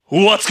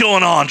What's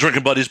going on,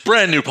 Drinking Buddies?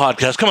 Brand new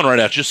podcast coming right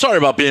at you. Sorry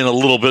about being a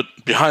little bit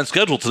behind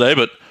schedule today,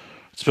 but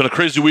it's been a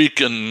crazy week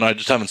and I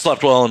just haven't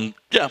slept well. And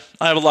yeah,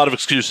 I have a lot of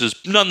excuses.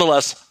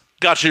 Nonetheless,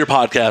 got you your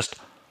podcast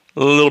a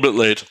little bit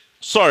late.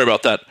 Sorry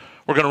about that.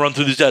 We're going to run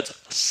through these ads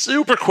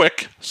super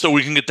quick so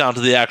we can get down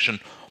to the action.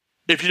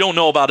 If you don't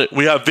know about it,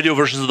 we have video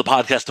versions of the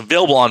podcast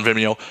available on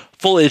Vimeo,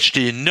 full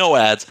HD, no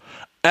ads,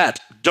 at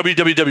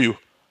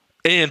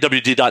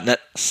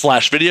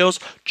www.anwd.net/videos.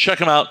 Check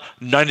them out.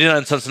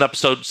 99 cents an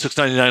episode,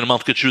 $6.99 a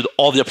month gets you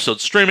all the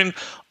episodes streaming,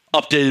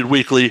 updated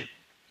weekly.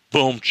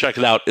 Boom, check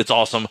it out. It's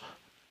awesome.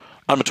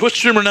 I'm a Twitch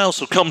streamer now,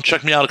 so come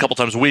check me out a couple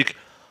times a week,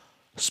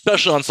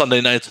 especially on Sunday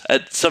nights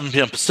at 7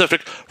 p.m.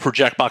 Pacific for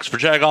Jackbox for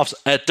Jagoffs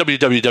at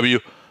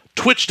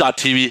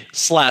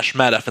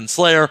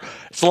www.twitch.tv/MattFNSlayer.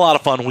 It's a lot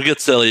of fun. We get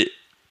silly.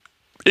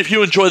 If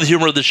you enjoy the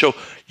humor of the show,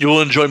 you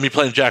will enjoy me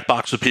playing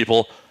Jackbox with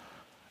people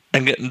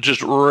and getting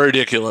just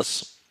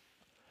ridiculous.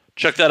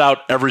 Check that out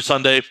every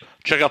Sunday.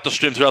 Check out the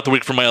stream throughout the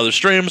week for my other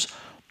streams.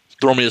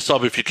 Throw me a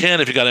sub if you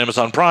can. If you got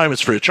Amazon Prime,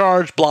 it's free of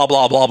charge. Blah,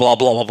 blah, blah, blah,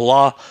 blah, blah,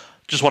 blah.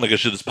 Just want to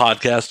get you this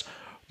podcast.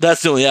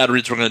 That's the only ad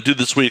reads we're going to do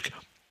this week.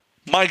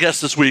 My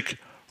guest this week,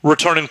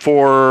 returning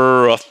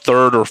for a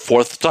third or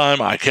fourth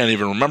time, I can't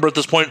even remember at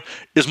this point,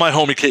 is my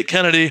homie Kate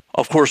Kennedy.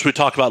 Of course, we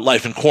talk about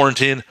life in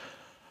quarantine.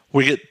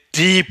 We get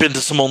deep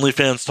into some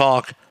OnlyFans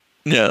talk.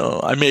 You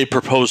know, I may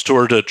propose to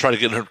her to try to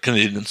get her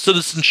Canadian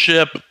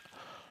citizenship.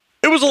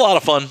 It was a lot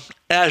of fun,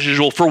 as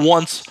usual. For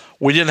once,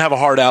 we didn't have a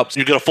hard out.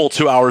 You get a full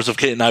 2 hours of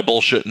Kate and I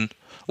bullshitting.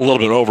 A little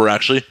bit over,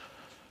 actually.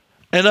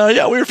 And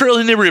yeah, we were fairly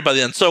inebriated by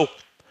the end. So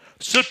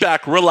sit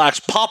back, relax,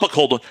 pop a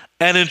cold one,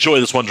 and enjoy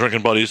this one,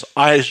 Drinking Buddies.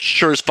 I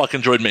sure as fuck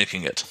enjoyed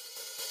making it.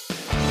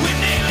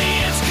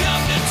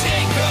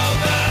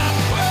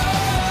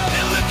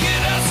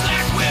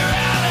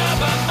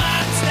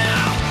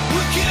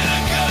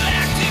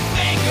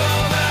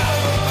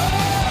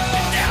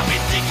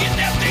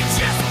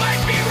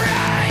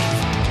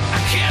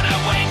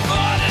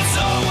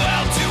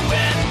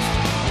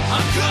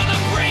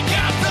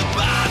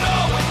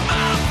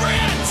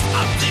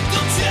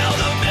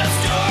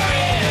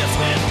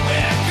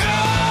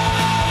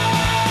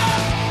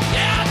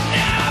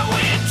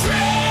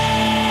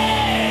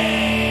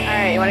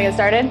 Want to get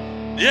started?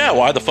 Yeah,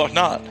 why the fuck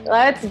not?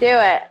 Let's do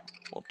it.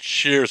 Well,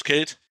 cheers,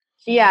 Kate.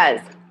 Cheers.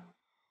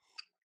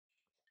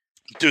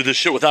 Do this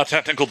shit without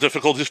technical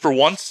difficulties for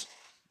once.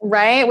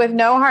 Right? With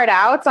no hard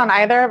outs on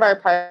either of our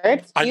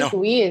parts. I know.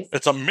 Louise.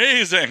 It's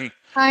amazing.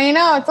 I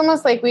know. It's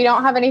almost like we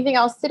don't have anything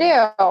else to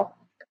do.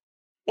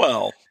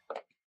 Well,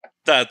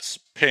 that's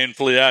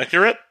painfully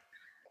accurate.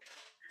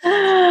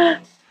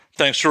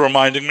 Thanks for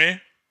reminding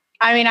me.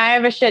 I mean, I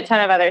have a shit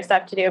ton of other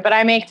stuff to do, but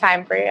I make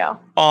time for you.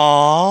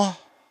 Aww.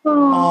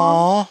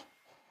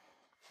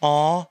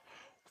 Aww.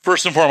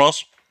 First and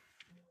foremost,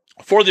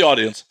 for the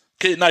audience,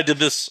 Kate and I did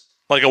this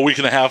like a week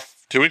and a half,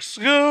 2 weeks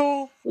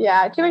ago.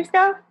 Yeah, 2 weeks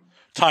ago.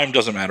 Time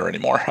doesn't matter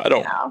anymore. I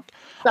don't. No,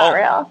 it's not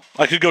real.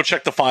 I could go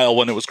check the file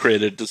when it was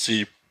created to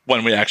see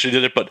when we actually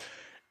did it, but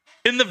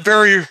in the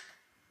very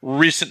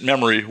recent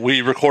memory,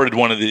 we recorded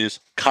one of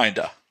these,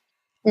 kinda.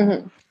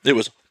 Mm-hmm. It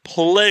was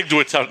plagued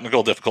with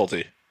technical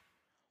difficulty.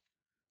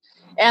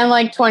 And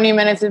like 20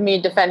 minutes of me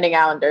defending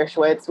Alan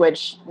Dershowitz,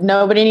 which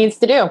nobody needs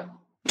to do.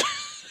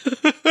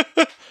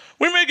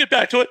 We may get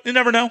back to it. You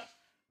never know.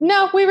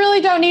 No, we really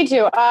don't need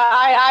to.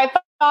 I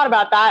thought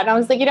about that, and I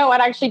was like, you know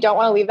what? I actually don't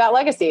want to leave that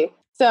legacy.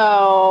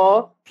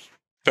 So...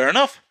 Fair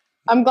enough.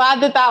 I'm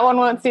glad that one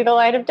won't see the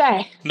light of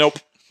day. Nope.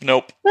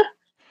 That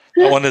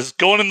one is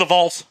going in the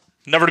vault,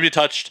 never to be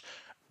touched.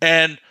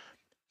 And,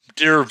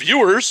 dear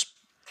viewers,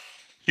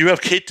 you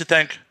have Kate to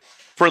thank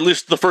for at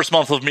least the first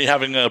month of me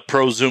having a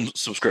pro Zoom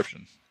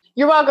subscription.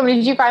 You're welcome.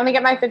 Did you finally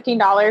get my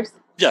 $15?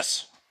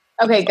 Yes.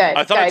 Okay, good.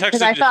 I thought I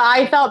texted you.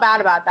 I felt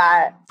bad about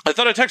that. I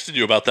thought I texted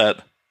you about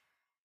that.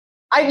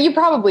 You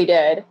probably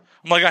did.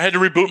 I'm like, I had to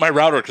reboot my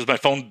router because my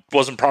phone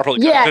wasn't properly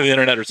connected to the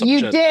internet or something.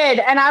 You did.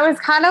 And I was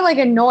kind of like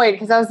annoyed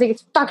because I was like,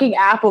 it's fucking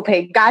Apple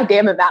Pay. God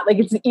damn it, Matt. Like,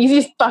 it's the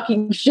easiest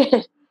fucking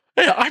shit.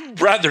 Hey, I'm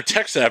rather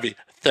tech savvy.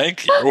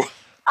 Thank you.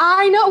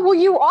 I know. Well,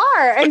 you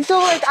are. And so,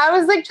 like, I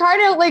was, like, trying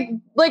to,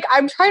 like,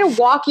 I'm trying to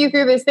walk you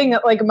through this thing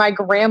that, like, my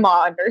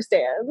grandma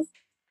understands.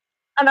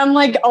 And I'm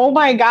like, oh,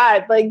 my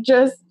God. Like,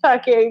 just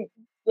fucking,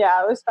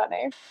 yeah, it was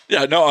funny.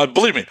 Yeah, no,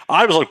 believe me.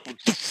 I was like, what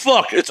the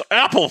fuck? It's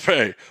Apple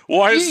Pay.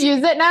 Why Do you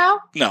use it now?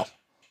 No.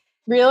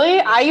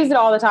 Really? I use it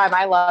all the time.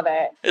 I love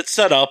it. It's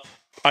set up.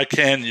 I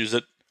can use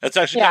it. It's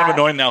actually kind of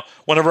annoying now.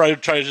 Whenever I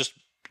try to just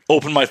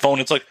open my phone,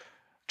 it's like,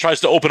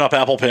 tries to open up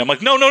Apple Pay. I'm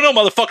like, no,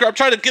 motherfucker. I'm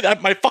trying to get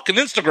at my fucking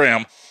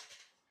Instagram.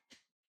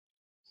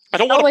 I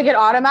don't want like it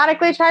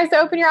automatically tries to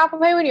open your Apple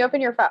Pay when you open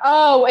your phone.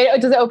 Oh,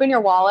 does it open your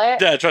wallet?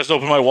 Yeah, it tries to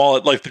open my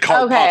wallet. Like the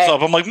card pops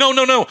up. I'm like,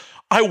 no.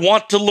 I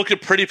want to look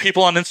at pretty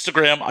people on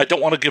Instagram. I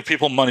don't want to give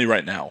people money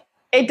right now.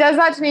 It does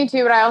that to me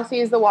too, but I also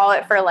use the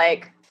wallet for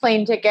like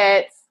plane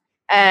tickets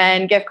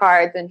and gift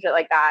cards and shit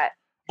like that.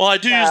 Well, I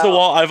do use the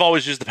wallet. I've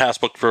always used the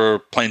passbook for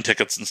plane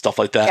tickets and stuff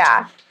like that.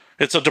 Yeah.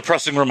 It's a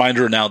depressing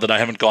reminder now that I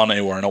haven't gone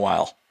anywhere in a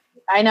while.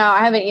 I know. I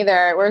haven't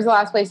either. Where's the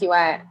last place you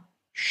went?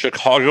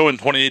 Chicago in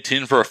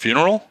 2018 for a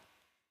funeral.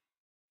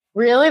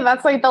 Really?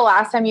 That's like the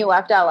last time you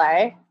left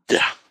LA?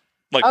 Yeah.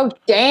 Like, oh,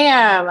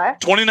 damn.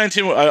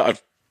 2019,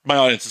 my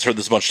audience has heard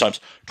this a bunch of times.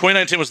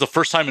 2019 was the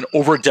first time in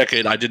over a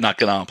decade I did not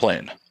get on a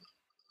plane.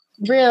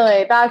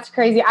 Really? That's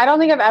crazy. I don't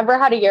think I've ever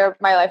had a year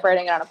of my life where I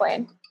didn't get on a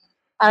plane.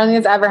 I don't think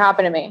it's ever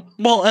happened to me.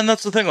 Well, and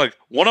that's the thing. Like,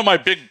 one of my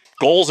big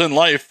goals in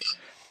life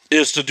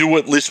is to do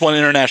at least one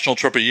international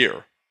trip a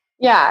year.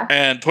 Yeah.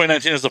 And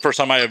 2019 is the first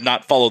time I have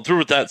not followed through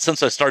with that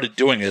since I started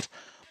doing it.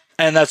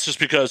 And that's just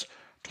because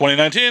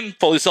 2019,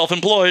 fully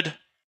self-employed.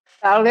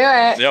 That'll do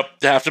it. Yep.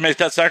 To have to make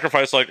that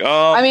sacrifice. Like,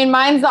 I mean,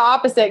 mine's the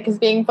opposite because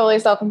being fully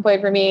self-employed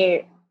for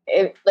me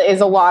is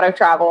a lot of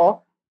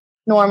travel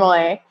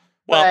normally.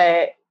 Well,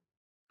 but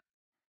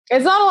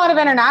it's not a lot of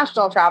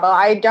international travel.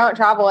 I don't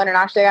travel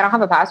internationally. I don't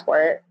have a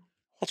passport.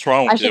 What's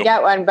wrong with you? I should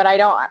get one, but I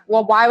don't.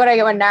 Well, why would I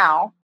get one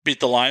now? Beat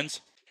the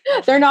lines?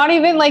 They're not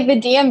even, like, the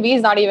DMV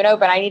is not even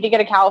open. I need to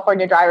get a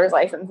California driver's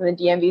license, and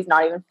the DMV is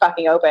not even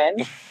fucking open.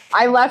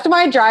 I left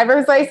my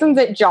driver's license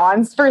at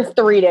John's for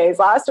 3 days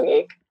last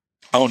week.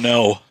 Oh,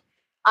 no.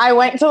 I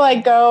went to,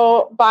 like,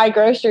 go buy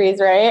groceries,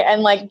 right?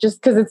 And, like,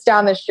 just because it's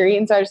down the street,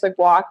 and so I just, like,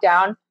 walked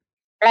down.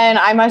 And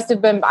I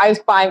was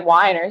buying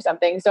wine or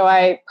something, so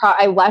I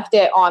left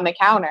it on the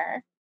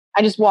counter.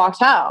 I just walked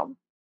home.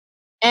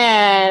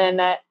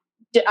 And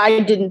I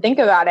didn't think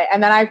about it.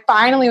 And then I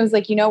finally was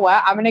like, you know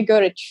what? I'm going to go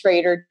to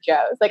Trader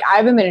Joe's. Like, I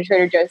haven't been to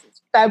Trader Joe's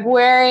since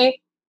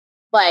February.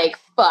 Like,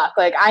 fuck.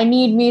 Like, I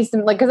need me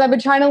some, like, because I've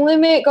been trying to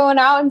limit going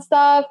out and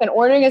stuff and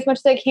ordering as much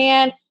as I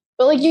can.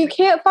 But, like, you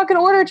can't fucking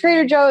order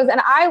Trader Joe's. And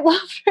I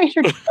love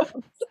Trader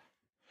Joe's.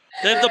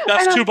 They have the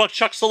best $2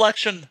 chuck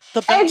selection.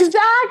 The best.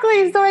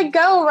 Exactly. So I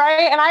go,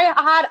 right? And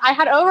I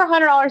had over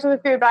 $100 worth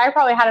of food, but I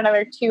probably had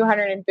another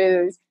 $200 in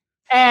booze.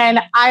 And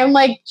I'm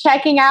like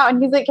checking out,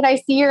 and he's like, "Can I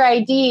see your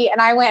ID?" And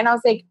I went and I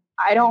was like,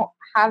 "I don't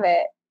have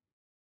it."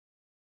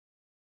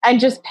 And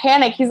just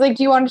panic. He's like,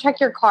 "Do you want to check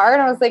your card?"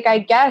 And I was like, "I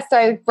guess." So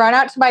I run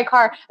out to my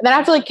car, and then I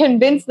have to like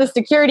convince the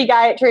security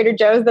guy at Trader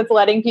Joe's that's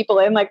letting people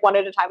in like one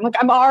at a time. Like,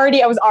 I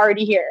was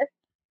already here.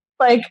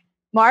 Like,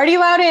 I'm already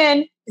allowed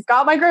in. He's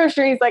got my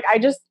groceries. Like, I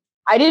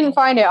didn't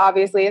find it,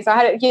 obviously. So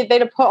they had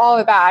to put all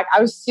of it back.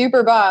 I was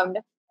super bummed.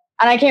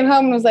 And I came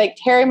home and was like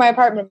tearing my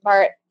apartment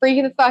apart,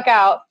 freaking the fuck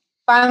out.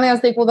 Finally, I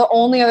was like, well, the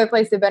only other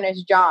place they've been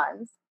is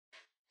John's.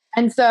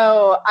 And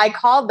so I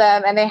called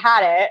them and they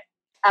had it.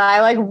 And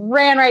I like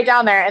ran right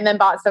down there and then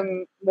bought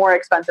some more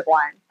expensive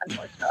wine,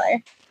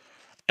 unfortunately.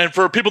 And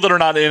for people that are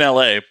not in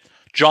LA,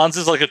 John's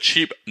is like a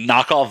cheap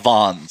knockoff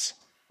Vons.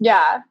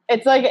 Yeah.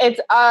 It's like, it's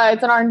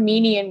an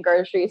Armenian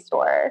grocery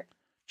store.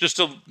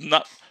 So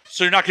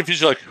you're not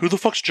confused. You're like, who the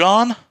fuck's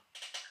John?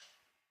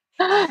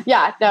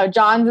 Yeah, no,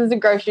 John's is a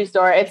grocery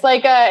store. It's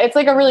like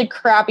a really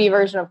crappy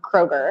version of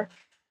Kroger.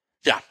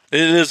 Yeah, it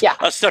is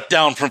a step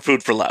down from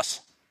Food for Less.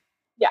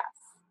 Yes.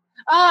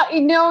 You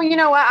know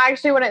what? I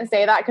actually wouldn't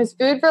say that because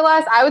Food for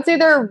Less, I would say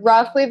they're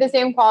roughly the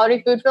same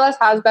quality. Food for Less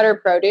has better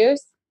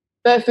produce,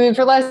 but Food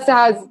for Less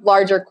has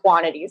larger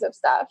quantities of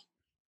stuff.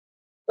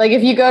 Like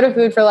if you go to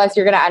Food for Less,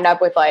 you're going to end up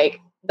with like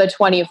the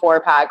 24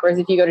 pack, whereas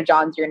if you go to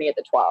John's, you're going to get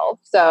the 12.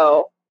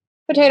 So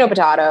potato.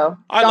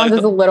 John's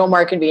is a little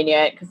more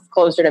convenient because it's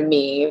closer to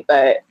me,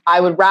 but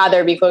I would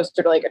rather be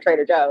closer to like a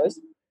Trader Joe's.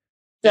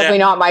 Definitely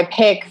not my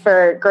pick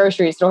for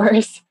grocery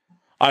stores.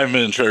 I haven't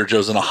been in Trader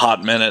Joe's in a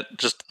hot minute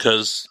just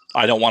because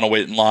I don't want to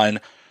wait in line.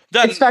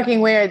 It's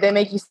fucking weird. They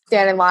make you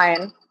stand in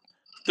line.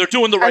 They're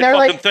doing the right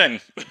fucking thing.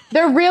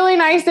 They're really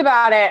nice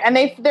about it. And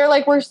they're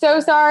like, we're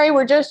so sorry.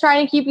 We're just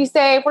trying to keep you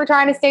safe. We're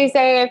trying to stay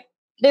safe.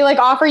 They like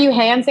offer you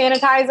hand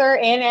sanitizer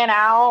in and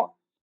out.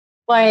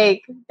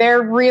 Like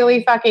they're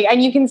really fucking,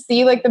 and you can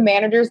see like the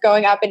managers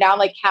going up and down,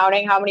 like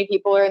counting how many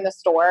people are in the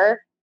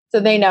store. So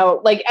they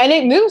know, like, and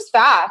it moves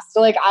fast. So,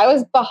 like, I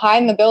was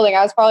behind the building.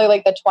 I was probably,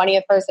 like, the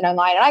 20th person in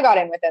line, and I got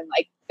in within,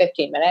 like,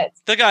 15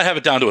 minutes. They gotta have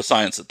it down to a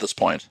science at this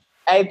point.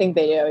 I think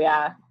they do,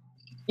 yeah.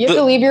 You have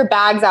to leave your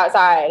bags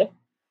outside.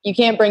 You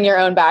can't bring your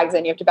own bags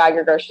in. You have to bag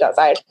your groceries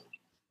outside.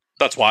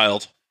 That's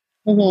wild.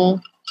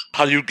 Mm-hmm.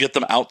 How do you get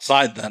them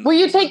outside, then? Well,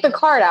 you take the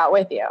cart out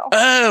with you.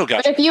 Oh,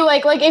 gotcha. But if you,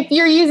 like, if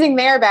you're using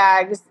their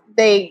bags,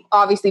 they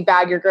obviously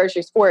bag your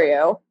groceries for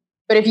you.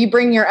 But if you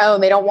bring your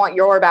own, they don't want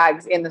your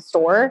bags in the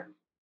store.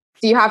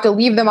 So you have to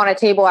leave them on a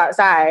table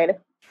outside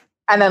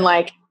and then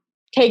like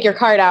take your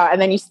cart out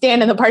and then you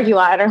stand in the parking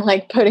lot and are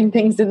like putting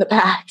things in the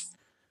bags.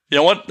 You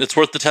know what? It's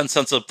worth the 10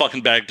 cents a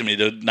fucking bag to me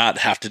to not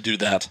have to do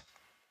that.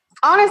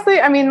 Honestly,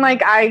 I mean,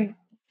 like I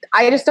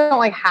just don't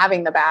like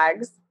having the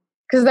bags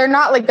because they're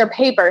not like they're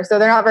paper. So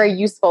they're not very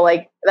useful.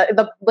 Like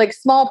the like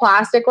small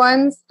plastic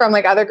ones from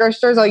like other grocery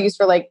stores I'll use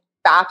for like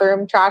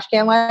bathroom trash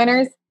can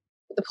liners.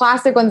 The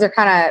plastic ones are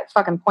kind of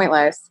fucking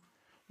pointless.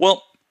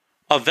 Well,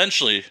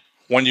 eventually,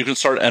 when you can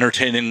start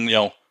entertaining,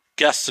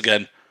 guests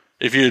again,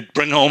 if you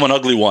bring home an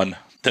ugly one,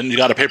 then you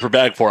got a paper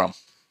bag for them.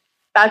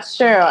 That's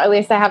true. At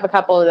least I have a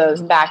couple of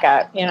those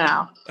backup,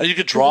 You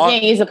could draw. You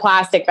can't use a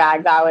plastic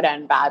bag. That would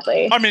end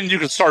badly. I mean, you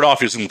could start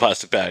off using the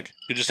plastic bag.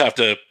 You just have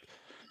to,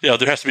 there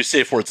has to be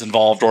safe words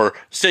involved or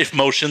safe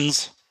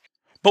motions.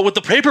 But with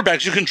the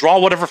paperbacks, you can draw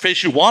whatever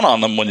face you want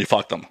on them when you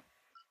fuck them.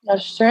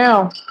 That's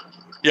true.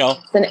 You know,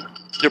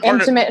 It's an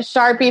intimate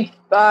Sharpie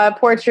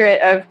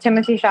portrait of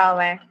Timothée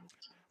Chalamet.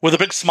 With a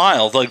big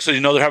smile, like, so you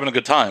know they're having a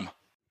good time.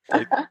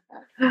 Like,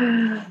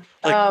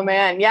 oh,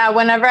 man. Yeah,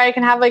 whenever I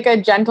can have, like, a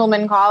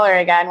gentleman caller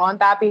again, won't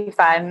that be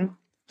fun?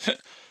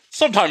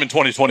 Sometime in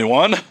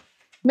 2021.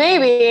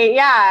 Maybe,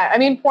 yeah. I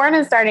mean, porn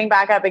is starting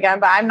back up again,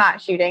 but I'm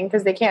not shooting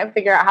because they can't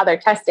figure out how they're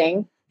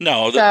testing.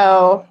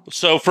 No.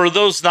 So for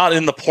those not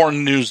in the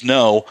porn news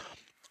know,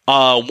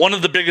 one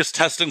of the biggest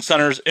testing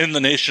centers in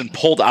the nation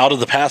pulled out of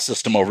the pass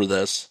system over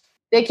this.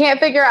 They can't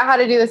figure out how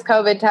to do this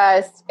COVID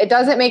test. It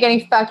doesn't make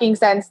any fucking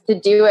sense to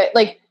do it.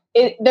 Like,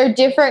 they're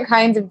different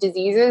kinds of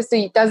diseases, so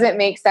it doesn't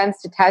make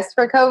sense to test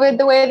for COVID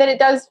the way that it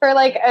does for,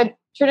 like, a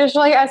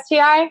traditional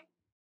STI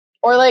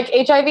or, like,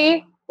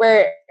 HIV,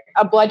 where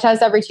a blood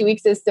test every 2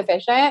 weeks is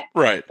sufficient.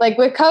 Right. Like,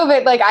 with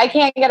COVID, like, I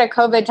can't get a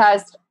COVID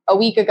test a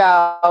week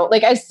ago.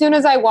 Like, as soon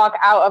as I walk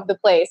out of the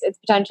place, it's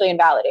potentially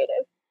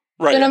invalidated.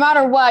 Right. So no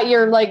matter what,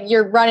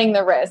 you're running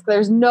the risk.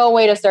 There's no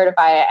way to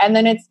certify it. And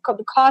then it's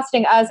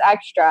costing us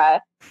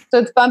extra. So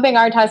it's bumping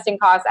our testing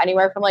costs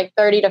anywhere from like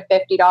 $30 to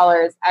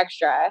 $50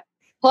 extra.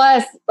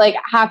 Plus, like,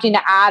 having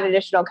to add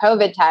additional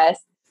COVID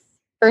tests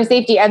for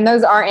safety. And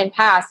those aren't in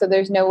pass, so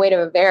there's no way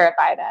to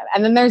verify them.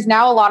 And then there's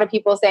now a lot of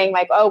people saying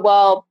like, oh,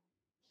 well,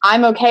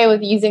 I'm okay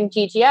with using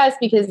TTS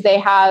because they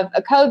have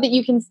a code that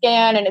you can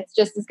scan and it's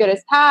just as good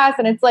as pass.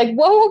 And it's like,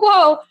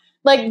 whoa.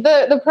 Like,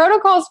 the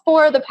protocols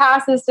for the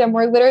pass system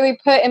were literally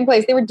put in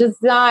place. They were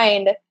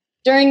designed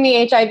during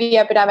the HIV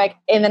epidemic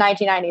in the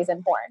 1990s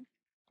in porn.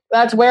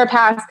 That's where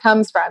pass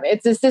comes from.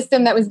 It's a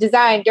system that was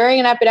designed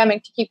during an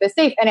epidemic to keep us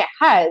safe. And it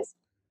has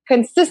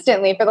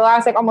consistently for the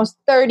last like almost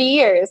 30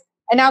 years.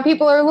 And now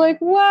people are like,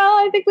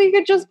 well, I think we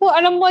could just pull.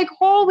 And I'm like,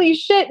 holy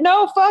shit,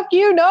 no, fuck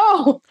you,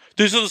 no.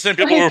 These are the same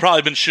people who have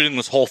probably been shooting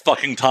this whole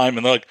fucking time.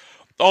 And they're like,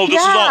 oh,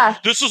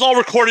 this is all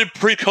recorded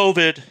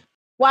pre-COVID.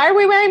 Why are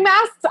we wearing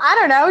masks? I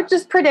don't know.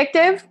 Just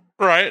predictive.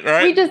 Right.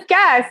 We just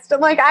guessed.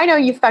 I'm like, I know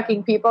you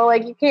fucking people.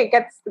 Like, you can't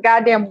guess the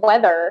goddamn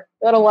weather,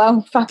 let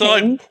alone fucking.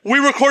 They're like, we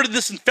recorded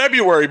this in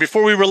February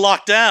before we were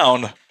locked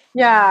down.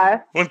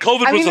 Yeah. When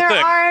COVID was a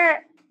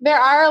thing. There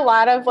are a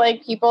lot of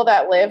like people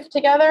that live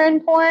together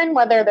in porn,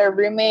 whether they're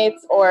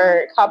roommates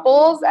or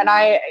couples. And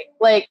I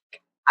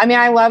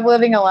love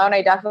living alone.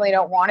 I definitely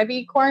don't want to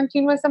be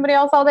quarantined with somebody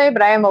else all day,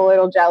 but I am a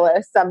little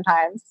jealous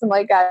sometimes. I'm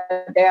like, God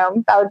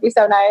damn, that would be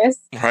so nice.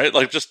 Right?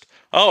 Like, just,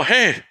 oh,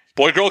 hey,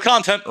 boy-girl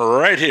content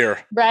right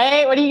here.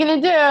 Right? What are you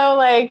going to do?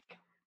 Like,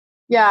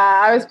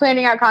 yeah, I was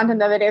planning out content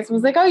the other day. So I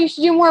was like, oh, you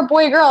should do more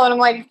boy-girl. And I'm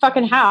like,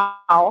 fucking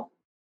how?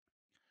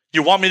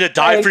 You want me to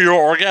die for your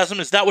orgasm?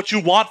 Is that what you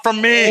want from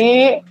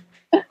me?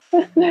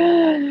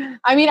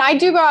 I mean, I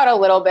do go out a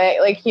little bit,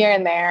 like here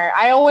and there.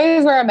 I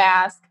always wear a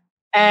mask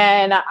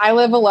and I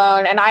live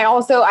alone. And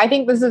I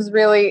think this is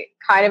really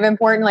kind of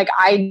important. Like,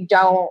 I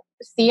don't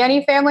see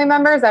any family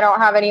members. I don't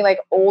have any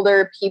like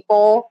older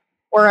people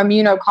or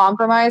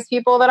immunocompromised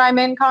people that I'm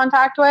in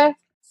contact with.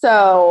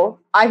 So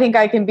I think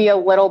I can be a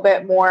little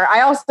bit more.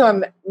 I also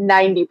am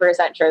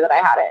 90% sure that I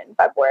had it in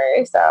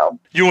February. So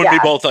you and me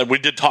both. We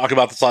did talk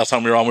about this last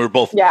time we were on. We were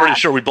both pretty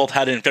sure we both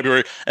had it in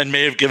February and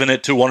may have given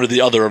it to one or the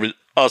other of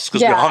us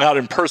because we hung out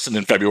in person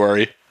in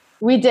February.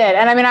 We did.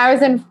 And I mean, I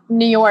was in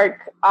New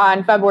York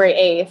on February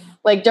 8th,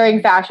 like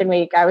during Fashion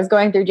Week. I was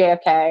going through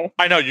JFK.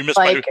 I know. You missed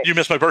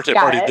my birthday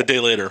party the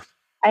day later.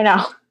 I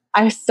know.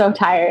 I was so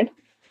tired.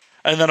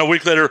 And then a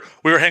week later,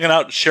 we were hanging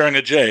out sharing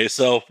a J.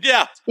 So,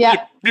 yeah.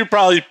 You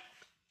probably...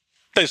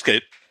 Thanks,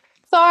 Kate.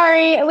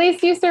 Sorry. At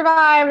least you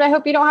survived. I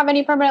hope you don't have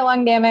any permanent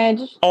lung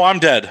damage. Oh, I'm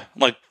dead.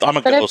 Like, I'm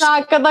a ghost. But if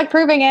not, good luck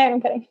proving it. I'm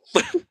kidding.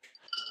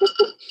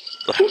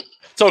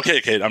 It's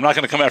okay, Kate. I'm not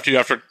going to come after you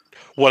after...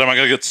 What, am I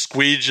going to get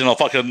squeeged in a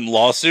fucking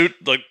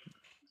lawsuit? Like,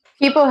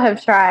 people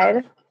have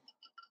tried.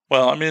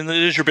 Well, I mean, it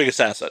is your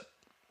biggest asset.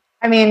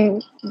 I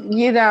mean,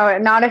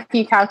 not if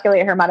you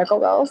calculate her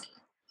medical bills.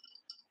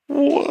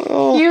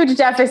 Well, huge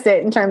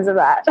deficit in terms of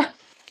that.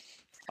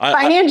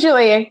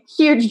 Financially,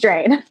 huge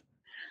drain.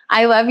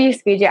 I love you,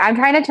 Squeegee. I'm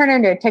trying to turn her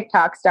into a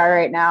TikTok star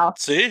right now.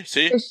 See?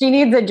 She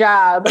needs a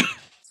job.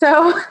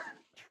 So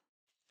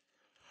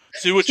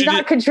see what she's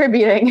not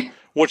contributing.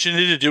 What you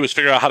need to do is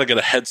figure out how to get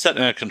a headset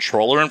and a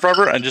controller in front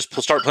of her and just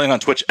start playing on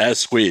Twitch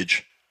as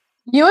Squeege.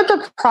 You know what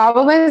the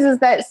problem is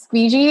that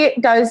Squeegee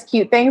does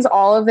cute things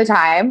all of the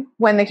time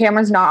when the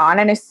camera's not on.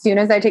 And as soon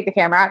as I take the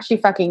camera out, she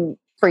fucking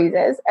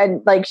freezes.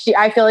 And like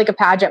I feel like a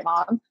pageant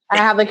mom. And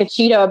I have like a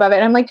Cheeto above it.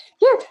 And I'm like,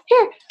 here,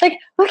 like,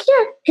 look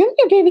here. Come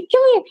here, baby,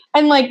 come here.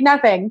 And like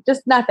nothing,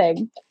 just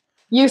nothing.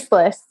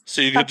 Useless.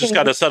 So you just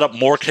got to set up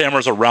more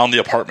cameras around the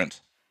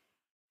apartment.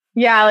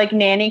 Yeah, like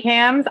nanny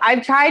cams.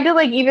 I've tried to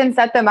like even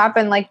set them up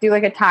and like do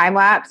like a time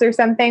lapse or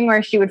something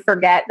where she would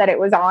forget that it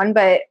was on,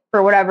 but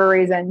for whatever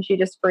reason, she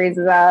just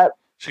freezes up.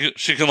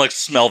 She can like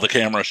smell the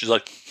camera. She's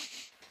like,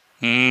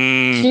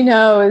 She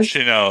knows.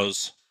 She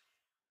knows.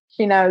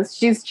 She knows.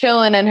 She's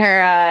chilling in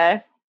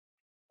her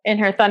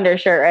Thunder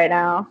shirt right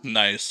now.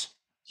 Nice.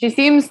 She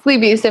seems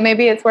sleepy, so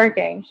maybe it's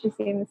working. She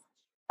seems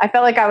I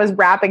felt like I was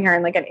wrapping her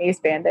in like an ace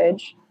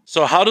bandage.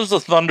 So how does the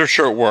Thunder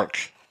shirt work?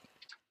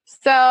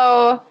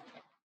 So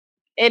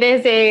it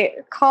is a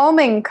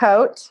calming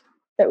coat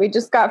that we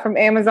just got from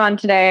Amazon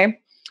today.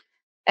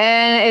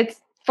 And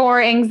it's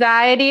for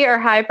anxiety or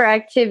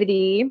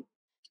hyperactivity.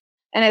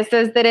 And it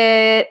says that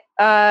it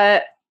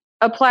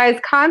applies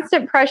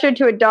constant pressure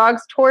to a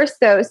dog's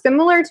torso,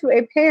 similar to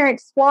a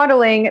parent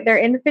swaddling their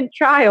infant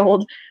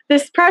child.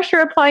 This pressure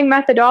applying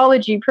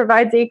methodology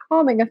provides a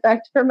calming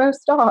effect for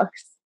most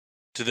dogs.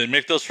 Do they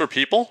make those for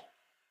people?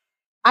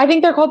 I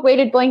think they're called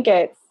weighted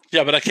blankets.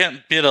 Yeah, but I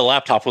can't be at a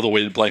laptop with a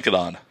weighted blanket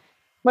on.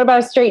 What about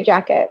a straight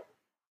jacket?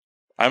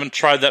 I haven't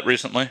tried that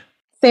recently.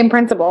 Same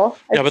principle.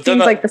 Yeah, but seems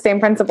like the same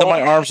principle.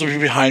 Then my arms would be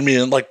behind me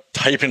and like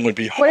typing would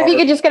be hard. What if you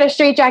could just get a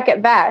straight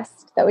jacket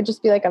vest? That would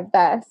just be like a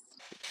vest.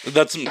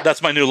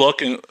 That's my new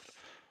look. And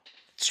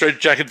straight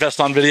jacket vest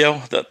on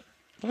video. That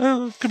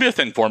could be a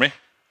thing for me.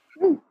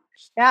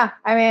 Yeah,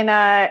 I mean,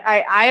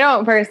 I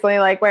don't personally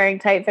like wearing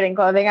tight fitting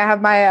clothing. I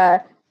have my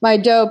my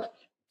dope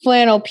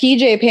flannel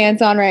PJ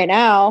pants on right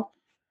now,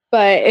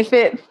 but if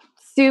it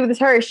soothes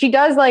her, she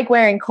does like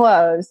wearing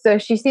clothes, so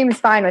she seems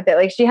fine with it.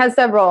 Like she has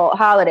several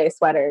holiday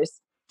sweaters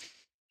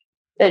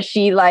that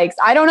she likes.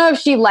 I don't know if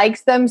she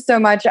likes them so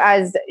much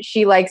as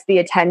she likes the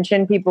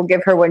attention people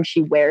give her when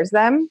she wears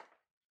them.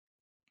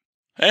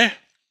 Hey,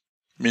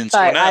 means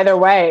but either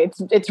way,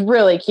 it's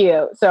really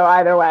cute. So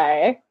either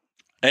way,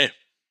 hey,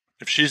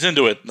 if she's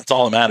into it, that's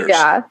all that matters.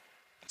 Yeah,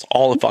 that's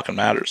all that fucking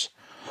matters.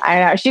 I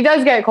know she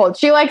does get cold.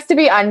 She likes to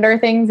be under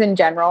things in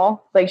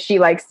general. Like she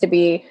likes to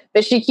be,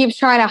 but she keeps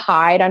trying to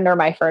hide under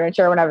my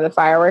furniture whenever the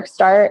fireworks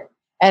start,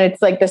 and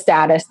it's like the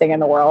saddest thing in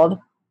the world.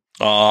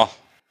 Oh,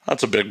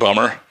 that's a big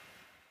bummer.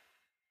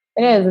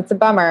 It is. It's a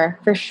bummer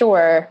for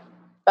sure.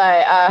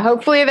 But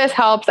hopefully this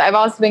helps. I've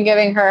also been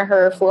giving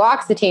her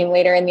fluoxetine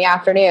later in the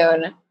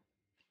afternoon.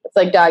 It's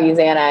like doggy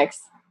Xanax.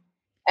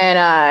 And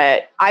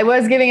I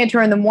was giving it to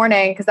her in the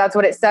morning because that's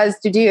what it says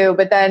to do.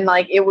 But then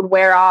like it would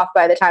wear off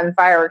by the time the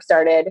fireworks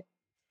started.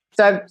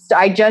 So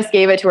I just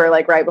gave it to her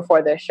like right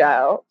before this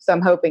show. So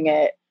I'm hoping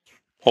it.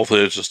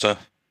 Hopefully it's just a.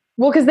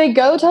 Well, because they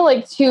go till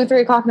like 2,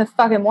 3 o'clock in the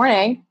fucking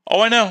morning.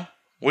 Oh, I know.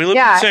 We live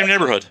in the same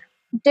neighborhood.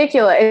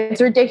 Ridiculous.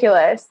 It's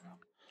ridiculous.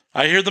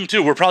 I hear them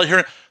too. We're probably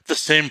hearing the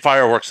same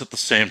fireworks at the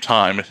same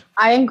time.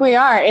 I think we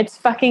are. It's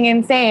fucking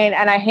insane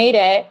and I hate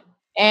it.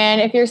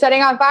 And if you're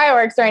setting off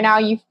fireworks right now,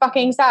 you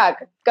fucking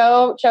suck.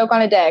 Go choke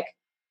on a dick.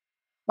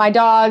 My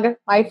dog,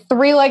 my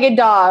 3-legged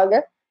dog,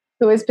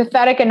 who is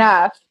pathetic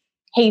enough,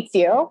 hates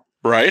you.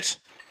 Right?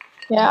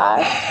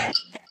 Yeah.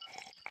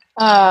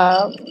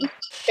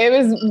 It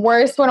was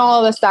worse when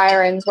all of the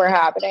sirens were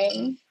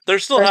happening. They're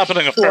still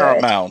happening a fair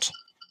amount.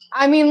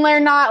 I mean, they're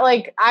not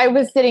like, I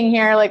was sitting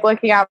here like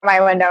looking out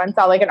my window and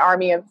saw like an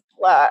army of,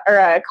 or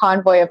a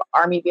convoy of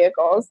army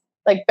vehicles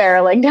like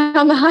barreling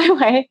down the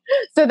highway.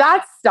 So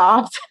that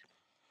stopped.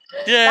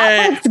 Yay.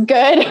 That's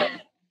good.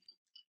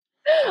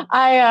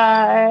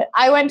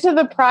 I went to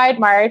the Pride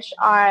March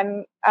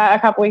on a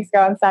couple weeks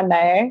ago on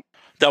Sunday.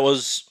 That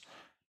was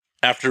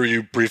after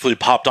you briefly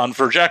popped on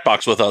for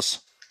Jackbox with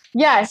us.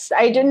 Yes,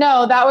 I did.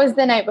 No, that was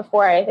the night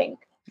before, I think.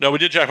 No, we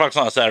did Jackbox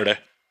on a Saturday.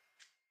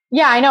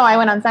 Yeah, I know. I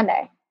went on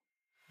Sunday.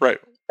 Right.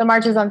 The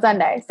march was on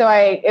Sunday. So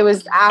it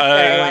was after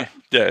I went.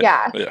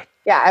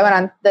 Yeah, I went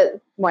on the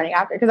morning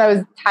after because I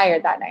was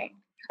tired that night.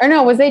 Or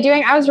no,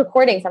 I was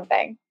recording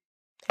something.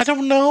 I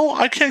don't know.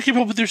 I can't keep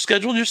up with your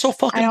schedule. You're so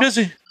fucking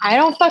busy. I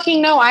don't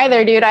fucking know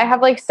either, dude. I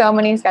have like so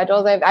many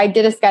schedules. I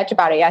did a sketch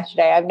about it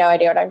yesterday. I have no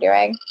idea what I'm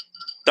doing.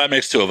 That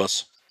makes 2 of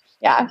us.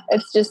 Yeah,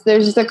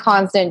 there's just a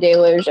constant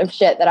deluge of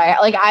shit that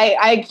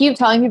I keep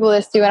telling people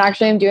this too. And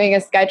actually I'm doing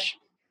a sketch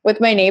with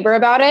my neighbor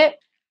about it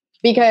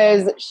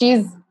because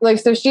she's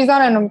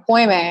on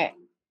unemployment.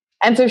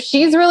 And so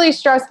she's really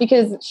stressed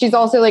because she's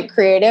also like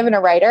creative and a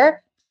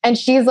writer. And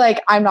she's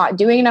like, I'm not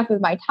doing enough with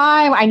my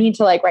time. I need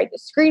to like write the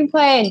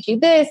screenplay and do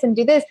this and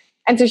do this.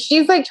 And so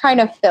she's like trying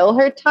to fill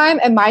her time.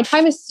 And my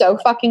time is so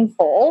fucking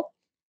full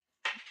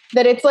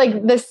that it's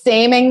like the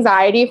same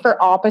anxiety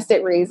for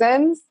opposite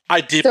reasons.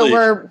 You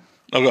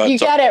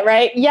get it,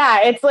 right?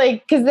 Yeah. It's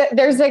like, because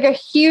there's like a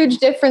huge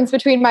difference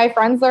between my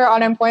friends that are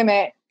on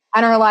unemployment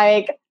and are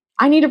like,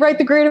 I need to write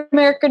the great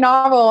American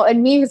novel.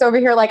 And me who's over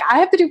here like, I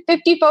have to do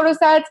 50 photo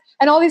sets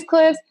and all these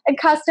clips and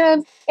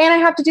customs. And I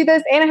have to do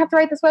this. And I have to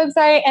write this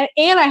website.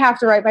 And I have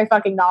to write my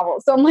fucking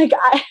novel. So I'm like,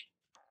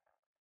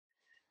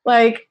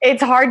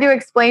 it's hard to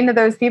explain to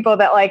those people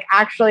that like,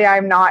 actually,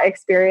 I'm not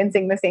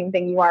experiencing the same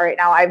thing you are right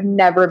now. I've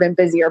never been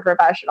busier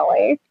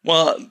professionally.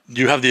 Well,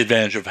 you have the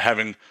advantage of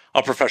having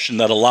a profession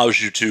that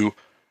allows you to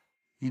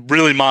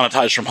really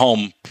monetize from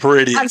home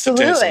pretty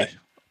instantaneously.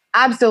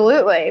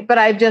 Absolutely. But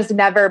I've just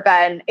never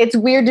been. It's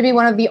weird to be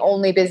one of the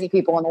only busy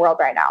people in the world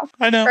right now.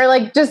 I know. Or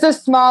like just a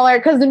smaller,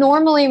 because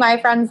normally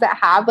my friends that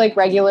have like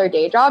regular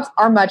day jobs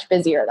are much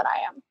busier than I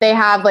am. They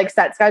have like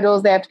set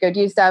schedules. They have to go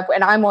do stuff.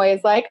 And I'm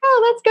always like,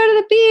 oh, let's go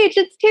to the beach.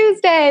 It's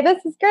Tuesday.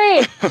 This is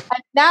great.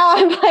 And now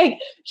I'm like,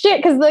 shit,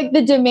 because like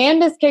the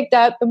demand is kicked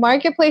up. The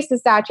marketplace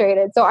is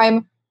saturated. So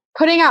I'm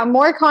putting out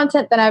more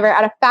content than ever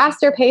at a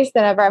faster pace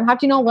than ever. I'm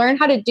having to learn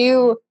how to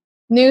do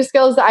new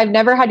skills that I've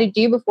never had to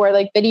do before,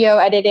 like video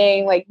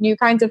editing, like new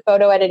kinds of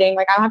photo editing.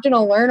 Like I'm having to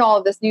learn all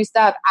of this new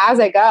stuff as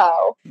I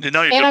go. You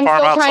know, you and can I'm farm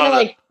still out trying some to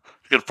of like.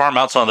 You can farm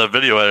out some of the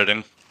video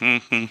editing.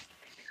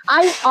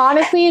 I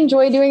honestly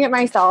enjoy doing it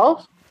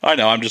myself. I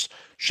know. I'm just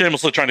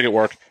shamelessly trying to get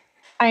work.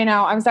 I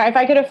know. I'm sorry. If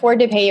I could afford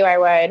to pay you, I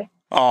would.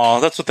 Oh,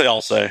 that's what they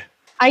all say.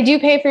 I do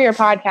pay for your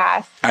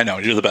podcast. I know.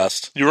 You're the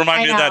best. You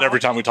remind me of that every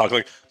time we talk.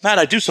 Like, Matt,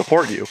 I do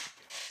support you.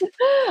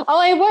 Oh,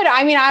 I would.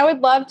 I mean, I would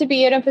love to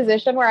be in a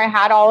position where I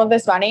had all of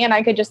this money and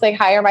I could just like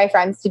hire my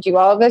friends to do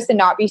all of this and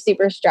not be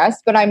super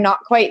stressed, but I'm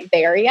not quite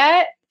there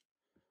yet.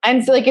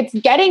 And so like it's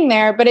getting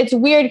there, but it's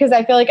weird because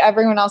I feel like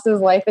everyone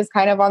else's life is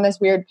kind of on this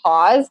weird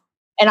pause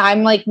and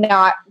I'm like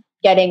not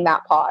getting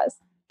that pause.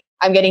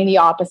 I'm getting the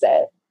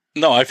opposite.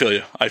 No, I feel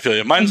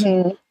you.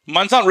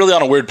 Mine's not really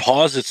on a weird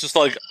pause. It's just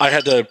like I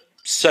had to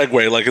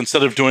segue, like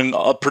instead of doing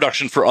a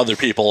production for other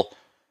people,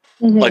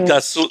 like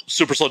that's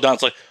super slowed down.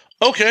 It's like,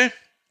 okay,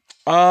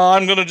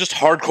 I'm going to just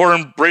hardcore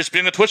embrace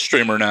being a Twitch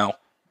streamer now.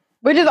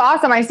 Which is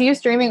awesome. I see you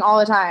streaming all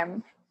the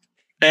time.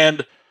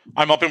 And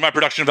I'm upping my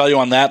production value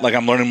on that. Like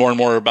I'm learning more and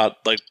more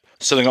about like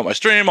setting up my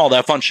stream, all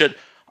that fun shit.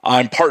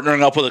 I'm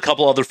partnering up with a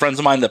couple other friends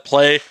of mine that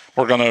play.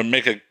 We're going to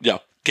make a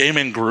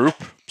gaming group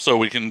so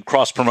we can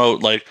cross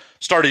promote, like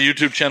start a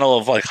YouTube channel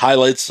of like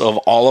highlights of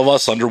all of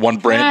us under one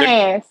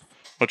branding,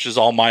 which is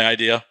all my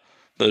idea.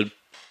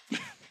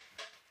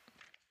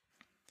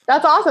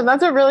 That's awesome.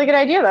 That's a really good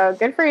idea though.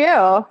 Good for you.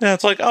 Yeah,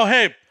 it's like, oh,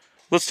 hey,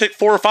 let's take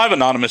 4 or 5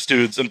 anonymous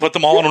dudes and put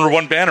them all under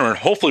one banner and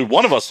hopefully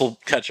one of us will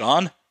catch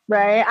on.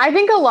 Right. I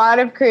think a lot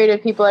of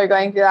creative people are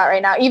going through that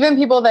right now. Even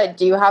people that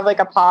do have like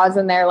a pause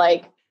in their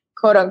like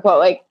quote unquote,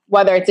 like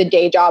whether it's a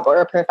day job or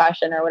a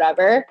profession or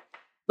whatever.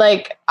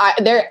 Like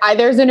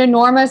there's an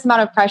enormous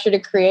amount of pressure to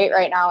create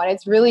right now. And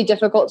it's really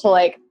difficult to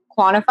like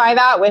quantify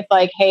that with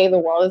like, hey, the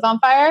world is on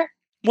fire.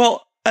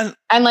 Well, and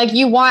like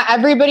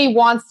everybody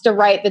wants to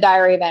write the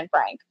Diary of Anne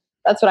Frank.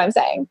 That's what I'm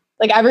saying.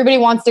 Like everybody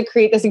wants to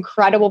create this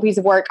incredible piece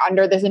of work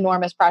under this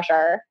enormous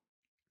pressure.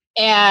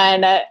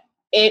 And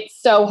it's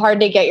so hard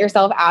to get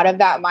yourself out of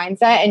that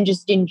mindset and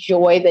just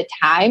enjoy the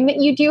time that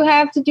you do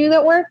have to do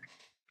that work.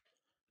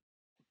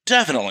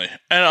 Definitely.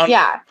 And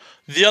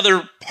the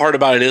other part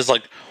about it is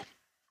like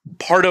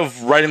part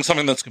of writing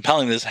something that's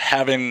compelling is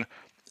having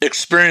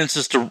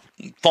experiences to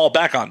fall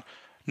back on.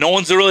 No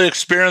one's really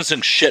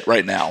experiencing shit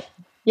right now.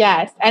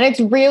 Yes. And it's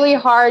really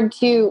hard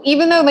to,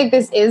 even though like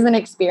this is an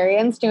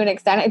experience to an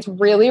extent, it's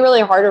really,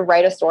 really hard to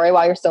write a story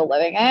while you're still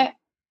living it.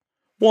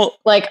 Well,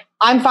 like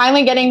I'm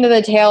finally getting to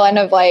the tail end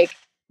of like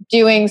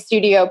doing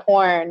studio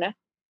porn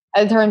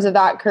in terms of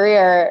that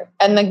career.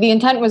 And like the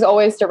intent was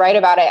always to write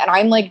about it. And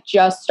I'm like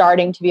just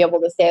starting to be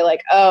able to say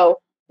like, oh,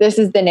 this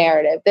is the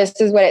narrative.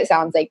 This is what it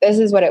sounds like. This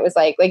is what it was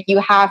like. Like you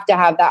have to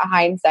have that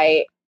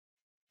hindsight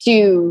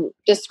to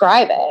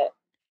describe it.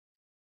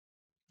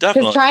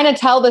 Because trying to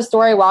tell the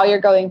story while you're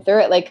going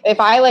through it, like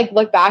if I like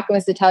look back and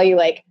was to tell you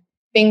like,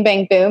 bing,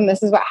 bang, boom,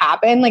 this is what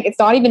happened. Like it's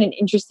not even an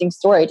interesting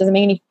story. It doesn't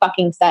make any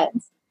fucking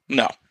sense.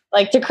 No.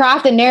 Like to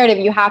craft a narrative,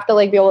 you have to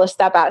like be able to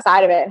step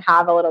outside of it and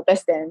have a little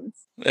distance.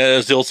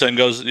 As the old saying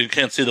goes, you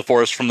can't see the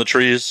forest from the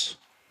trees.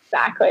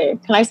 Exactly.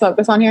 Can I smoke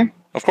this on here?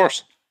 Of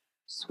course.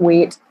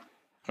 Sweet.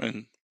 I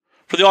mean,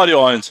 for the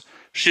audio audience,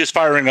 she is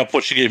firing up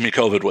what she gave me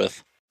COVID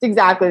with. It's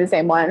exactly the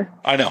same one.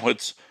 I know.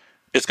 It's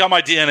got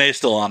my DNA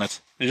still on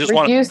it. You just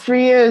reuse,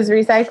 reuse,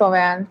 recycle,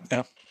 man.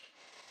 Yeah.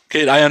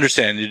 Kate, I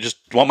understand. You just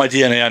want my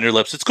DNA on your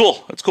lips. It's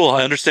cool. It's cool.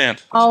 I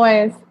understand.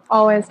 Always.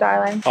 Always,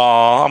 darling.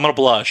 Aw, I'm going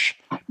to blush.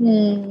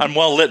 I'm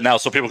well lit now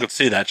so people can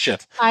see that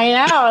shit. I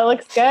know. It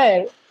looks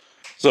good.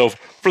 So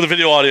for the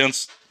video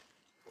audience,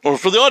 or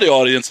for the audio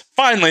audience,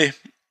 finally,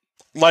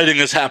 lighting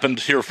has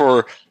happened here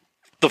for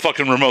the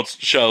fucking remote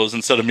shows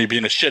instead of me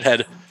being a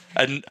shithead.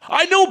 And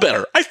I know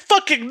better. I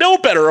fucking know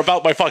better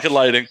about my fucking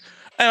lighting.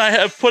 And I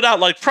have put out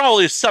like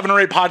probably 7 or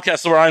 8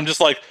 podcasts where I'm just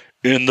like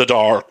in the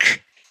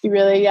dark. You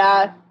really,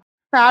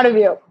 proud of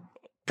you.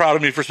 Proud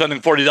of me for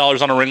spending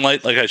 $40 on a ring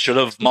light like I should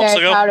have months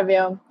ago. Very proud of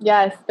you.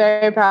 Yes,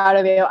 very proud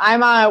of you.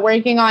 I'm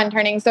working on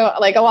turning, so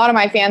like a lot of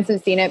my fans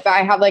have seen it, but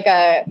I have like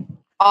a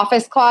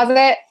office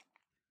closet.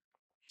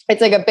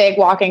 It's like a big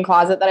walk-in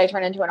closet that I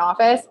turn into an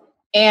office.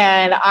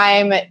 And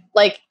I'm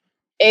like,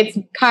 it's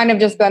kind of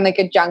just been like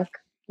a junk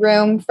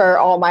room for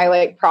all my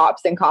like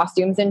props and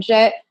costumes and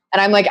shit. And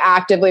I'm like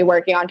actively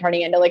working on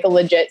turning into like a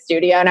legit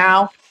studio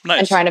now. Nice.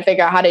 And trying to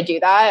figure out how to do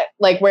that,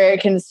 like where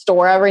it can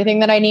store everything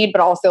that I need,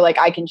 but also like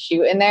I can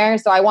shoot in there.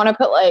 So I want to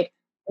put like,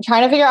 I'm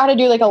trying to figure out how to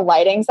do like a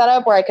lighting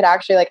setup where I could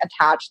actually like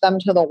attach them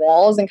to the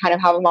walls and kind of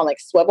have them on like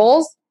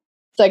swivels.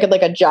 So I could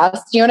like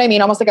adjust, you know what I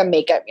mean? Almost like a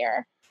makeup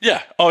mirror.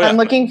 Yeah. Oh yeah. I'm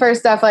looking for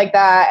stuff like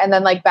that. And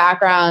then like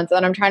backgrounds.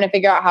 And I'm trying to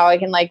figure out how I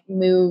can like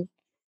move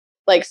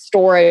like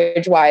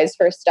storage wise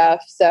for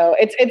stuff. So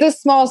it's a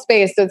small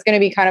space. So it's going to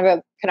be kind of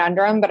a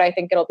conundrum, but I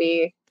think it'll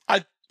be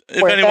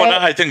if anyone,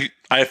 I think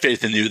I have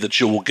faith in you that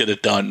you will get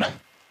it done.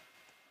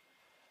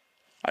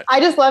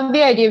 I just love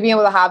the idea of being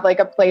able to have like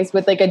a place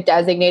with like a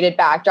designated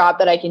backdrop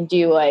that I can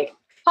do like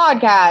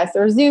podcasts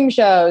or Zoom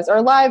shows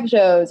or live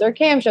shows or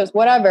cam shows,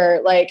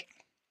 whatever, like,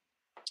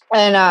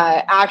 and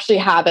actually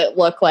have it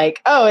look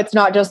like, oh, it's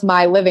not just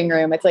my living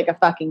room. It's like a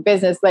fucking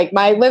business. Like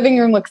my living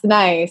room looks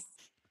nice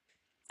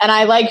and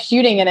I like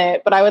shooting in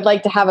it, but I would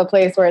like to have a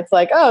place where it's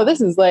like, oh, this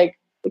is like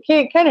the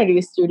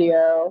Kennedy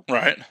studio.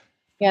 Right.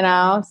 You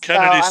know?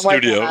 Kennedy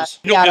Studios.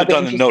 You'll get it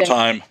done in no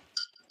time.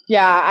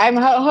 Yeah, I'm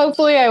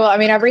hopefully I will. I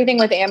mean, everything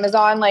with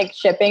Amazon, like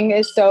shipping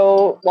is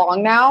so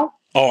long now.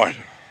 Oh,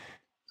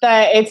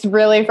 that it's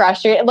really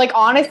frustrating. Like,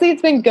 honestly,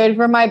 it's been good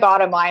for my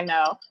bottom line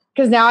though.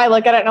 Because now I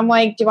look at it and I'm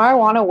like, do I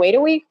want to wait a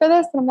week for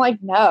this? And I'm like,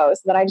 no.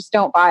 So then I just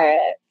don't buy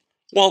it.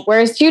 Well,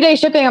 whereas 2-day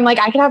shipping, I'm like,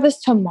 I could have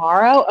this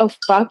tomorrow. Oh,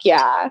 fuck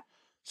yeah.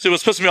 See,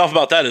 what's pissing me off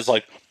about that is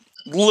like,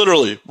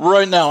 literally,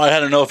 right now I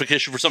had a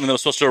notification for something that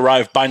was supposed to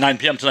arrive by 9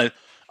 p.m. tonight.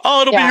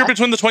 Oh, it'll be here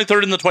between the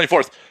 23rd and the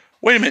 24th.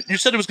 Wait a minute. You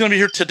said it was going to be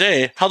here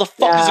today. How the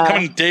fuck is it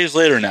coming days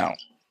later now?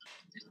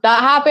 That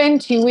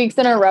happened 2 weeks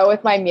in a row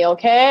with my meal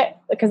kit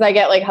because I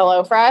get like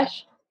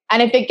HelloFresh.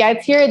 And if it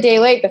gets here a day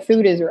late, the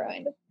food is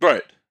ruined.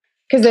 Right.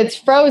 Because it's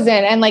frozen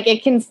and like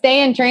it can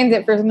stay in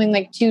transit for something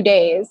like 2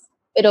 days.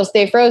 It'll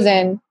stay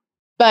frozen.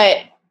 But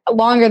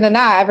longer than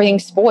that,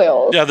 everything's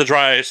spoiled. Yeah, the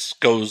dry ice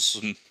goes.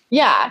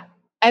 Yeah.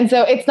 And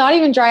so it's not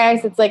even dry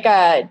ice. It's like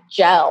a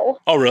gel.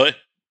 Oh, really?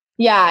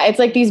 Yeah. It's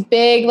like these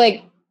big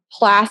like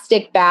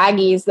plastic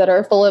baggies that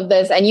are full of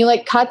this. And you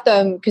like cut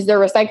them because they're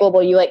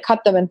recyclable. You like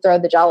cut them and throw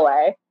the gel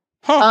away.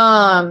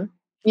 Huh.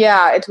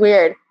 Yeah, it's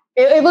weird.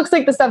 It looks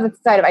like the stuff that's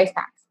inside of ice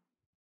packs.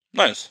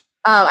 Nice.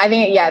 I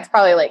think, it's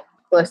probably like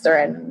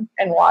glycerin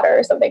and water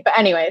or something. But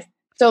anyways,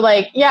 so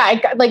like, yeah, I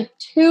got like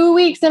 2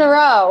 weeks in a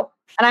row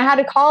and I had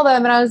to call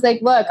them and I was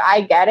like, look,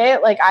 I get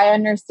it. Like, I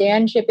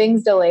understand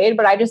shipping's delayed,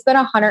 but I just spent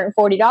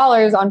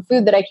 $140 on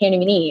food that I can't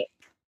even eat.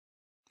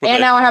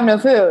 Now I have no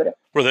food.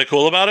 Were they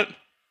cool about it?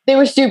 They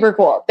were super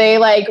cool. They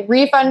like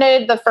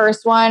refunded the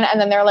first one and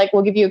then they're like,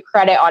 we'll give you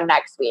credit on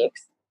next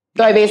week's.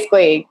 So they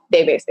basically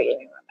gave me my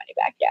money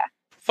back. Yeah.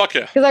 Fuck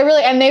yeah. Because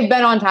and they've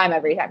been on time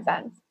every time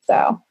since.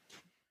 So.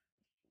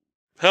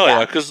 Hell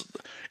yeah. Because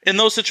in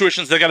those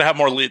situations, they got to have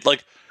more lead.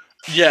 Like,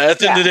 at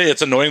the end of the day,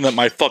 it's annoying that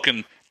my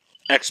fucking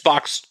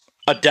Xbox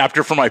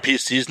adapter for my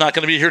PC is not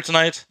going to be here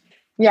tonight.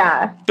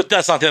 Yeah. But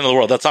that's not the end of the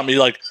world. That's not me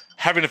like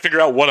having to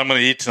figure out what I'm going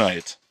to eat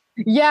tonight.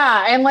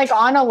 Yeah. And like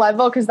on a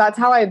level, because that's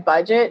how I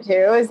budget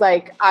too, is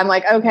like, I'm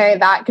like, okay,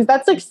 because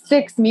that's like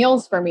 6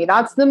 meals for me.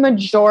 That's the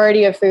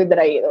majority of food that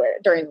I eat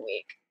during the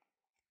week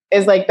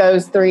is like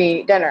those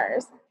 3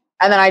 dinners.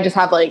 And then I just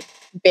have like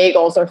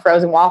bagels or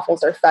frozen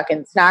waffles or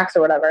fucking snacks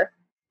or whatever.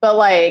 But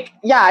like,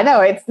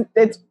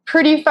 it's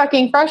pretty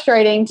fucking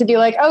frustrating to be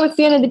like, oh, it's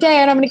the end of the day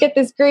and I'm going to get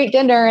this great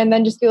dinner. And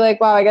then just be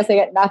like, wow, I guess I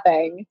get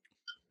nothing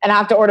and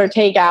have to order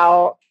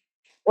takeout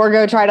or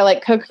go try to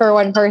like cook for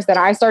one person.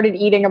 I started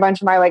eating a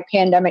bunch of my like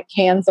pandemic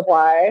can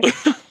supply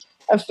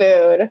of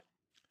food,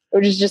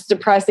 which is just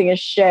depressing as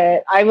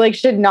shit. I like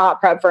should not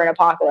prep for an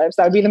apocalypse.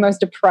 That would be the most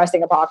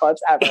depressing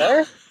apocalypse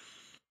ever.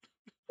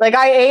 Like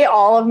I ate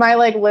all of my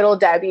like Little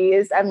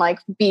Debbie's and like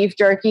beef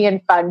jerky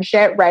and fun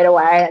shit right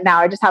away. And now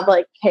I just have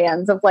like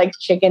cans of like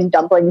chicken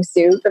dumpling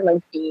soup and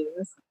like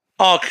beans.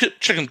 Oh,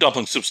 chicken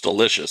dumpling soup's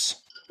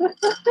delicious.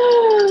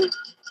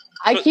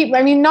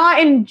 Not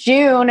in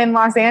June in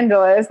Los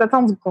Angeles. That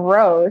sounds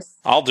gross.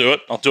 I'll do it.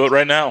 I'll do it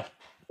right now.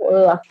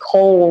 Ugh,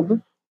 cold.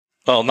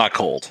 Well, not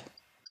cold.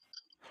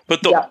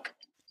 But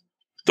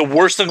the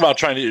worst thing about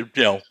trying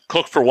to,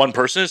 cook for one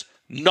person is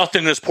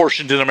nothing is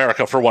portioned in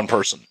America for one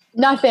person.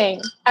 Nothing.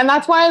 And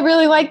that's why I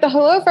really like the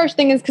HelloFresh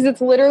thing is because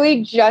it's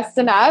literally just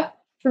enough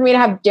for me to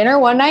have dinner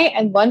one night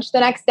and lunch the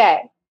next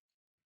day.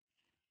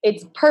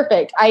 It's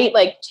perfect. I eat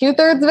like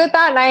 2/3 of it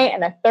that night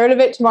and 1/3 of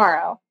it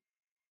tomorrow.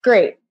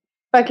 Great.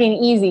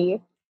 Fucking easy.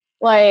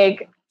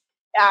 Like,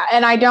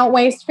 and I don't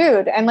waste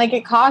food. And like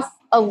it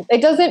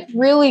doesn't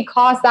really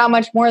cost that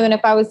much more than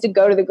if I was to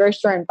go to the grocery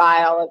store and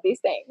buy all of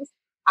these things.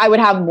 I would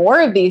have more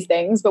of these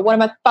things, but what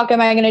the fuck am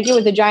I going to do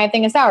with a giant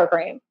thing of sour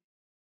cream?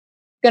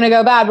 Going to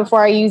go bad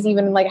before I use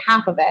even like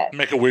half of it.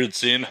 Make a weird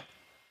scene.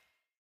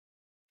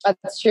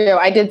 That's true.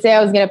 I did say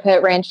I was going to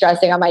put ranch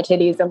dressing on my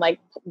titties and like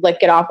lick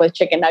it off with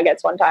chicken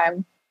nuggets one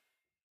time.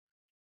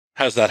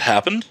 Has that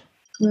happened?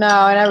 No,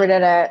 I never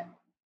did it.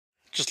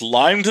 Just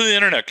lying to the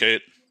internet,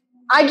 Kate.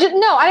 I didn't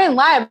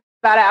lie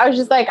about it. I was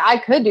just like, I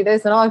could do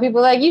this. And all the people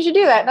were like, you should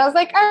do that. And I was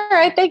like, all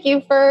right, thank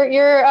you for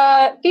your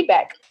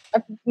feedback.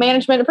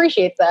 Management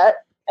appreciates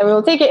that. And we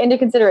will take it into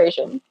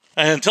consideration.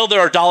 And until there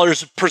are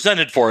dollars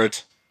presented for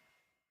it.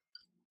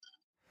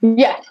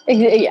 Yeah.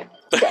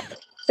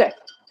 So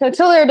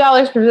until there are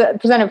dollars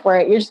presented for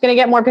it, you're just going to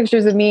get more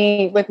pictures of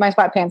me with my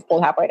sweatpants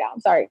pulled halfway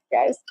down. Sorry,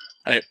 guys.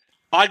 Hey,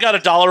 I got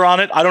 $1 on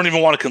it. I don't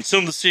even want to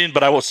consume the scene,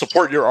 but I will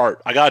support your art.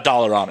 I got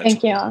 $1 on it.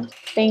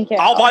 Thank you.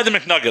 I'll buy the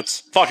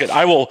McNuggets. Fuck it.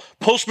 I will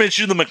Postmates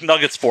you the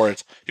McNuggets for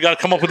it. You got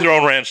to come up with your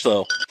own ranch,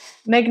 though.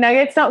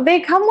 McNuggets,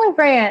 they come with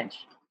ranch.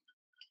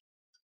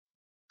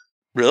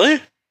 Really?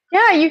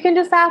 Yeah, you can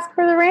just ask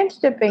for the ranch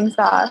dipping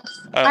sauce.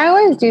 I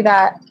always do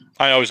that.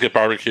 I always get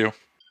barbecue.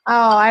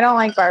 Oh, I don't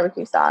like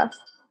barbecue sauce.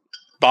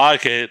 Bye,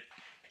 Kate.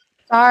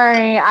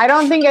 Sorry. I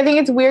think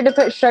it's weird to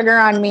put sugar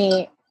on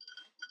meat.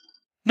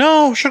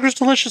 No, sugar's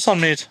delicious on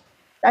meat.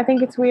 I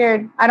think it's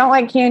weird. I don't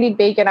like candied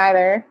bacon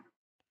either.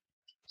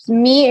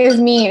 Meat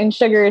is meat and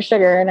sugar is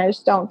sugar, and I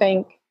just don't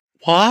think.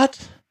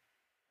 What?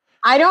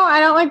 I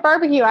don't like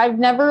barbecue. I've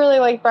never really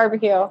liked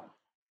barbecue.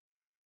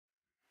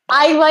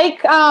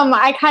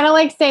 I kind of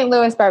like St.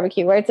 Louis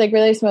barbecue where it's like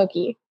really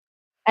smoky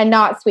and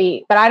not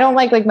sweet, but I don't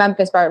like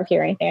Memphis barbecue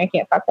or anything. I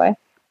can't fuck with.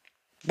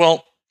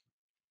 Well,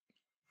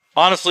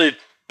 honestly,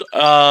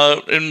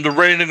 in the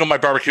rating of my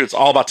barbecue, it's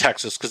all about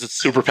Texas because it's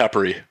super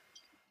peppery.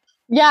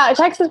 Yeah,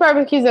 Texas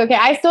barbecue is okay.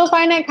 I still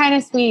find it kind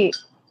of sweet.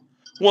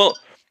 Well,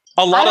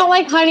 I don't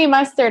like honey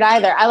mustard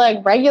either. I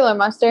like regular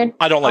mustard.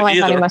 I don't like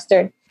either. Honey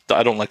mustard.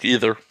 I don't like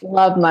either.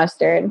 Love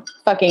mustard.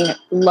 Fucking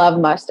love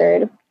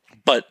mustard.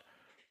 But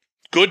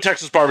good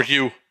Texas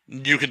barbecue,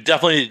 you can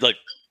definitely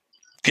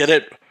get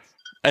it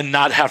and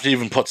not have to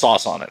even put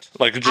sauce on it.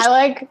 I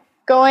like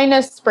going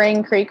to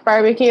Spring Creek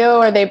barbecue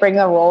where they bring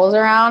the rolls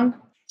around.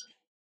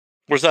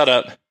 Where's that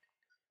at?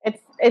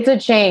 It's a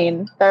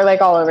chain.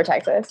 They're all over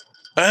Texas.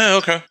 Oh,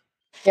 okay.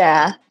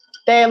 Yeah.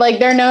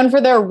 They're known for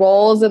their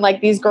rolls, and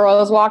these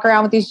girls walk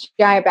around with these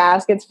giant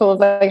baskets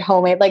full of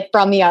homemade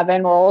from the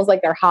oven rolls,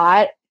 they're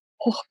hot.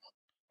 Oh,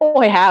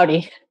 boy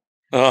howdy.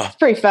 It's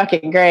pretty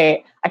fucking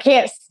great. I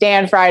can't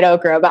stand fried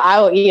okra, but I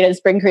will eat at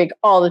Spring Creek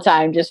all the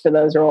time just for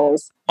those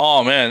rolls.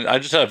 Oh man, I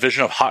just had a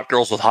vision of hot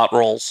girls with hot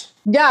rolls.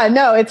 Yeah,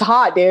 no, it's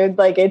hot, dude.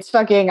 It's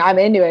fucking, I'm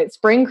into it.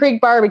 Spring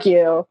Creek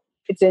barbecue.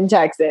 It's in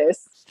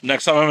Texas.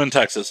 Next time I'm in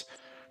Texas.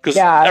 Because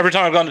every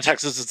time I've gone to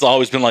Texas, it's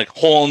always been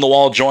hole in the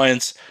wall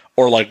joints,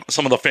 or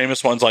some of the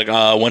famous ones.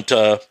 Went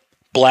to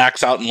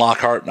Black's out in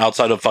Lockhart,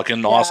 outside of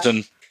fucking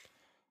Austin.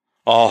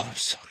 Oh,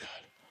 so good.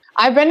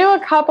 I've been to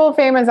a couple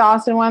famous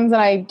Austin ones,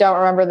 and I don't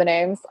remember the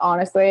names,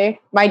 honestly.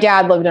 My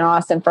dad lived in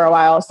Austin for a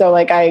while, so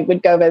I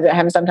would go visit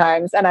him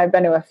sometimes, and I've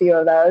been to a few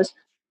of those.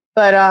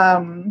 But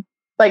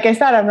like I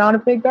said, I'm not a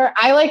big bear.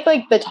 I like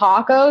the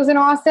tacos in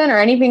Austin, or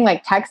anything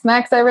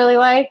Tex-Mex I really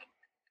like.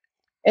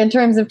 In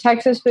terms of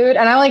Texas food,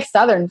 and I like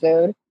Southern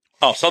food.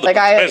 Oh, Southern food's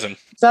amazing.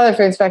 Southern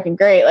food's fucking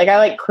great. I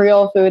like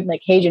Creole food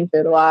and Cajun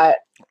food a lot.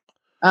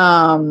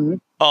 Oh,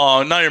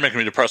 now you're making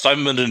me depressed. I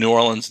haven't been to New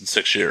Orleans in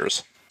 6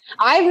 years.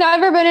 I've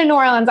never been to New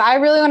Orleans. I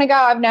really want to go.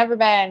 I've never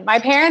been. My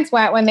parents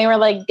went when they were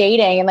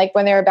dating and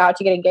when they were about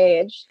to get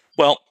engaged.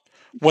 Well,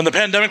 when the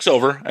pandemic's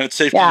over and it's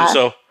safe to do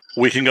so,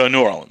 we can go to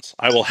New Orleans.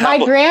 I will have. My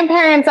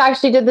grandparents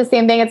actually did the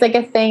same thing. It's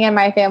a thing in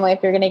my family.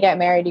 If you're going to get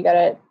married, you got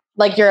to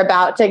you're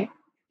about to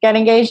get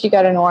engaged, you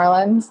go to New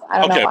Orleans. I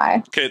don't know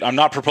why. Okay, I'm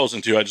not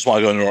proposing to you. I just want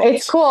to go to New Orleans.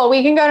 It's cool.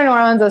 We can go to New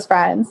Orleans as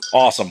friends.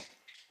 Awesome.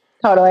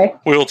 Totally.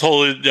 We will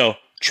totally,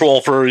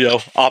 troll for,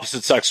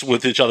 opposite sex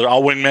with each other.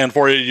 I'll wing man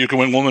for you. You can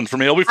wing woman for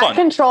me. It'll be fun. I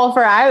can troll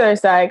for either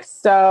sex.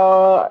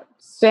 So,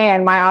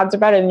 Stan, my odds are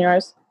better than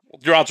yours.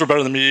 Your odds are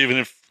better than me, even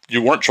if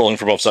you weren't trolling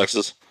for both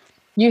sexes.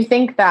 You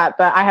think that,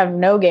 but I have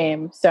no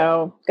game.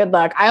 So, good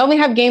luck. I only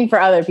have game for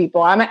other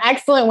people. I'm an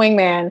excellent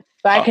wingman,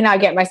 but I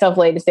cannot get myself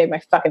laid to save my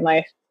fucking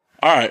life.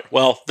 All right,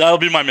 well, that'll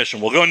be my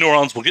mission. We'll go to New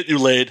Orleans. We'll get you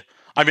laid.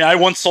 I mean, I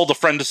once sold a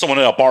friend to someone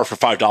at a bar for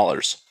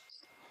 $5.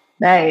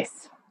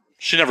 Nice.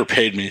 She never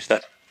paid me.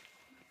 That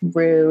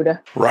rude.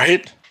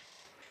 Right?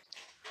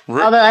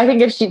 Although I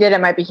think if she did, it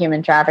might be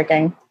human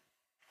trafficking.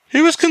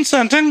 He was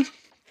consenting.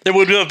 It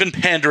would have been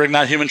pandering,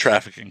 not human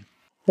trafficking.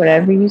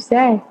 Whatever you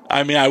say.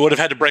 I mean, I would have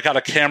had to break out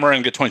a camera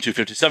and get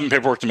 2257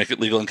 paperwork to make it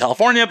legal in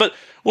California, but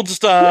we'll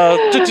just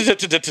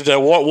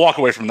walk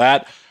away from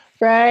that.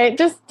 Right,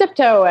 just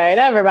tiptoe away.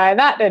 Never mind,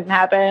 that didn't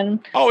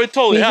happen. Oh, it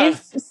totally happened.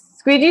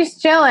 Squeegee's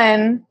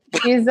chilling.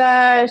 She's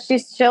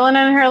chilling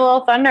in her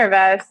little thunder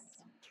vest.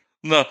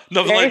 No,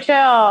 nothing Very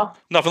chill.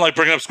 Nothing like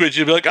bringing up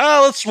Squeegee and be like,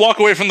 let's walk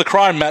away from the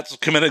crime Matt's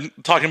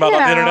talking about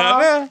on the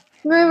internet.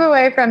 Move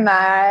away from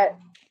that.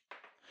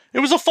 It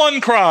was a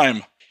fun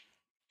crime.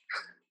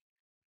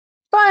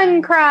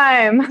 Fun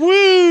crime.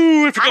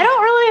 Woo! I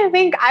don't really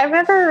think I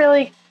haven't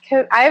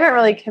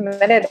really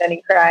committed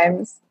any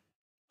crimes.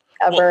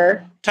 Ever.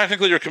 Well,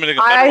 technically, you're committing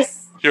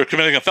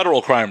a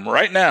federal crime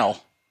right now.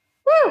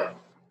 Woo!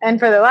 And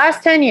for the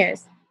last 10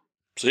 years.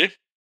 See?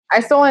 I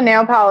stole a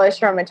nail polish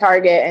from a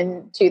Target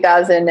in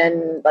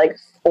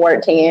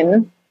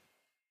 2014.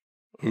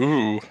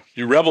 Ooh,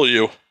 you rebel,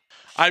 you.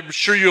 I'm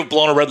sure you have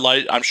blown a red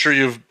light. I'm sure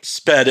you've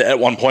sped at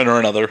one point or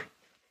another.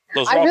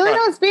 I really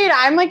don't speed.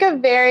 I'm a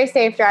very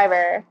safe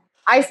driver.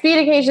 I speed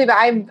occasionally, but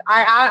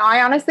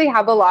I honestly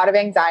have a lot of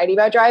anxiety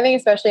about driving,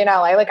 especially in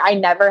LA. I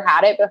never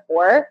had it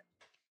before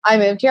I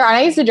moved here, and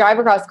I used to drive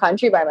across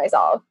country by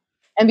myself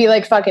and be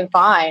fucking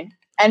fine.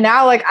 And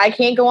now I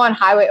can't go on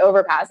highway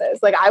overpasses.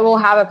 I will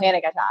have a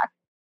panic attack.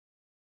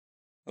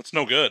 That's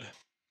no good.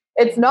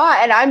 It's not,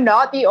 and I'm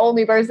not the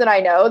only person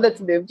I know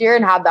that's moved here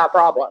and had that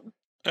problem.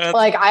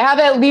 I have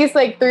at least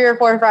 3 or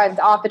 4 friends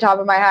off the top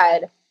of my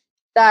head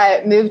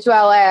that moved to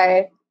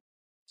LA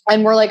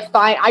and were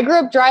fine. I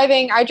drove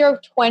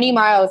 20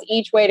 miles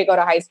each way to go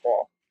to high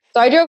school. So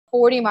I drove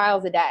 40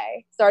 miles a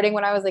day starting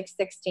when I was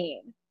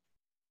 16.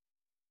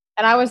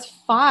 And I was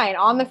fine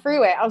on the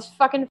freeway. I was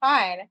fucking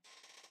fine.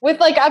 with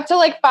like up to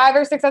like 5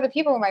 or 6 other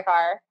people in my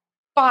car.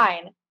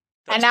 Fine.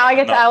 That's and now I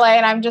get to enough. LA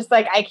and I'm just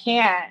like, I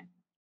can't.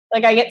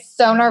 Like, I get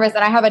so nervous.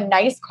 And I have a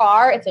nice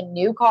car. It's a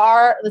new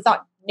car. It's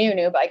not new,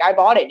 but like I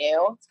bought it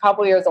new. It's a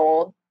couple years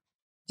old.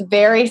 It's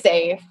very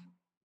safe.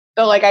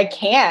 So like I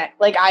can't.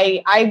 Like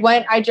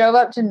I drove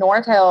up to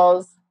North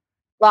Hills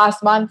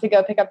last month to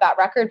go pick up that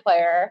record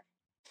player.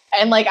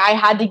 And like I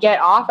had to get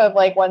off of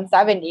like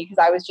 170 because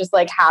I was just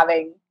like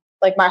having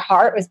like my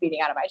heart was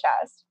beating out of my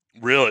chest.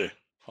 Really?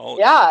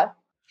 Yeah.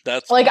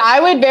 That's like I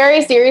would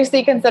very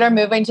seriously consider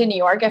moving to New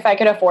York if I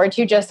could afford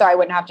to, just so I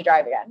wouldn't have to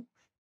drive again.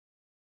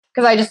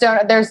 Because I just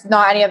don't, there's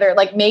not any other,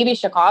 like maybe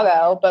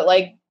Chicago, but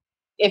like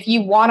if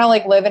you want to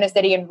like live in a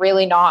city and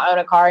really not own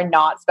a car and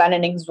not spend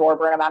an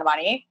exorbitant amount of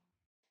money,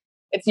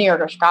 it's New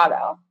York or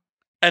Chicago.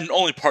 And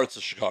only parts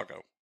of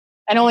Chicago.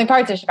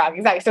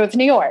 Exactly. So it's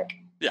New York.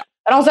 Yeah.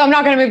 And also, I'm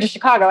not going to move to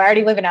Chicago. I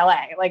already live in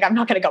LA. Like, I'm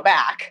not going to go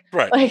back.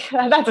 Right. Like,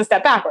 that's a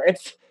step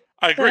backwards.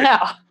 I agree. No.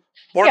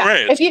 Born and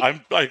raised.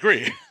 I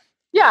agree.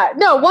 Yeah.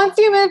 No, if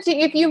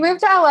you move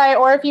to LA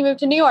or if you move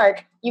to New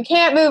York, you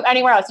can't move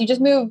anywhere else. You just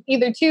move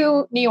either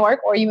to New York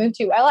or you move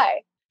to LA.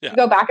 Yeah. You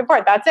go back and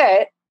forth. That's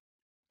it.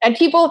 And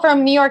people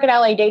from New York and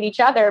LA date each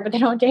other, but they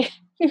don't date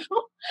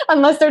people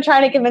unless they're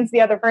trying to convince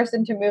the other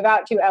person to move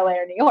out to LA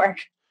or New York.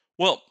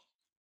 Well,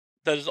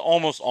 that is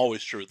almost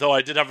always true. Though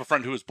I did have a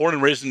friend who was born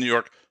and raised in New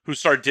York who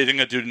started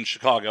dating a dude in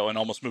Chicago and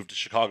almost moved to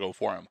Chicago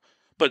for him.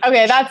 But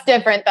okay, that's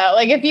different though.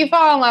 Like if you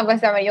fall in love with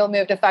someone, you'll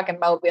move to fucking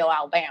Mobile,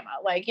 Alabama.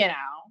 Like, you know.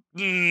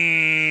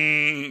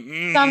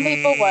 Some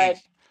people would.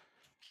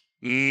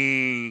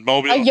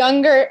 Mobile.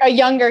 A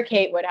younger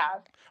Kate would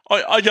have.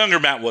 A younger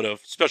Matt would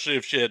have, especially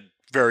if she had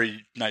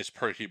very nice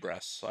perky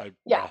breasts. Like,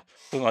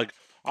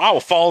 I will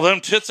follow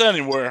them tits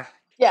anywhere.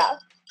 Yeah.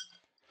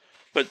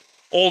 But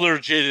older,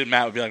 jaded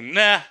Matt would be like,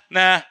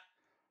 nah,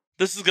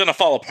 this is going to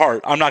fall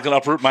apart. I'm not going to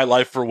uproot my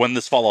life for when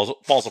this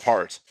falls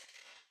apart.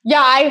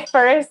 Yeah,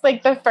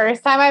 the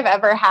first time I've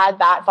ever had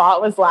that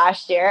thought was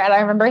last year. And I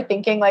remember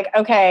thinking like,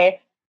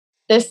 okay,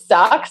 this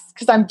sucks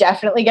because I'm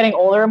definitely getting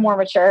older and more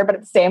mature. But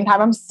at the same time,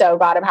 I'm so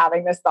glad I'm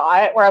having this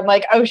thought where I'm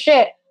like, oh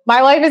shit,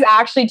 my life is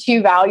actually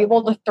too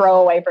valuable to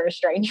throw away for a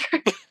stranger.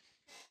 Like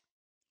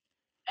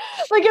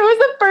it was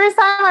the first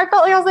time I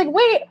felt like I was like,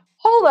 wait,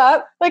 hold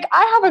up. Like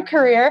I have a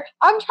career.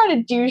 I'm trying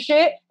to do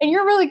shit and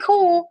you're really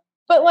cool.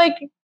 But like,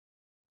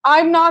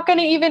 I'm not going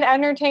to even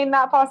entertain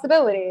that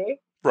possibility.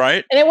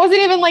 Right. And it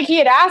wasn't even like he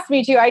had asked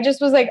me to. I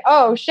just was like,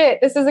 oh shit,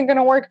 this isn't going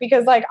to work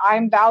because like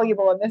I'm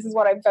valuable and this is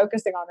what I'm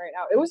focusing on right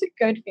now. It was a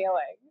good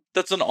feeling.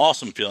 That's an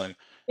awesome feeling.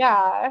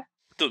 Yeah.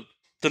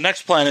 The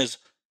next plan is,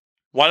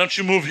 why don't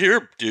you move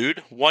here,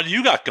 dude? What do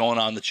you got going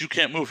on that you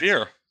can't move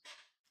here?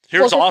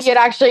 Here's awesome.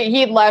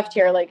 He'd left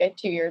here like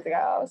 2 years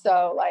ago.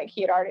 So like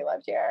he had already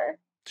lived here.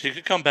 He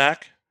could come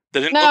back.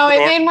 It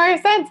made more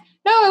sense.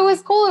 No, it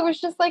was cool. It was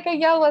just like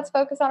let's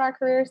focus on our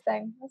careers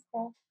thing. That's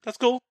cool.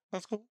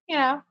 That's cool. You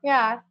know,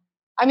 yeah.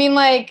 I mean,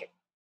 like,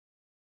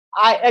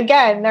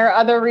 there are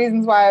other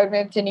reasons why I would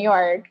move to New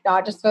York,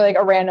 not just for like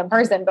a random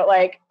person, but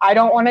like, I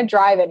don't want to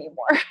drive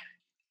anymore.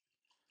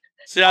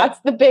 That's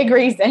the big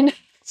reason.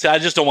 See, I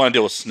just don't want to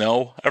deal with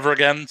snow ever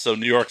again. So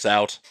New York's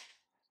out.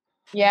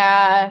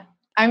 Yeah.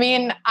 I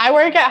mean, I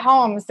work at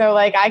home, so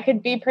like I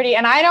could be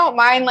and I don't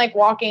mind like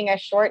walking a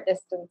short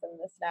distance in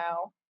the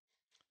snow.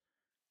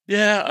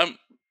 Yeah.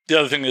 The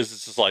other thing is,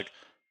 it's just like,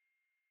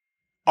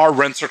 our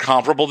rents are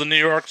comparable to New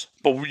York's,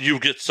 but you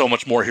get so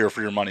much more here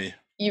for your money.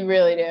 You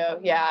really do.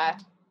 Yeah.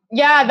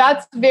 Yeah,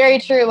 that's very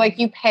true. Like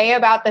you pay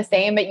about the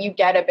same, but you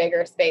get a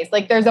bigger space.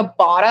 Like there's a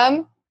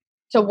bottom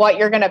to what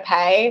you're going to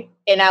pay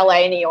in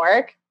LA, New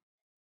York.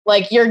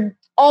 Like you're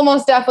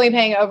almost definitely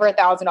paying over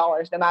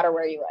 $1,000 no matter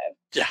where you live.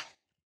 Yeah.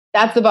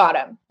 That's the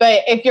bottom.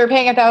 But if you're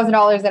paying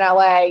 $1,000 in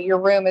LA, your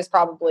room is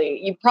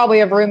you probably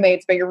have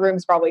roommates, but your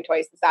room's probably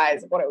twice the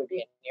size of what it would be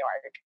in New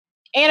York.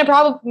 And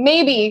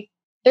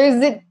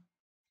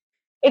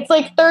it's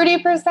like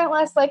 30%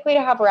 less likely to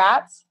have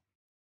rats.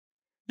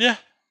 Yeah,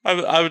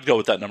 I would go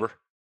with that number.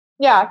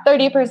 Yeah,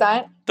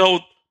 30%. Though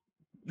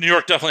New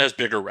York definitely has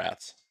bigger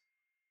rats.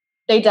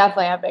 They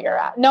definitely have bigger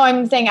rats. No,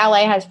 I'm saying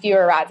LA has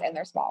fewer rats and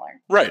they're smaller.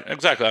 Right,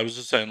 exactly. I was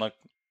just saying like...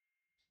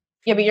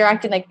 Yeah, but you're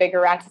acting like bigger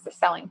rats is a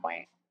selling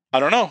point. I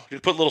don't know. You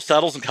put little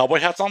saddles and cowboy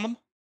hats on them?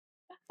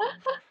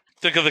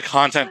 Think of the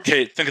content,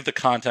 Kate. Think of the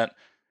content.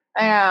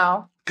 I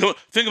know.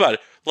 Think about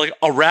it. Like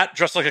a rat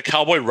dressed like a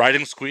cowboy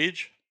riding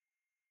Squeege.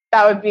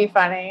 That would be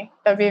funny.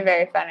 That would be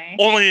very funny.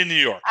 Only in New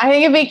York. I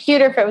think it'd be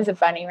cuter if it was a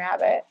bunny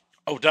rabbit.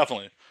 Oh,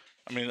 definitely.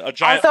 I mean, a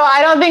giant... Also,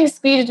 I don't think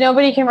Squeege,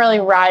 nobody can really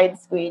ride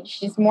Squeege.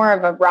 She's more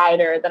of a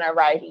rider than a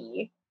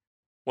ridey.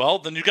 Well,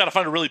 then you got to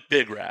find a really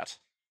big rat.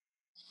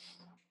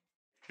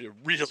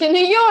 To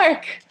New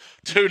York.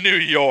 To New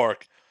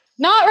York.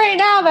 Not right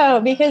now, though,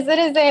 because it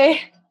is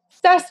a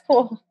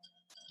cesspool.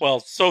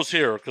 Well, so's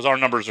here, because our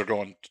numbers are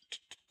going...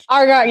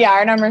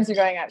 Our numbers are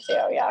going up, too.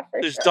 Yeah,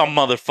 for These dumb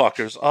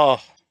motherfuckers.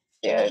 Oh.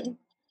 Dude.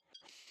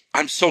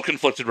 I'm so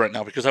conflicted right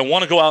now because I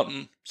want to go out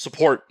and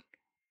support,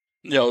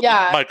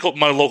 my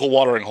local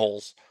watering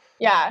holes.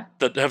 Yeah.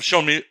 That have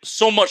shown me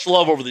so much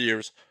love over the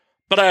years.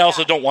 But I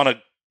also don't want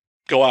to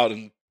go out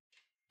and...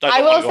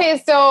 I will say,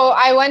 so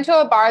I went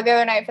to a bar the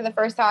other night for the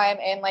first time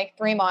in like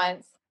 3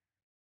 months.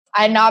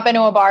 I had not been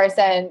to a bar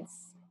since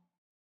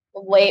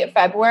late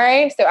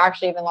February, so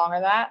actually even longer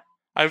than that.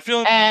 I'm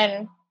feeling...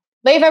 And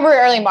late February,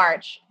 early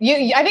March.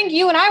 I think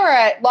you and I were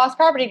at Lost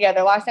Property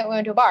together last time we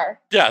went to a bar.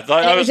 Yeah.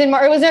 It was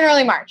in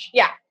early March.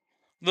 Yeah.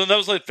 No, that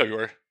was late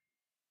February.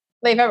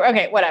 Late February.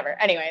 Okay, whatever.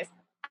 Anyways,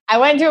 I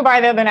went to a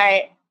bar the other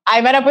night. I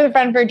met up with a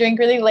friend for a drink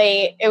really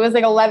late. It was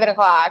like 11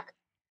 o'clock.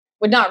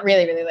 Well, not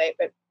really, really late,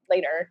 but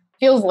later.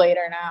 Feels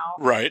later now.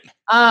 Right.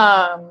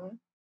 And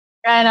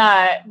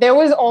there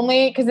was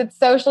only, because it's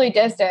socially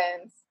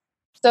distanced.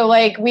 So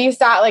like we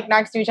sat like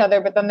next to each other,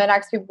 but then the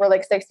next people were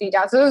like 6 feet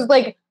down. So it was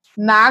like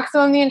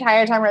maximum the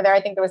entire time we were there. I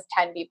think there was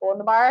 10 people in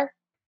the bar.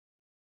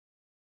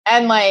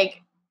 And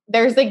like,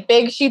 there's like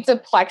big sheets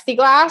of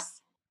plexiglass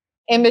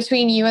in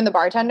between you and the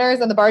bartenders.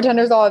 And the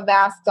bartenders all have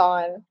masks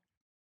on.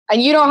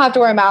 And you don't have to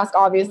wear a mask,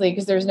 obviously,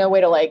 because there's no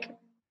way to like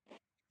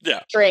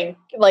drink.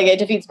 Like it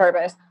defeats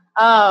purpose.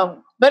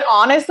 But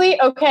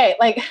honestly, okay,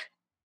 like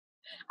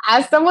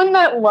as someone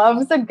that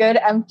loves a good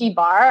empty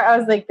bar, I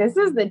was like, this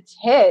is the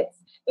tits.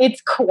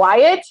 It's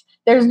quiet.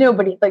 There's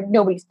nobody, like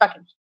nobody's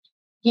fucking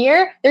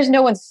here. There's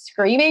no one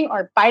screaming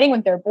or fighting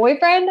with their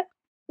boyfriend.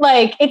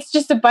 Like it's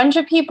just a bunch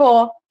of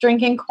people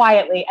drinking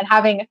quietly and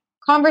having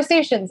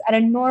conversations at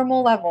a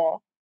normal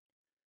level.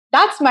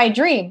 That's my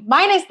dream.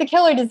 Minus the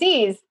killer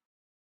disease.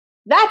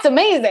 That's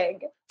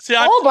amazing. See,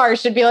 all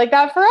bars should be like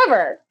that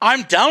forever.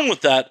 I'm down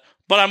with that,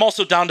 but I'm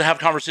also down to have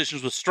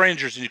conversations with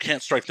strangers, and you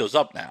can't strike those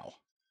up now.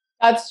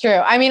 That's true.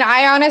 I mean,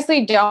 I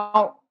honestly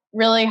don't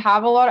really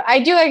have a lot of... I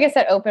do, like I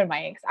said, open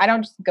mics. I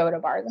don't just go to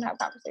bars and have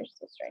conversations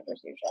with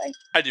strangers usually.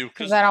 I do.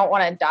 Because I don't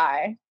want to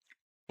die.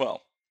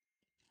 Well,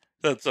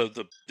 that's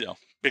the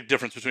big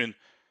difference between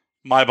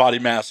my body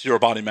mass, your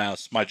body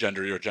mass, my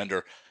gender, your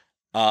gender.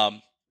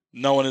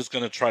 No one is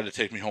going to try to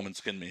take me home and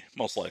skin me,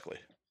 most likely.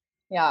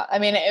 Yeah, I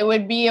mean, it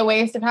would be a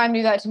waste of time to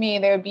do that to me.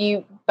 They would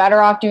be better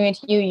off doing it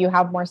to you. You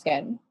have more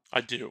skin.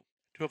 I do. You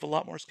have a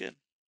lot more skin.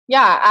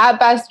 Yeah, at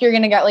best, you're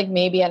going to get like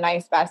maybe a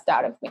nice vest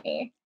out of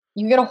me.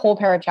 You get a whole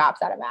pair of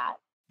chaps out of Matt.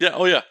 Yeah,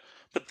 oh yeah.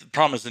 But the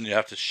problem is then you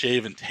have to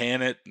shave and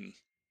tan it. And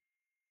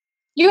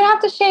you have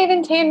to shave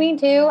and tan me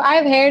too. I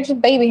have hair, just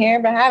baby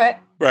hair, but I have it.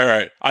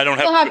 Right. I don't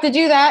have to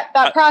do that.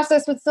 That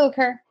process would still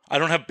occur. I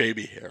don't have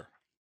baby hair.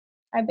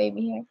 I have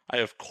baby hair. I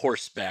have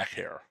coarse back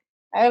hair.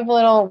 I have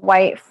little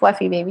white,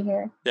 fluffy baby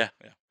hair. Yeah.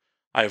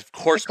 I have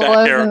coarse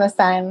back hair. In the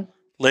sun.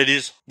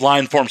 Ladies,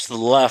 line forms to the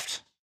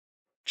left.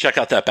 Check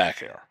out that back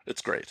hair.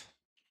 It's great.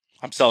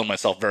 I'm selling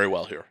myself very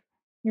well here.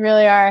 You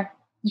really are.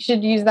 You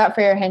should use that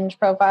for your Hinge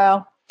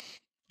profile.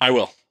 I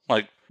will.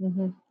 Like,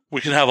 we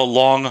can have a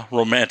long,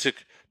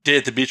 romantic day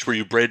at the beach where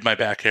you braid my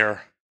back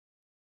hair.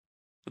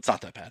 It's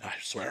not that bad, I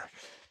swear.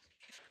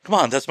 Come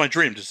on, that's my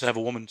dream. Just to have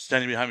a woman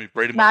standing behind me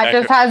braiding my back hair.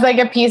 Matt just has like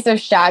a piece of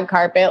shag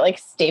carpet like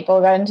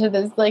stapled onto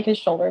this like his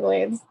shoulder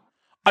blades.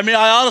 I mean,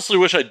 I honestly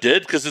wish I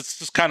did because it's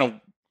just kind of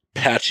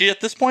patchy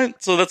at this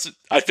point. So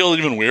I feel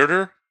even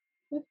weirder.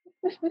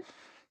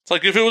 It's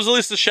like if it was at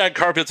least the shag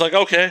carpet, it's like,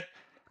 okay,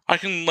 I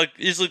can like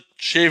easily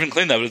shave and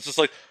clean that, but it's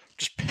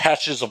just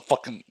patches of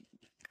fucking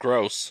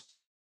gross.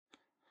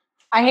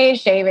 I hate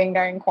shaving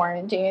during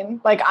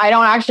quarantine. Like I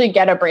don't actually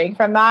get a break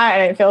from that,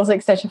 and it feels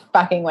like such a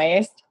fucking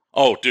waste.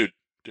 Oh, dude.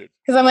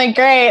 Because I'm like,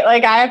 great,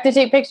 like I have to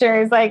take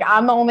pictures. Like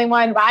I'm the only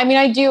one. I mean,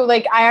 I do.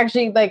 Like I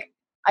actually like.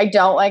 I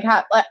don't like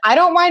I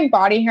don't mind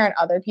body hair in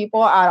other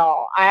people at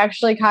all. I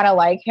actually kind of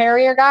like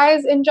hairier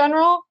guys in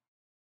general.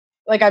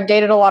 Like I've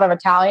dated a lot of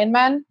Italian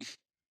men,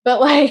 but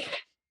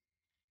like,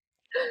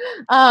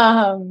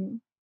 I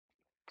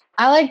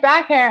like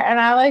back hair and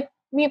I like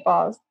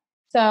meatballs.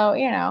 So,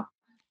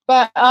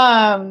 but,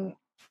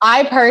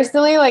 I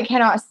personally like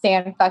cannot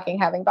stand fucking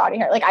having body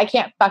hair. Like I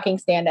can't fucking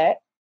stand it.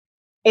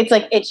 It's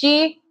like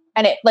itchy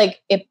and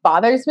it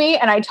bothers me.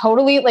 And I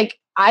totally like,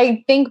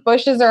 I think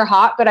bushes are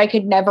hot, but I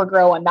could never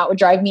grow one. That would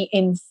drive me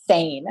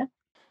insane.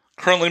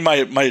 Currently,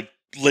 my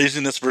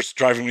laziness versus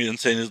driving me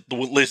insane is the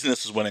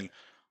laziness is winning.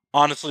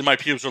 Honestly, my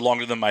pubes are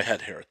longer than my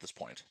head hair at this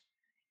point.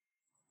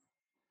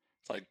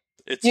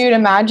 Dude,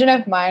 imagine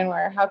if mine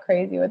were. How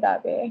crazy would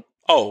that be?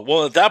 Oh,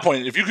 well, at that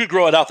point, if you could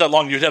grow it out that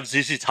long, you'd have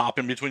ZZ Top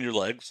in between your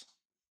legs.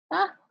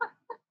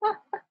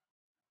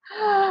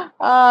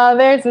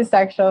 There's a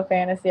sexual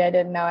fantasy I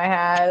didn't know I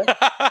had.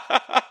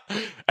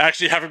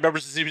 Actually, having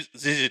members of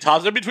ZZ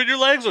Tops in between your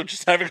legs, or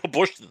just having a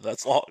bush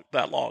that's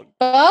that long?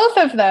 Both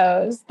of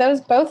those.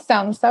 Those both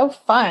sound so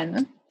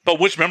fun. But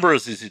which member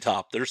is ZZ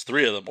Top? There's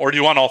 3 of them. Or do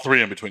you want all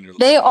 3 in between your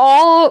legs?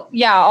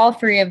 All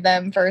 3 of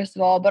them, first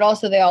of all. But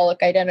also they all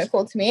look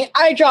identical to me.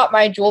 I dropped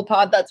my jewel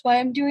pod. That's why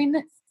I'm doing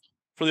this.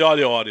 For the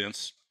audio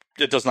audience,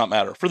 it does not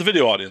matter. For the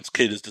video audience,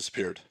 Kate has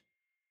disappeared.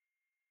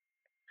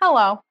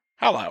 Hello.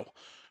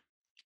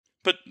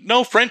 But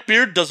no, Frank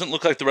Beard doesn't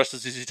look like the rest of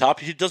ZZ Top.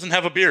 He doesn't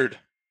have a beard.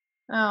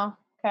 Oh,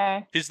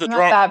 okay. He's the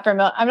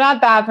I'm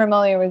not that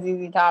familiar with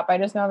ZZ Top. I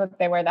just know that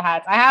they wear the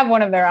hats. I have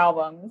one of their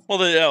albums. Well,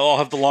 they all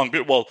have the long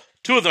beard. Well,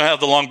 2 of them have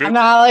the long beard.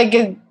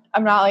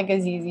 I'm not like a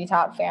ZZ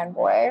Top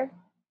fanboy.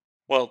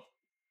 Well,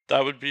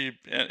 That would be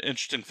an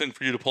interesting thing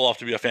for you to pull off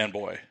to be a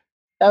fanboy.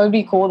 That would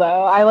be cool,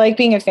 though. I like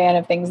being a fan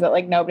of things that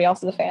like nobody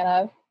else is a fan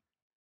of.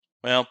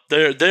 Well,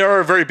 they are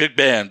a very big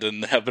band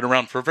and have been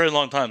around for a very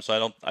long time.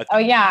 So Oh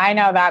yeah, I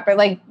know that, but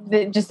like,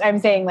 I'm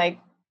saying like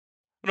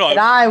no, that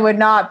I would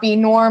not be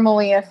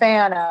normally a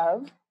fan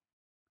of.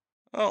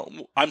 Oh,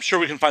 I'm sure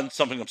we can find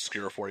something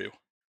obscure for you.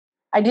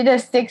 I did a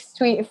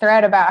 6-tweet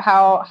thread about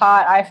how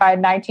hot I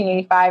find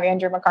 1985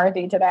 Andrew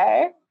McCarthy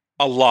today.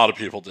 A lot of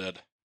people did.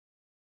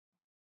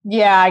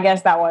 Yeah, I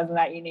guess that wasn't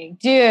that unique,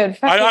 dude.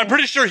 I'm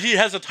pretty sure he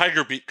has a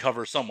Tiger Beat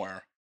cover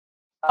somewhere.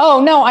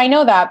 Oh no, I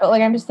know that, but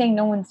like I'm just saying,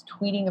 no one's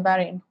tweeting about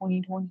it in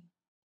 2020.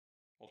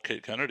 Well,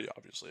 Kate Kennedy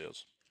obviously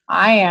is.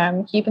 I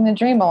am keeping the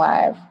dream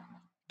alive.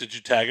 Did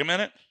you tag him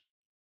in it?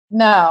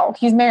 No,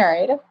 he's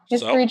married. He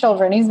has 3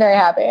 children. He's very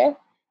happy.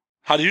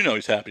 How do you know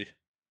he's happy?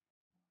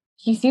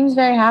 He seems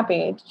very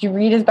happy. Did you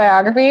read his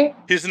biography?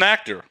 He's an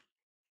actor.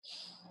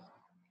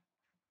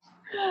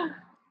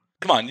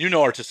 Come on, you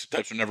know artistic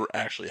types are never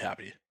actually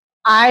happy.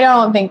 I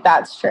don't think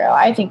that's true.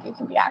 I think you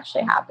can be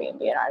actually happy and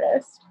be an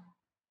artist.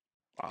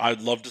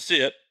 I'd love to see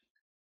it.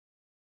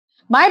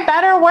 My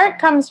better work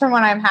comes from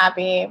when I'm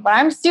happy. When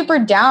I'm super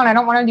down, I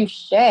don't want to do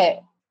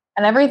shit.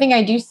 And everything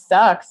I do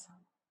sucks.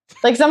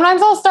 Like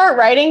sometimes I'll start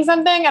writing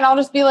something and I'll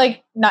just be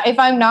like, if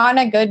I'm not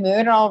in a good mood,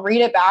 and I'll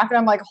read it back and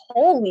I'm like,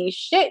 holy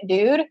shit,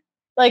 dude.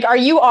 Like, are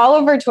you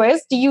Oliver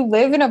Twist? Do you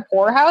live in a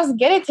poorhouse?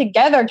 Get it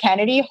together,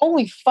 Kennedy.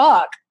 Holy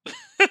fuck.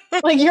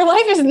 Like, your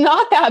life is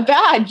not that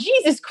bad.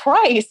 Jesus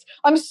Christ.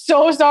 I'm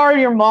so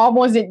sorry your mom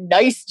wasn't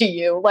nice to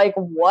you. Like,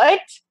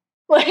 what?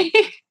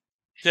 Like,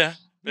 yeah.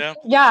 Yeah.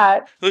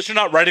 At least you're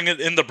not writing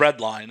it in the bread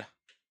line.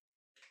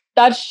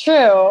 That's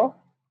true.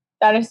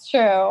 That is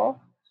true.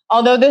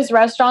 Although this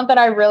restaurant that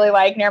I really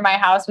like near my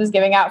house was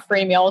giving out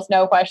free meals,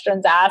 no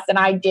questions asked, and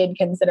I did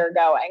consider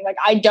going. Like,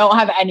 I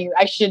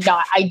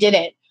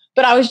didn't.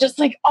 But I was just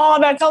like, oh,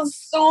 that sounds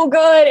so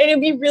good. And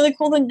it'd be really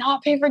cool to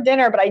not pay for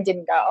dinner, but I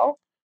didn't go.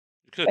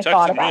 You could have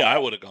texted me. I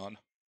would have gone.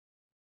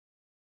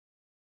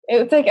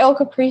 It's like El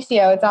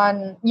Capriccio. It's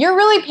on. You're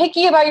really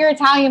picky about your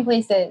Italian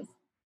places.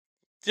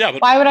 Yeah,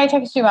 but why would I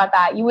text you about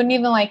that? You wouldn't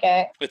even like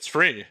it. It's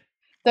free.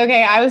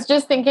 Okay, I was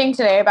just thinking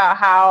today about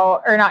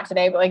how, or not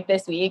today, but like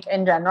this week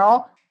in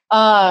general,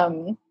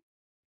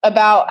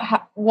 about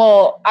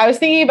how, I was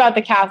thinking about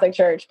the Catholic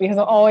Church because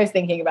I'm always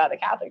thinking about the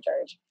Catholic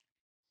Church.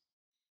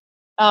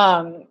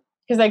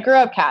 Because I grew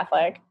up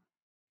Catholic,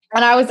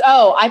 and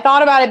I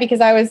thought about it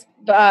because I was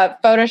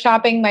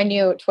photoshopping my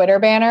new Twitter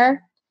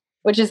banner,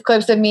 which is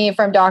clips of me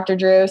from Dr.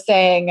 Drew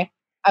saying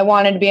I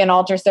wanted to be an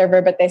altar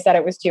server, but they said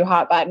it was too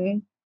hot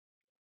button.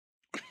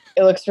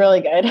 It looks really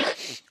good.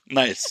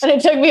 Nice. And it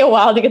took me a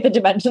while to get the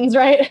dimensions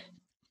right.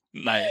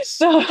 Nice.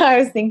 So I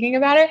was thinking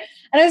about it,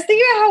 and I was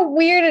thinking about how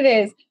weird it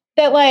is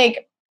that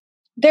like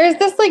there's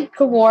this like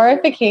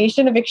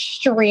glorification of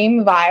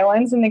extreme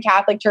violence in the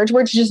Catholic Church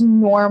where it's just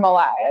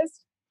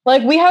normalized.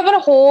 Like we have a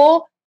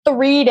whole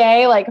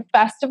 3-day like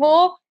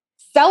festival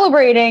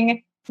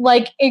celebrating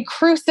like a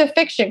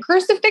crucifixion.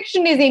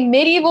 Crucifixion is a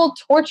medieval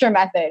torture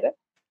method.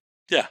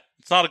 Yeah,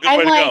 it's not a good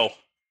way to go.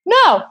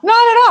 No, not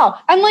at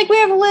all. And like we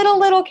have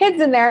little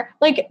kids in there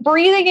like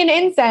breathing in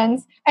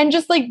incense and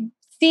just like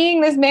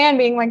seeing this man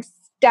being like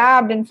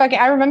stabbed and fucking.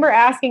 I remember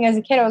asking as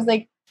a kid, I was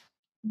like,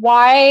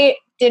 why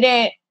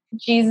didn't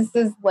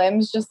Jesus's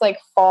limbs just like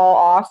fall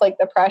off like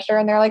the pressure?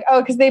 And they're like, oh,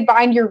 because they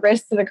bind your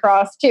wrists to the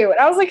cross too. And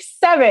I was like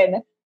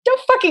 7.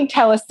 Don't fucking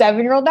tell a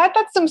 7-year-old that.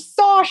 That's some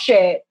saw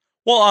shit.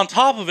 Well, on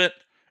top of it,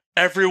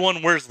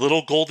 everyone wears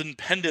little golden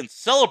pendants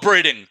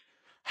celebrating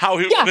how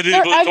he was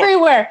they're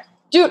everywhere.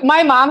 Dude,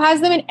 my mom has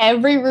them in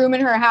every room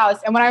in her house.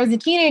 And when I was a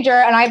teenager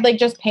and I'd like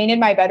just painted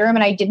my bedroom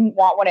and I didn't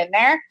want one in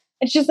there,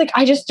 it's just like,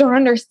 I just don't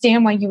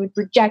understand why you would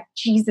reject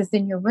Jesus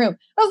in your room.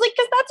 I was like,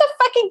 because that's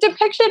a fucking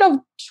depiction of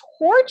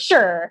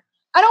torture.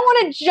 I don't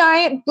want a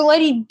giant,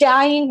 bloody,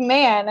 dying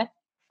man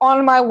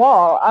on my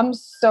wall. I'm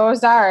so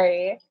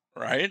sorry.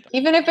 Right?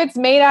 Even if it's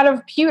made out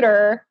of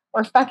pewter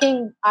or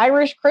fucking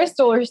Irish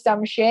crystal or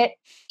some shit,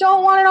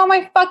 don't want it on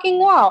my fucking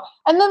wall.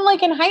 And then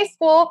like in high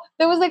school,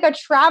 there was like a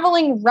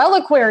traveling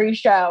reliquary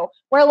show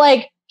where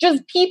like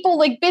just people,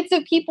 like bits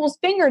of people's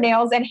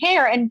fingernails and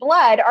hair and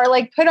blood are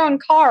like put on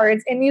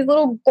cards in these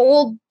little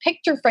gold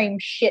picture frame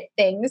shit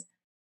things.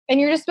 And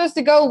you're just supposed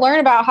to go learn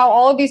about how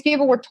all of these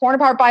people were torn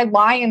apart by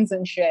lions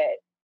and shit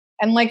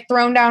and like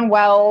thrown down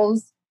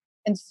wells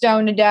and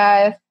stoned to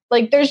death.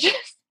 Like there's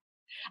just,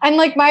 and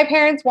like my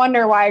parents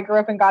wonder why I grew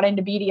up and got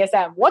into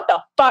BDSM. What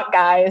the fuck,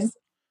 guys?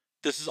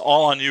 This is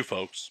all on you,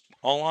 folks.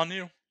 All on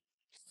you.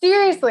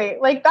 Seriously,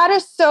 like that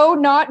is so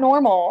not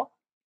normal.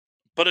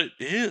 But it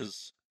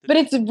is. But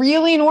it's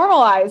really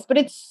normalized. But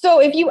it's so,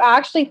 if you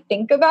actually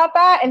think about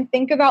that and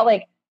think about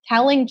like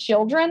telling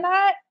children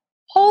that,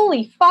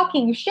 holy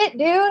fucking shit,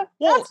 dude.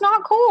 Well, that's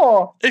not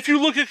cool. If you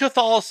look at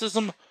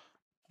Catholicism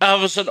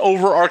as an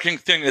overarching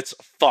thing, it's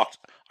fucked.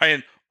 I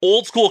mean,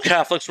 old school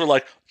Catholics were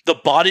like, the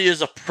body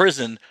is a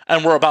prison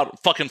and we're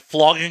about fucking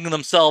flogging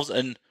themselves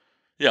and,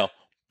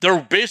 they're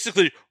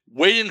basically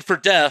waiting for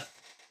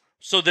death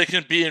so they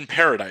can be in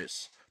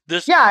paradise.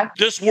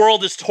 This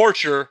world is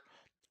torture.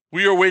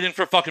 We are waiting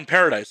for fucking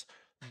paradise.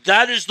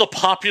 That is the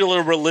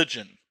popular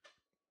religion.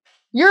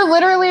 You're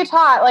literally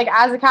taught, like,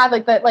 as a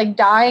Catholic, that, like,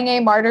 dying a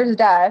martyr's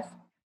death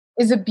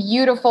is a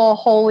beautiful,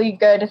 holy,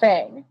 good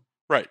thing.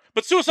 Right.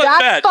 But suicide's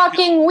bad. That's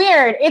fucking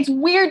weird. It's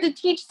weird to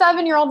teach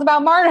 7-year-olds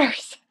about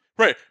martyrs.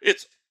 Right.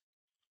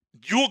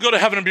 You will go to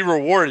heaven and be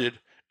rewarded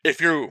if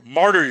you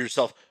martyr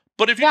yourself.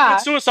 But if you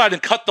commit suicide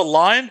and cut the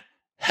line,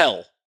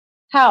 hell.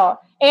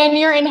 Hell. And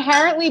you're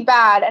inherently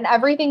bad, and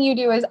everything you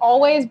do is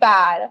always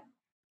bad.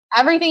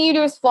 Everything you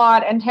do is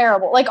flawed and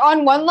terrible. Like,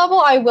 on one level,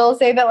 I will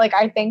say that, like,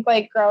 I think,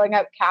 like, growing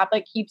up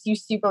Catholic keeps you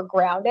super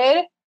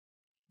grounded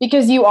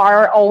because you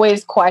are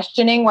always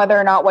questioning whether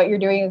or not what you're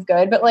doing is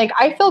good. But, like,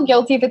 I feel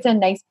guilty if it's a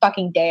nice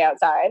fucking day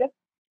outside.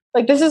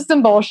 Like, this is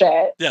some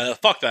bullshit. Yeah,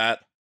 fuck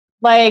that.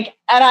 Like,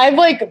 and I've,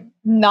 like,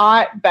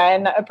 not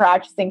been a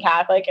practicing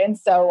Catholic in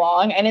so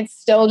long, and it's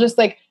still just,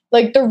 like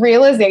the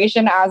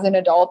realization as an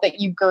adult that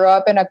you grew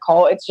up in a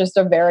cult, it's just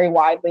a very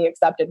widely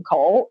accepted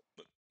cult,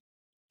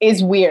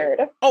 is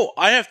weird. Oh,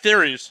 I have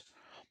theories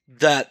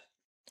that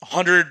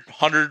 100,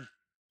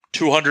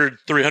 200,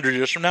 300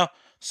 years from now,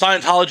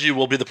 Scientology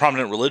will be the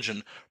prominent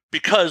religion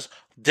because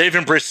they've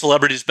embraced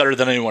celebrities better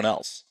than anyone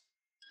else.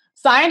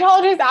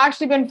 Scientology has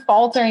actually been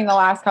faltering the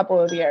last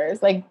couple of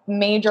years, like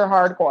major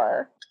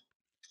hardcore.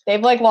 They've,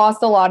 like,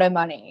 lost a lot of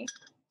money.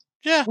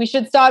 Yeah. We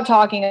should stop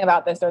talking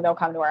about this or they'll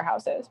come to our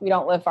houses. We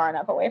don't live far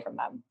enough away from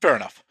them. Fair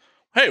enough.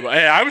 Hey,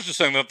 I was just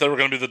saying that they were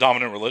going to be the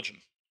dominant religion.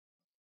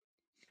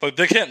 But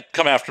they can't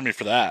come after me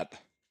for that.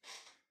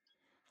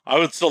 I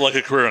would still like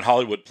a career in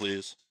Hollywood,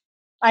 please.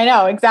 I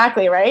know,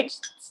 exactly, right?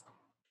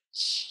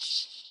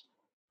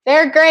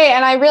 They're great,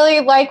 and I really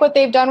like what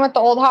they've done with the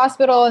old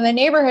hospital, and the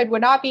neighborhood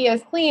would not be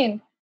as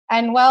clean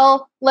and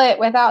well lit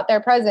without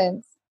their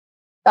presence.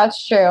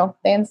 That's true.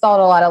 They installed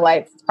a lot of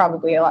lights. It's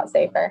probably a lot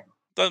safer.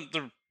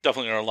 There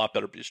definitely are a lot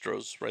better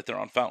bistros right there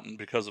on Fountain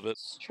because of it.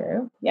 It's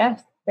true.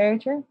 Yes, very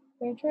true.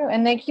 Very true.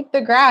 And they keep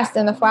the grass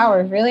and the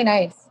flowers really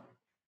nice.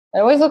 It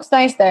always looks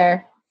nice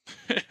there.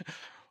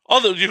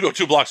 Although you go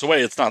 2 blocks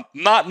away, it's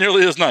not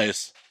nearly as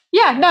nice.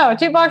 Yeah, no,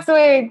 2 blocks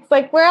away, it's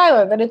like where I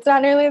live, and it's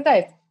not nearly as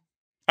nice.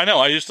 I know.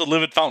 I used to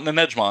live at Fountain in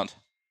Edgemont.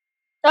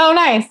 Oh,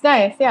 nice.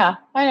 Yeah,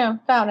 I know.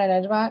 Fountain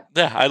in Edgemont.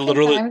 Yeah, I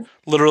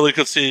literally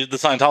could see the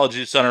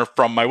Scientology Center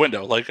from my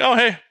window. Like, oh,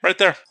 hey, right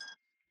there.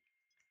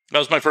 That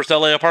was my first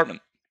LA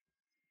apartment.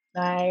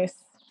 Nice.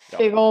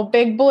 Yep.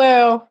 Big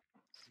blue.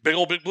 Big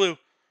old big blue.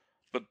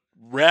 But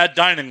rad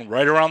dining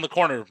right around the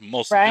corner,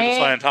 mostly due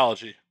to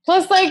Scientology.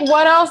 Plus, like,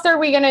 what else are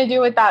we going to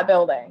do with that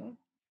building?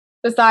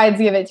 Besides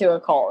give it to a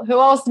cult. Who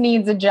else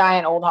needs a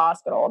giant old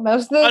hospital?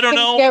 Most of those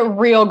things get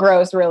real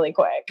gross really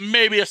quick.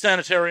 Maybe a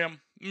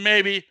sanitarium.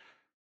 Maybe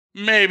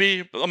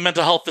a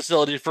mental health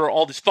facility for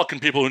all these fucking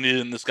people who need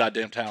it in this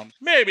goddamn town.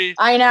 Maybe.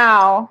 I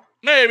know.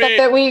 Maybe. But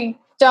that we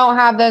don't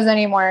have those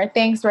anymore.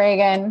 Thanks,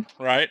 Reagan.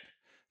 Right.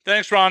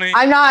 Thanks, Ronnie.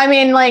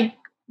 Like,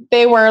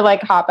 they were,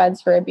 like,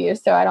 hotbeds for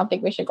abuse, so I don't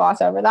think we should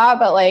gloss over that.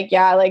 But, like,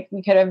 yeah, like,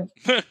 we could have...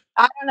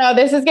 I don't know.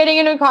 This is getting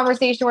into a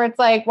conversation where it's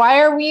like, why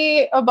are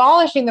we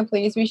abolishing the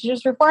police? We should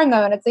just reform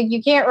them. And it's like,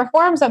 you can't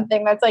reform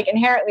something that's, like,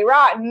 inherently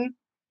rotten.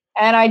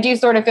 And I do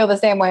sort of feel the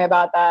same way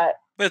about that.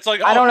 It's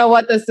like, I don't know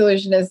what the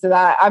solution is to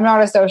that. I'm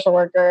not a social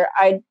worker.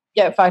 I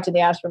get fucked in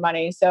the ass for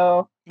money,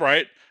 so...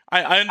 Right.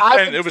 I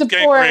understand it was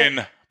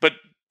gangrene, but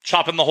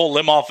chopping the whole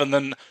limb off and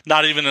then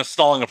not even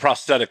installing a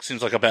prosthetic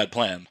seems like a bad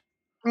plan.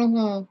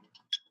 Mm-hmm.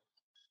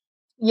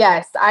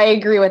 Yes, I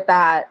agree with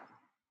that.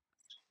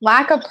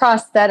 Lack of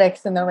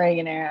prosthetics in the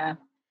Reagan era.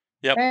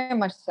 Yep. Very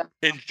much so.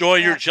 Enjoy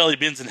your jelly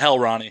beans in hell,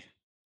 Ronnie.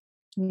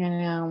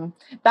 Yeah.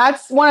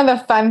 That's one of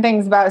the fun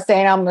things about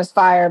St. Elmo's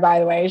Fire, by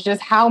the way, is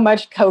just how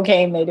much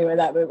cocaine they do in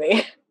that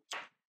movie.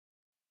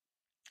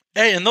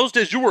 Hey, in those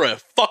days, you were a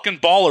fucking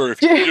baller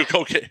if you could do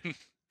cocaine.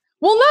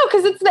 Well, no,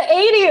 because it's the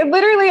 80s.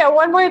 Literally, at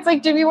one point, it's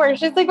like, Jimmy Moore.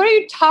 She's like, what are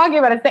you talking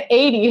about? It's the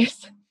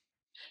 80s.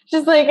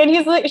 She's like, and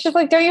she's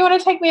like, don't you want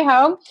to take me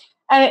home?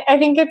 And I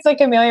think it's like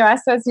Emilio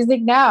Estevez. He's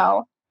like,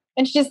 no.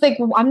 And she's like,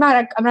 well, I'm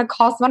going to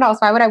call someone else.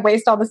 Why would I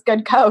waste all this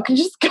good coke? And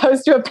just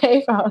goes to a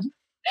payphone.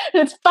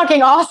 And it's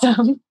fucking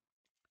awesome.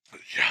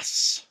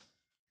 Yes.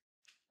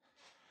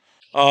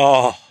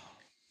 Oh,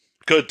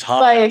 good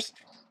times. Like,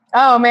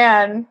 oh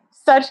man,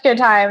 such good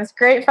times.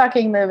 Great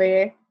fucking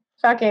movie.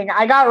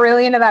 I got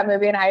really into that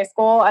movie in high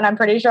school, and I'm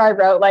pretty sure I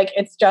wrote, like,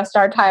 It's Just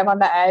Our Time on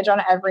the Edge on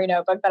every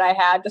notebook that I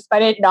had,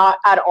 despite it not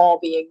at all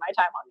being my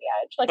time on the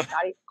edge. Like,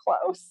 not even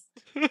close.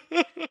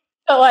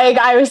 But, like,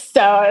 I was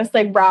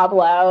like, Rob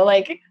Lowe,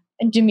 like,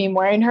 and Demi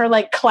Moore in her,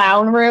 like,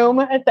 clown room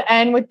at the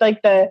end with,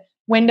 like, the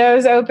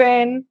windows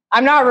open.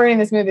 I'm not ruining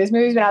this movie. This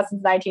movie's been out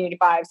since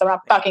 1985, so I'm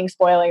not fucking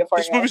spoiling it for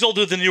you. This movie's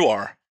older than you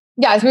are.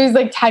 Yeah, this movie's,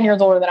 like, 10 years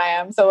older than I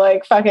am, so,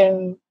 like,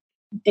 fucking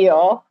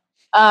deal.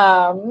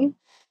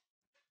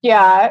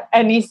 Yeah,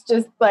 and he's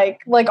just, like,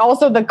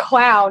 also the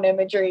clown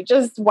imagery.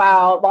 Just,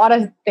 wow, a lot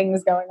of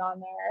things going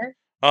on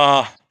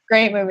there.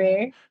 Great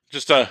movie.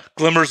 Just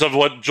glimmers of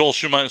what Joel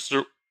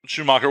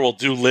Schumacher will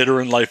do later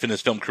in life in his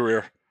film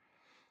career.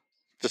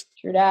 Just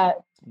true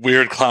that.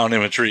 Weird clown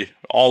imagery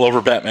all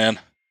over Batman.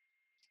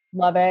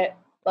 Love it.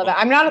 Love it.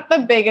 I'm not a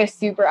big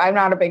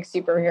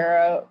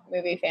superhero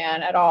movie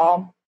fan at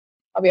all.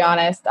 I'll be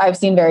honest. I've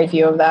seen very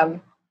few of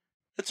them.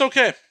 It's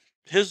okay.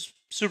 His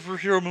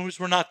superhero movies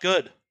were not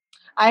good.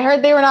 I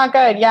heard they were not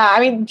good. Yeah. I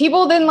mean,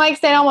 people didn't like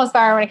St. Elmo's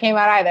Fire when it came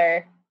out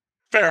either.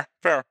 Fair.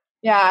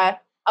 Yeah.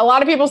 A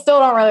lot of people still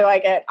don't really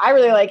like it. I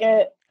really like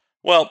it.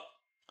 Well,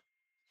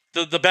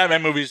 the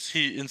Batman movies,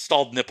 he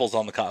installed nipples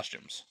on the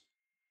costumes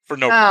for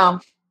no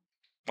reason.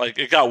 Like,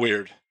 it got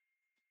weird.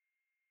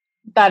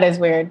 That is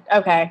weird.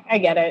 Okay, I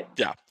get it.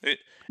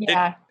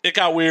 Yeah. It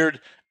got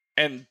weird,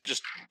 and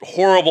just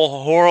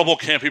horrible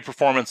campy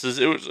performances.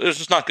 It was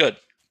just not good.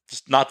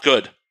 Just not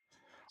good.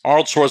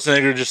 Arnold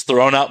Schwarzenegger just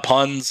throwing out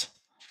puns,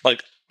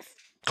 like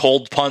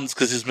cold puns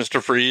because he's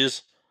Mr.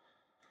 Freeze.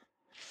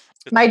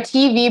 My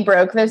TV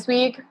broke this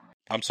week.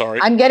 I'm sorry.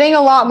 I'm getting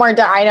a lot more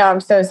I know,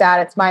 I'm so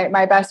sad. It's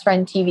my best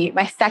friend TV,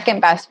 my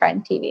second best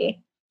friend TV.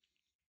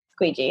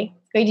 Squeegee.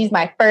 Squeegee's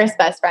my first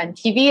best friend.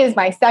 TV is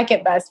my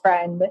second best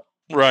friend.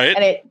 Right.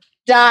 And it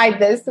died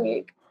this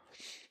week.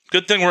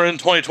 Good thing we're in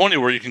 2020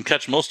 where you can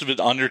catch most of it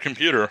on your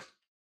computer.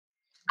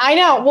 I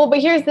know. Well, but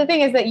here's the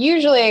thing is that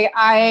usually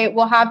I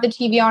will have the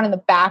TV on in the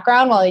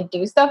background while I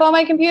do stuff on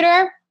my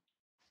computer.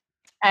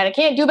 And I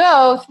can't do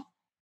both.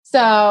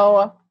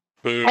 So,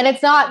 Boo. and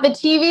it's not, the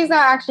TV's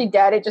not actually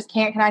dead. It just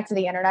can't connect to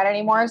the internet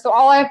anymore. So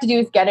all I have to do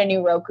is get a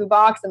new Roku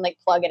box and like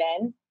plug it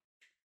in,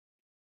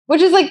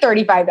 which is like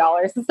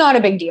 $35. It's not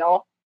a big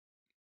deal.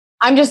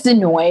 I'm just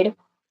annoyed.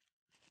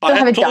 I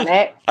haven't done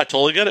it. I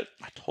totally get it.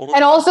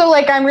 And also,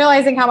 like, I'm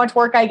realizing how much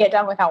work I get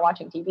done without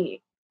watching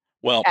TV.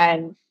 Well,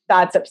 and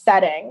that's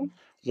upsetting.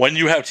 When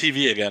you have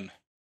TV again,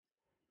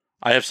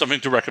 I have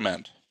something to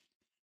recommend.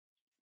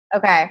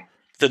 Okay.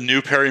 The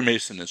new Perry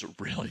Mason is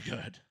really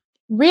good.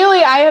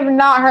 Really? I have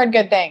not heard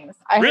good things.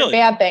 I Really?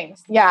 heard bad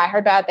things. Yeah, I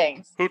heard bad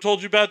things. Who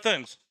told you bad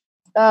things?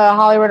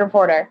 Hollywood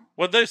Reporter.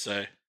 What'd they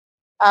say?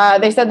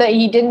 They said that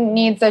he didn't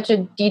need such a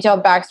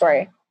detailed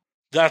backstory.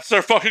 That's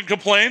their fucking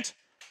complaint?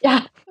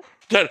 Yeah.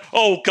 That,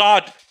 oh,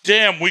 god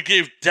damn, we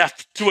gave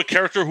depth to a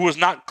character who was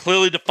not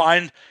clearly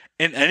defined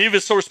in any of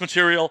his source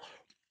material.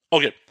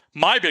 Okay,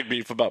 my big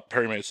beef about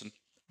Perry Mason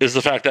is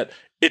the fact that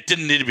it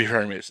didn't need to be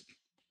Perry Mason.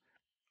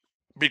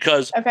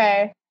 Because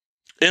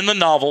in the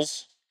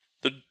novels,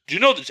 do you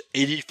know there's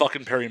 80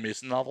 fucking Perry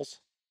Mason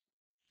novels?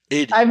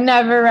 80. I've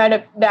never read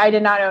it. I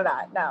did not know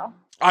that, no.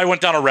 I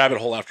went down a rabbit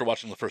hole after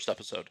watching the first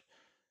episode.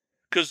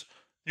 Because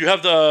you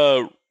have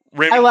the...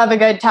 I love a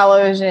good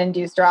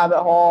television-induced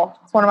rabbit hole.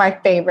 It's one of my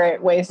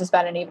favorite ways to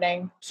spend an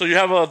evening. So you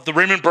have the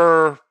Raymond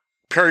Burr,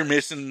 Perry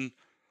Mason,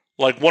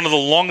 like one of the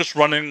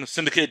longest-running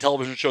syndicated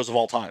television shows of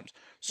all time,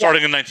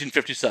 starting in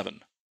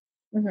 1957.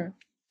 Mm-hmm.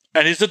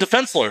 And he's a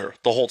defense lawyer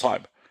the whole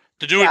time.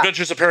 The New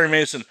Adventures of Perry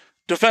Mason,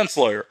 defense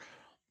lawyer.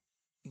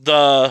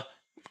 The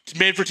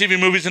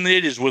made-for-TV movies in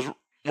the 80s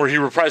where he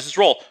reprised his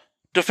role,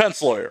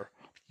 defense lawyer.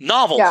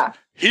 Novels,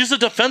 he's a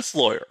defense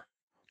lawyer.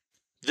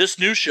 This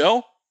new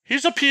show,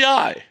 he's a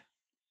PI.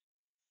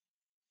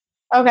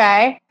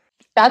 Okay.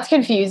 That's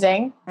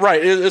confusing.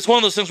 Right. It's one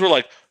of those things where,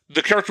 like,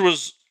 the character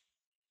was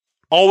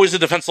always a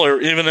defense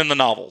lawyer, even in the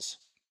novels.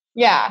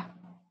 Yeah.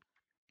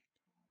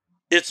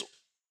 It's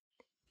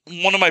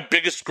one of my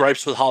biggest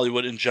gripes with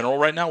Hollywood in general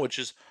right now, which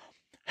is,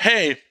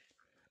 hey,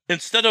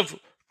 instead of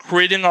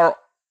creating our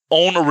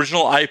own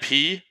original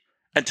IP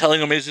and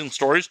telling amazing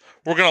stories,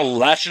 we're going to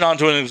latch it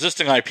onto an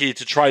existing IP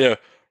to try to...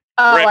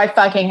 I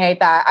fucking hate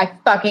that. I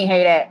fucking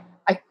hate it.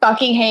 I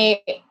fucking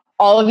hate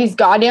all of these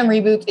goddamn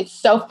reboots. It's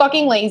so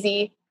fucking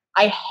lazy.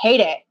 I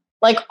hate it.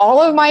 Like,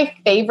 all of my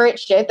favorite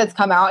shit that's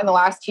come out in the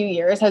last 2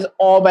 years has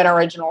all been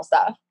original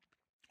stuff.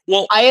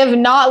 Well,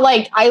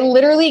 I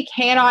literally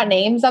cannot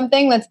name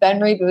something that's been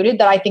rebooted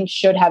that I think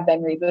should have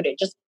been rebooted.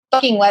 Just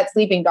fucking let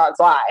sleeping dogs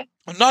lie.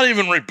 Not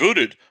even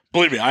rebooted.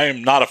 Believe me, I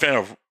am not a fan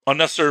of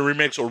unnecessary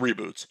remakes or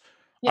reboots.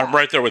 Yeah. I'm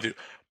right there with you.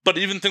 But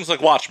even things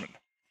like Watchmen.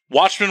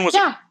 Watchmen was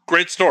a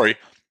great story.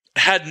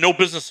 Had no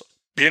business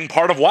being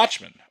part of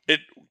Watchmen.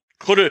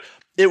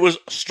 It was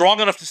strong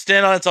enough to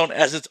stand on its own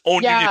as its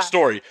own unique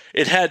story.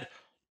 It had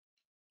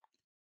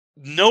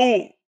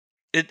no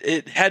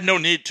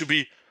need to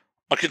be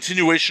a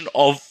continuation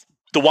of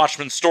the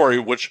Watchmen story,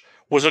 which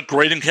was a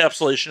great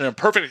encapsulation and a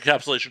perfect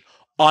encapsulation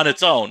on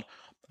its own.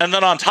 And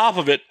then on top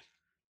of it,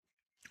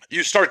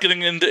 you start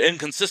getting into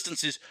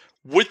inconsistencies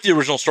with the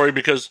original story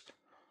because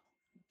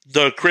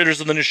the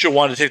creators of the new show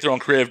wanted to take their own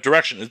creative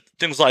direction.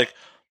 Things like,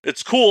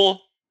 it's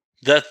cool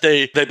that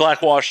they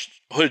blackwashed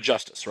Hooded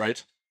Justice,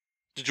 right?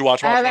 Did you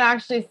watch Watchmen? I haven't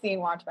actually seen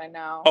Watchmen,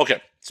 no.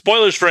 Okay.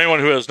 Spoilers for anyone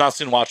who has not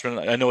seen Watchmen.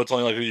 I know it's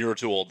only like a year or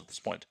two old at this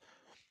point.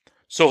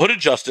 So Hooded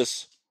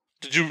Justice,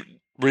 did you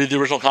read the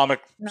original comic?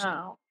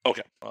 No.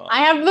 Okay.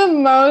 I have the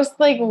most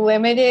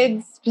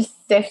limited,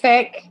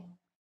 specific,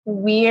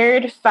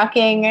 weird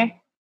fucking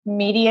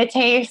media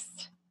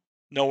taste.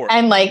 No worries.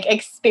 And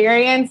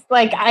experience.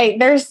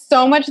 There's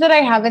so much that I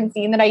haven't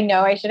seen that I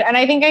know I should. And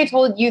I think I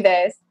told you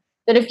this,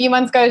 that a few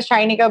months ago I was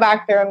trying to go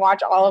back through and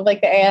watch all of the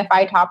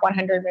AFI top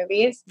 100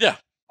 movies. Yeah.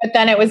 But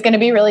then it was going to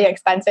be really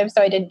expensive,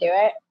 so I didn't do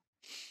it.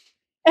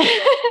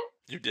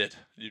 You did.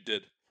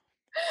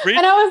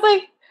 And I was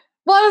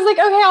like,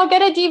 okay, I'll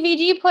get a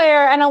DVD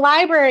player and a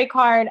library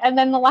card, and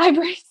then the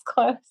library's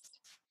closed.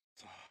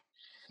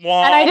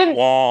 Womp, and I didn't.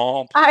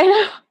 Womp. I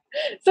know.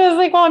 So I was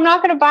like, well, I'm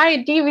not going to buy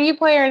a DVD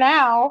player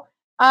now.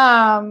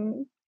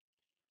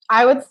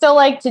 I would still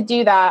like to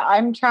do that.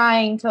 I'm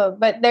trying to,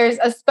 but there's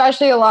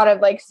especially a lot of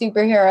like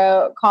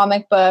superhero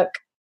comic book,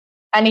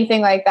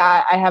 anything like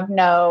that.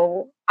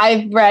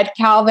 I've read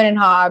Calvin and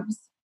Hobbes,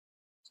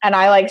 and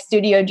I like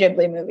Studio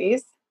Ghibli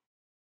movies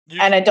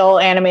and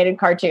adult animated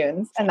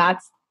cartoons, and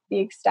that's the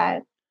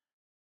extent.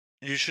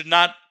 You should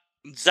not.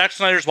 Zack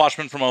Snyder's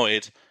Watchmen from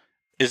 2008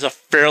 is a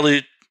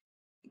fairly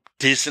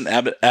decent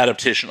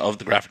adaptation of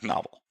the graphic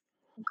novel.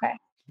 Okay.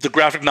 The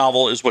graphic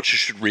novel is what you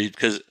should read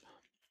because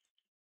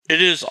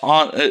it is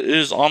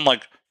on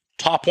like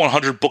top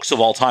 100 books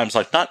of all times,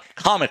 like not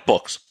comic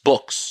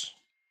books.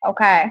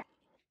 Okay.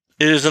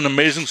 It is an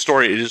amazing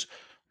story. It is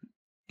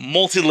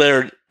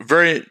multi-layered,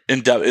 very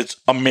in-depth. It's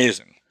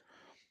amazing.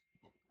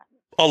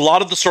 A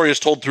lot of the story is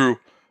told through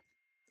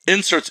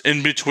inserts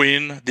in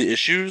between the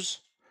issues,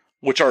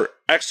 which are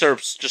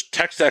excerpts, just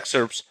text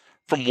excerpts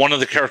from one of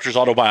the characters'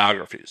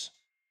 autobiographies.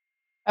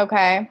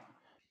 Okay.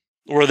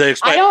 Where they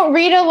explain. I don't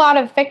read a lot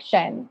of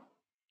fiction.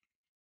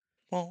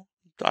 Well,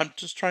 I'm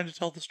just trying to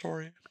tell the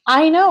story.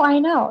 I know.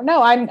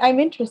 No, I'm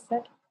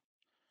interested.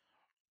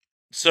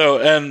 So,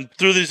 and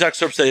through these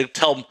excerpts, they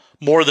tell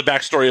more of the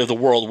backstory of the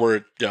world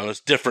where it's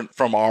different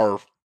from our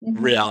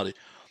reality.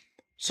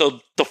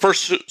 So, the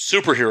first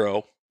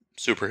superhero,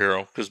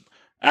 because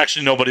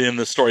actually nobody in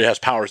this story has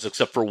powers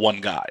except for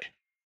one guy.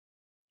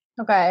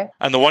 Okay.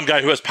 And the one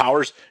guy who has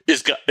powers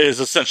is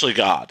essentially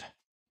God.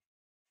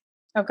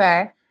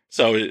 Okay.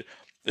 So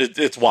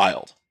it's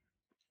wild.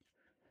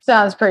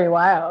 Sounds pretty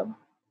wild.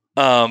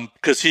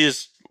 Because he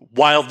is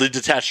wildly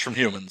detached from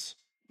humans.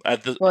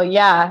 Well,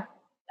 yeah.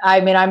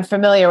 I mean, I'm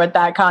familiar with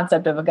that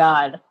concept of a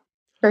god.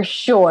 For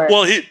sure.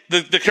 Well,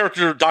 the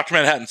character, Dr.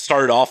 Manhattan,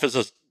 started off as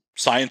a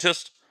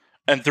scientist,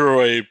 and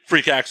through a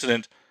freak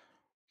accident,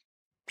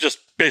 just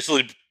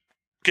basically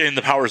gained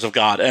the powers of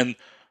God. And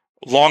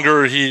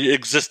longer he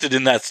existed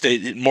in that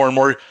state, more and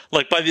more,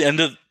 like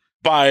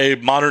by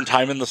modern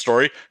time in the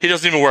story, he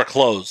doesn't even wear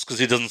clothes because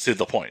he doesn't see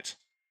the point.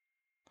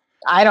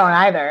 I don't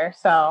either,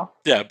 so.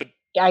 Yeah, but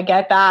I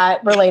get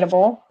that.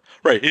 Relatable.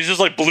 Right. He's just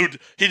like blue.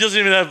 He doesn't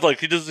even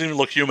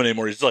look human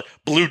anymore. He's like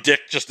blue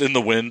dick just in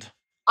the wind.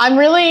 I'm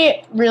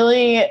really,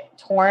 really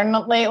torn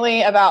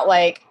lately about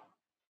like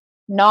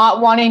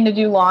not wanting to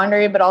do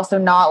laundry, but also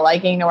not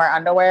liking to wear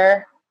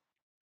underwear.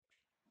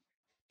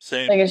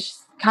 Same. Like it's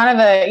just kind of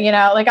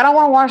like I don't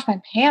want to wash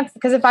my pants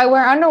because if I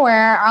wear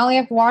underwear, I only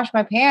have to wash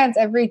my pants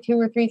every 2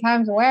 or 3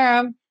 times to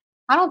wear them.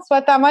 I don't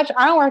sweat that much.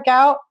 I don't work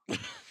out.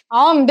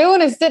 All I'm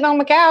doing is sitting on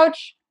my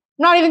couch.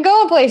 I'm not even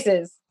going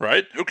places.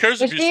 Right? Who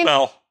cares if you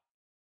smell?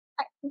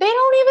 They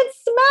don't even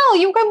smell.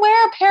 You can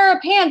wear a pair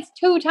of pants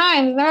 2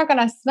 times. They're not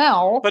going to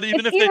smell. But even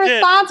if they did, it's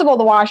irresponsible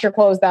to wash your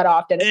clothes that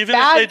often. It's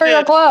bad for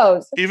your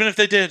clothes. Even if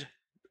they did,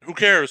 who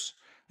cares?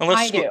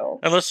 I do.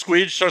 Unless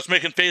Squeege starts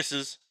making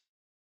faces.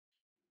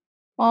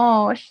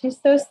 Oh, she's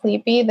so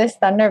sleepy. This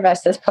thunder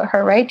vest has put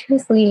her right to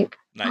sleep.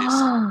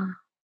 Nice.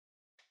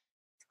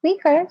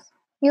 Squeakers,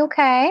 you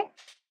okay?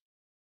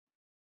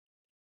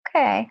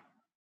 Okay.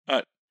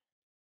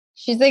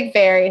 She's like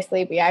very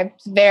sleepy. I'm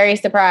very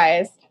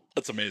surprised.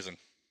 That's amazing.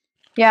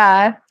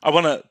 Yeah. I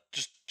want to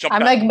just jump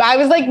back. I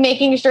was like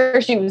making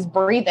sure she was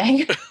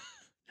breathing.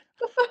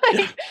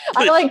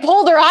 I like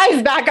pulled her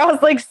eyes back. I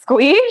was like,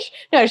 Squeege?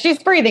 No,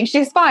 she's breathing.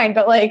 She's fine.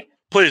 But like,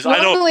 please,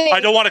 I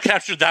don't want to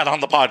capture that on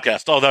the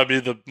podcast. Oh, that would be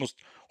the most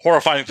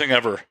horrifying thing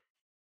ever.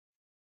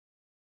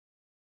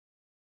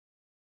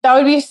 That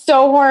would be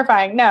so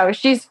horrifying. No,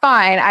 she's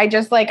fine. I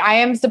just like, I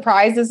am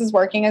surprised this is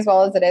working as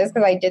well as it is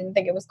because I didn't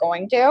think it was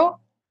going to.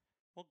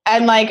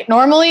 And like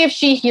normally if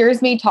she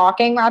hears me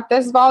talking at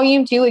this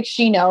volume too, like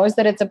she knows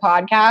that it's a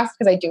podcast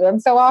because I do them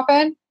so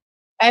often.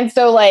 And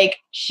so like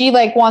she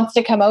like wants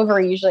to come over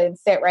usually and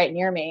sit right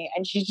near me.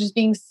 And she's just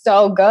being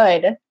so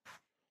good.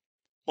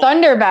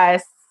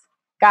 Thundervests,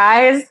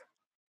 guys.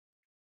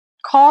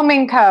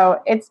 Calming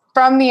coat. It's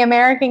from the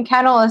American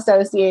Kennel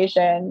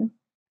Association.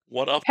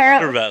 What up,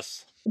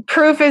 Thundervests?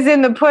 Proof is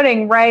in the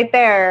pudding right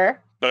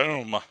there.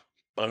 Boom.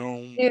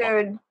 Boom.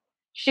 Dude.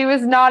 She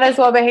was not as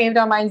well behaved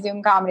on my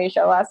Zoom comedy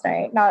show last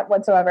night. Not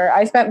whatsoever.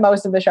 I spent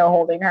most of the show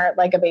holding her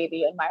like a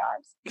baby in my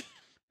arms.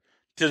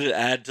 Did it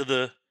add to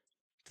the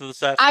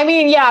set? I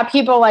mean, yeah,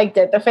 people liked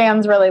it. The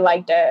fans really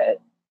liked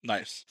it.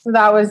 Nice. So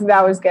that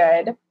was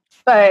good.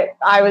 But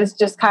I was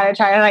just kind of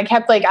trying, and I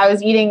kept like I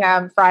was eating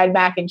fried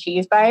mac and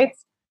cheese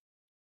bites,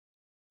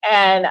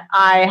 and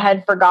I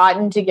had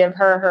forgotten to give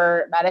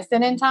her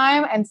medicine in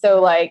time, and so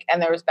like,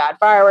 and there was bad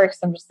fireworks.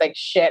 I'm just like,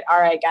 shit. All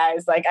right,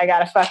 guys, like I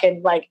gotta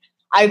fucking like.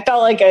 I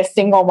felt like a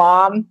single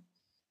mom,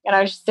 and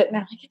I was just sitting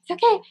there like,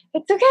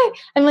 it's okay.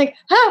 I'm like,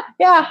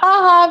 yeah,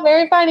 haha,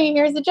 very funny.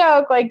 Here's a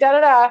joke, like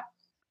yeah,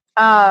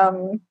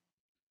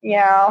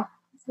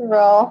 it's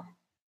real.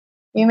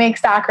 You make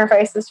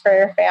sacrifices for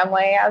your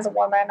family as a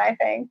woman, I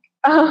think.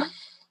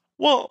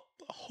 Well,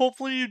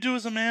 hopefully you do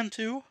as a man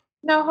too.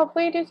 No,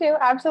 hopefully you do too.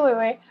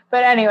 Absolutely.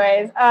 But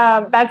anyways,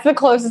 that's the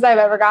closest I've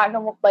ever gotten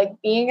to like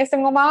being a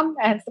single mom,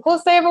 and it's the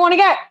closest I ever want to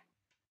get.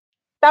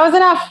 That was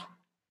enough.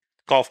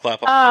 Golf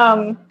clap.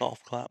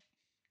 Golf clap.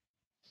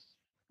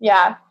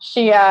 Yeah,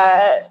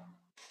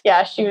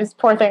 she was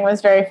poor thing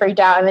was very freaked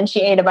out, and then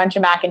she ate a bunch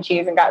of mac and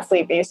cheese and got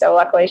sleepy. So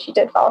luckily she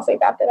did fall asleep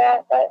after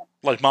that. But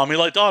like mommy,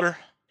 like daughter.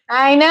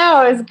 I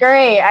know, it was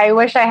great. I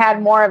wish I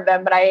had more of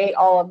them, but I ate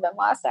all of them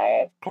last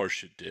night. Of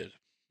course you did.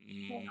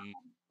 It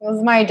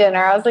was my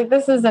dinner. I was like,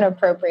 this is an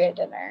appropriate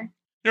dinner.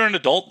 You're an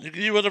adult. You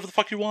can eat whatever the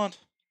fuck you want.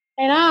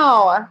 I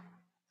know. I'm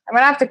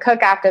gonna have to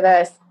cook after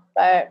this,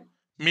 but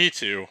me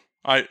too.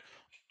 I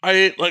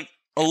ate like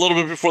a little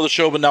bit before the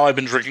show, but now I've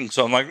been drinking,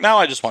 so I'm like, now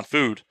I just want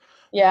food.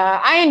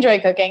 Yeah, I enjoy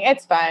cooking.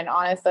 It's fun,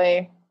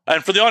 honestly.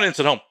 And for the audience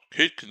at home,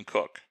 Kate can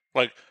cook.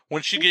 Like,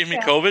 when she gave me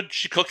COVID,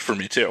 she cooked for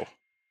me, too.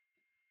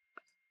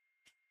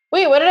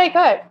 Wait, what did I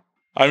cook?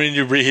 I mean,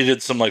 you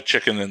reheated some, like,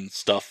 chicken and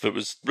stuff. It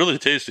was really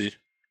tasty.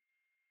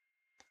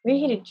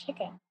 Reheated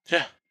chicken?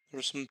 Yeah. There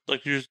was some,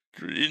 like, you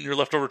were eating your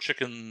leftover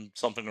chicken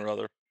something or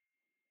other.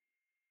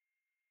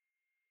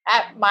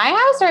 At my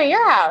house or at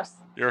your house?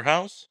 Your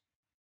house?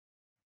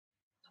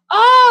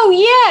 Oh,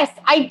 yes!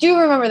 I do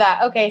remember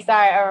that. Okay,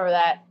 sorry, I remember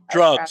that.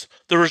 Drugs.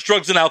 There was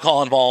drugs and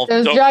alcohol involved.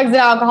 There's drugs and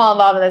alcohol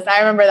involved in this. I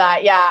remember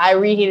that. Yeah, I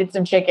reheated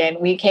some chicken.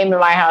 We came to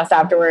my house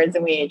afterwards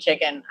and we ate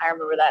chicken. I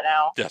remember that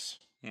now. Yes.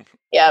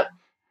 Yep.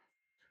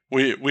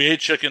 We ate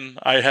chicken.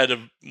 I had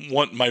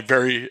my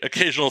very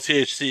occasional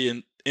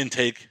THC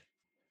intake. It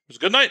was a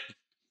good night.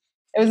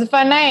 It was a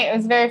fun night. It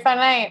was a very fun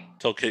night.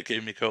 Until Kate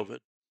gave me COVID.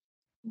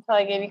 Until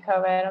I gave you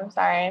COVID. I'm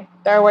sorry.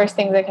 There are worse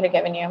things I could have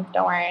given you.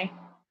 Don't worry.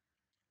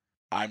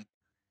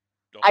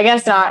 I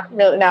guess not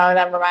really. No,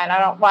 never mind.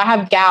 I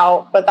have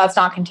gout, but that's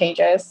not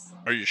contagious.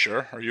 Are you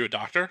sure? Are you a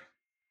doctor?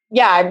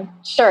 Yeah, I'm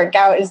sure.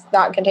 Gout is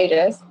not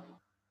contagious.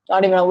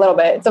 Not even a little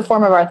bit. It's a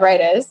form of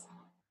arthritis.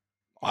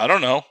 I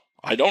don't know.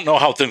 I don't know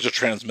how things are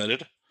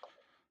transmitted.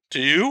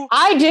 Do you?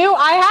 I do.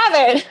 I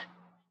have it.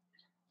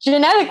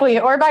 Genetically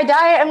or by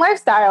diet and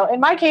lifestyle. In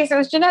my case, it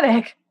was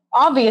genetic,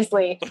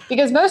 obviously,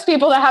 because most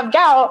people that have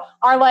gout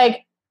are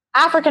like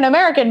African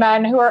American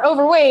men who are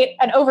overweight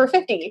and over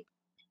 50.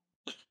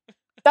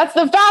 That's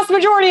the vast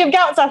majority of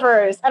gout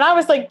sufferers. And I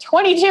was like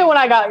 22 when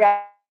I got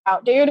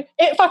gout, dude.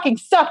 It fucking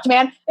sucked,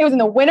 man. It was in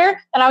the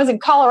winter and I was in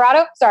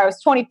Colorado. Sorry, I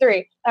was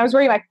 23. I was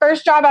working my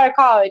first job out of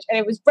college and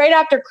it was right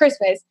after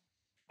Christmas.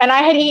 And I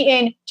had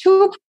eaten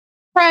 2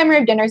 prime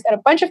rib dinners and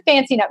a bunch of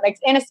fancy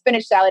nutmegs and a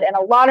spinach salad and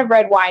a lot of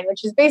red wine,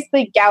 which is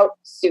basically gout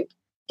soup.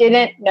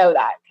 Didn't know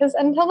that. Because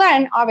until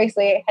then,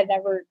 obviously, I had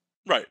never...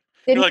 Right.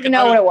 Didn't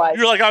know what it was.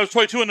 You're like, I was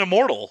 22 and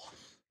immortal.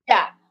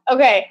 Yeah.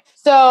 Okay,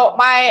 so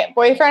my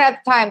boyfriend at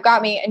the time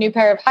got me a new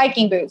pair of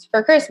hiking boots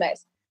for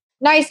Christmas.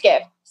 Nice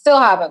gift. Still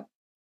have them.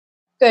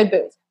 Good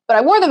boots. But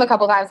I wore them a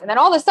couple times, and then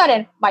all of a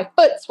sudden, my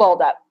foot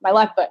swelled up, my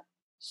left foot.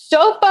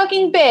 So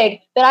fucking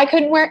big that I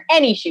couldn't wear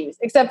any shoes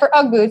except for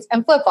Ugg boots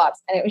and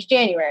flip-flops, and it was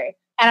January.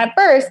 And at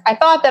first, I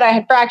thought that I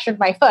had fractured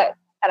my foot,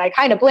 and I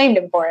kind of blamed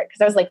him for it,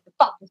 because I was like,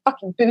 the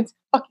fucking boots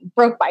fucking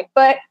broke my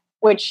foot,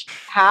 which,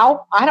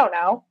 how? I don't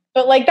know.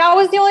 But, like, that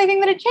was the only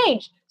thing that had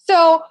changed.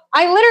 So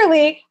I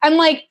literally am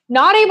like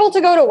not able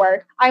to go to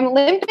work. I'm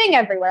limping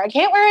everywhere. I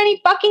can't wear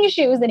any fucking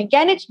shoes. And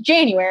again, it's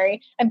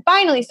January. And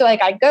finally, so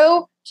like I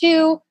go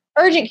to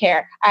urgent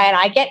care and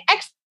I get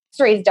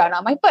x-rays done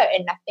on my foot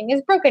and nothing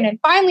is broken. And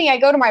finally I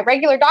go to my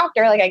regular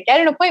doctor, like I get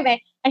an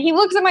appointment and he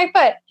looks at my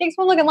foot, takes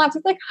one look and laughs.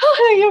 He's like,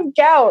 oh, you have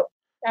gout.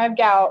 I have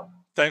gout.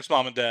 Thanks,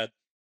 Mom and Dad.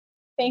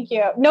 Thank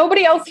you.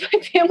 Nobody else in my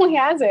family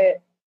has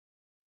it.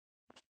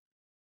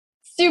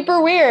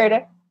 Super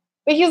weird.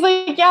 But he's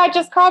like, yeah, it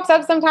just crops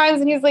up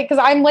sometimes. And he's like,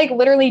 because I'm like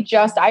literally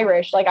just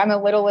Irish. Like I'm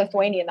a little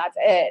Lithuanian. That's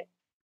it.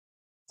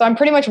 So I'm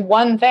pretty much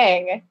one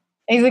thing. And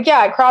he's like,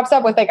 yeah, it crops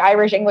up with like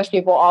Irish English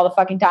people all the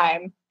fucking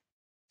time.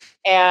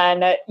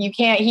 And you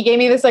can't, he gave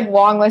me this like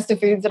long list of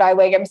foods that I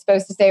like, I'm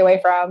supposed to stay away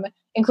from,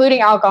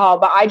 including alcohol.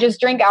 But I just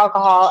drink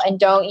alcohol and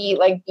don't eat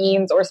like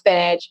beans or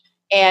spinach.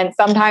 And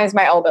sometimes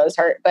my elbows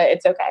hurt, but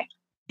it's okay.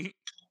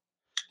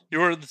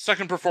 You are the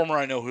second performer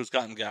I know who's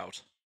gotten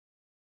gout.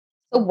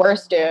 The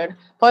worst, dude.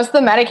 Plus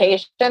the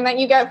medication that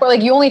you get for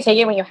like you only take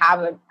it when you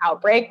have an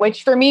outbreak,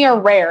 which for me are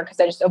rare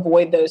because I just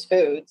avoid those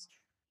foods.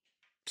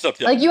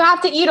 Like you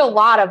have to eat a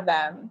lot of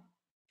them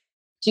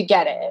to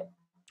get it.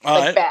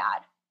 Like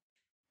bad.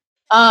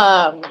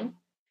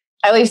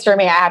 At least for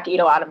me, I have to eat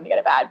a lot of them to get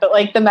it bad. But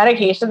like the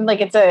medication,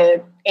 like it's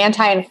a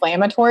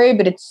anti-inflammatory,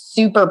 but it's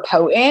super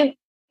potent.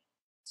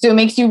 So it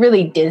makes you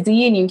really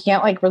dizzy and you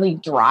can't like really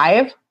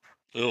drive.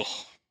 Ugh.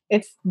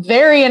 It's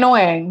very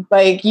annoying.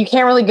 Like, you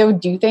can't really go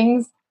do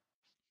things.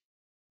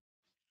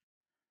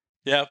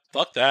 Yeah,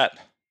 fuck that.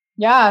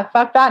 Yeah,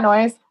 fuck that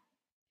noise.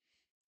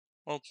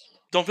 Well,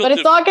 don't feel. But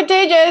it's not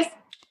contagious.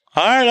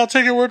 All right, I'll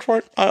take your word for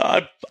it.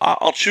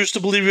 I'll choose to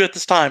believe you at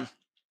this time.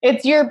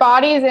 It's your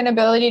body's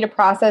inability to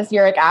process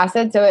uric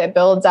acid, so it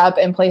builds up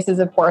in places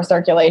of poor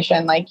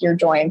circulation, like your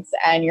joints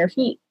and your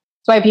feet.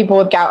 That's why people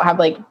with gout have,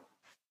 like,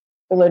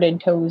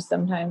 bloated toes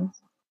sometimes.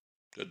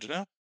 Good to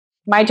know.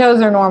 My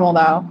toes are normal,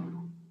 though.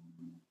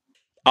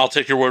 I'll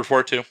take your word for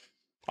it too.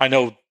 I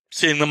know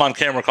seeing them on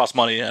camera costs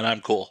money, and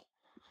I'm cool.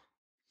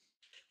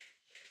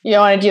 You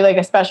don't want to do like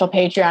a special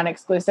Patreon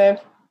exclusive?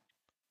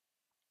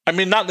 I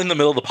mean, not in the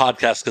middle of the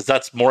podcast because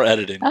that's more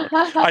editing work.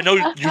 I know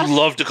you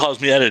love to cause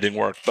me editing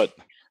work, but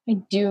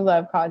I do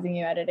love causing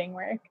you editing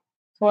work.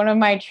 It's one of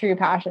my true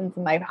passions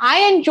in life. I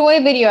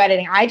enjoy video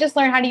editing. I just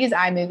learned how to use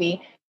iMovie,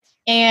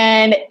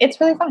 and it's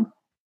really fun.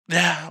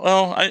 Yeah,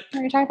 well, What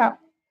are you talking about?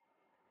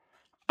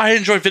 I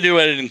enjoy video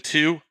editing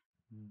too,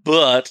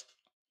 but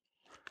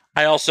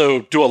I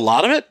also do a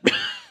lot of it.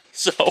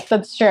 So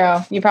That's true.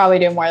 You probably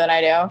do more than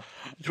I do.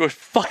 do a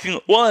fucking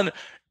one.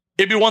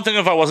 It'd be one thing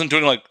if I wasn't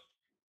doing like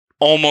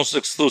almost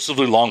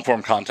exclusively long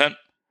form content.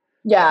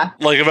 Yeah.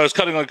 Like if I was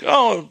cutting like,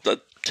 a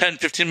 10,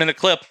 15-minute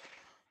clip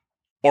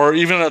or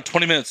even a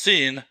 20-minute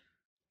scene,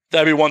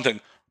 that'd be one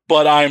thing.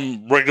 But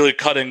I'm regularly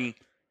cutting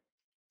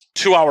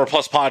 2-hour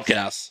plus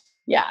podcasts.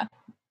 Yeah.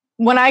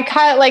 When I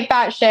cut like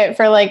that shit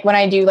for like when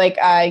I do like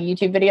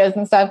YouTube videos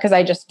and stuff, because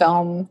I just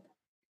film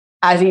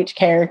as each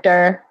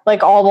character,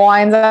 like all the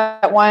lines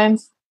at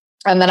once.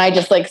 And then I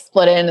just like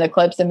split it into the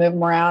clips and move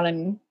them around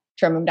and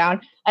trim them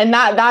down. And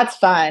that's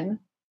fun.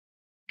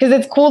 Because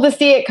it's cool to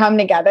see it come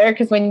together.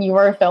 Because when you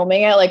were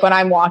filming it, like when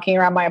I'm walking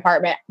around my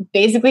apartment,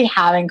 basically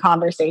having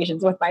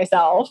conversations with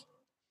myself.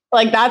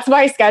 Like that's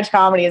my sketch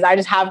comedy is I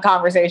just have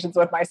conversations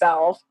with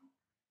myself.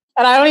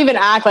 And I don't even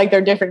act like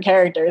they're different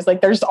characters. Like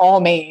they're just all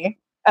me.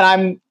 And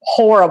I'm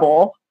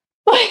horrible.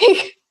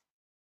 Like,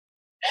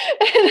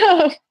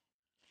 and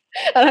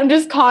I'm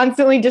just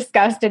constantly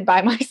disgusted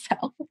by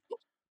myself.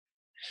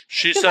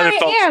 She said it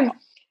felt... am.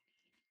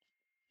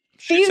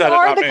 These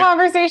are the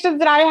conversations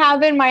that I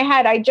have in my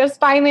head. I just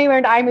finally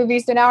learned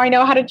iMovie, so now I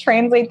know how to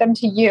translate them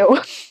to you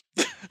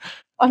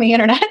on the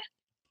internet.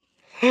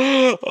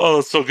 Oh,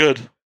 that's so good.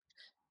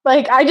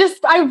 Like,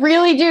 I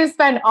really do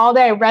spend all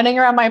day running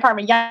around my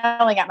apartment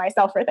yelling at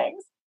myself for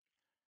things.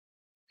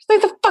 Just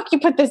like, the fuck you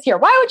put this here?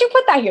 Why would you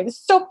put that here? This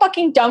is so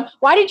fucking dumb.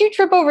 Why did you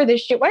trip over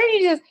this shit? Why didn't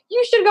you do this?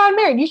 You should have gotten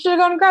married. You should have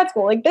gone to grad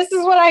school. Like, this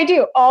is what I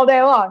do all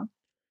day long.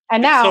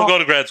 And now... still go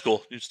to grad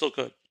school. You still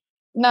could.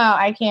 No,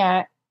 I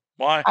can't.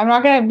 Why? I'm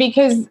not going to,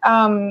 because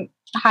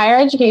higher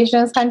education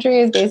in this country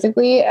is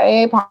basically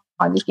a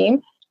Ponzi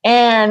scheme.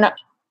 And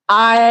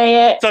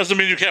It doesn't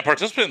mean you can't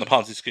participate in the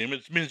Ponzi scheme.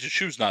 It means you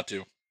choose not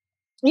to.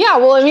 Yeah,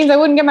 well, it means I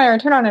wouldn't get my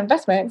return on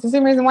investment. It's the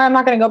same reason why I'm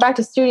not going to go back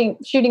to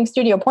shooting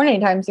studio porn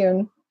anytime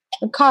soon.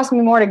 It cost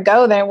me more to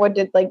go than it would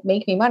to like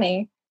make me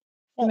money.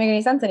 It doesn't make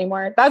any sense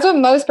anymore. That's what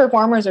most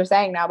performers are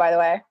saying now, by the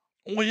way.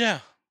 Well, yeah.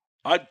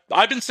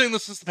 I've been saying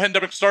this since the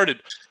pandemic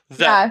started.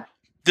 That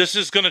this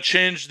is going to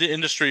change the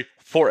industry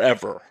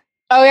forever.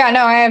 Oh, yeah,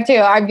 no, I have too.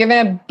 I've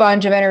given a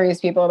bunch of interviews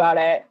to people about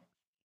it.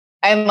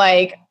 And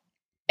like,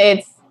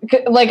 it's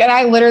like, and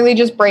I literally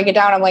just break it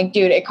down. I'm like,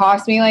 dude, it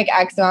cost me like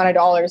X amount of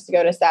dollars to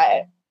go to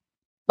set.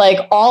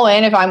 Like all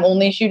in, if I'm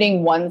only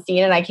shooting one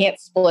scene and I can't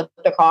split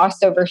the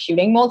cost over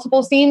shooting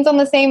multiple scenes on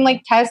the same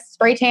like test,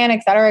 spray tan,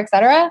 et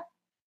cetera,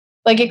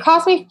 like it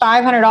cost me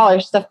 $500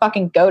 just to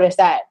fucking go to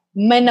set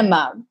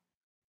minimum.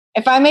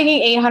 If I'm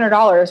making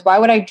 $800, why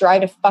would I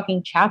drive to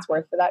fucking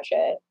Chatsworth for that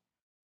shit?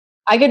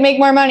 I could make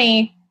more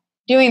money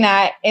doing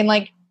that in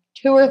like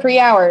 2 or 3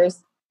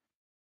 hours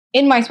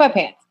in my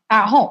sweatpants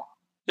at home.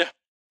 Yeah.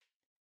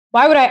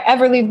 Why would I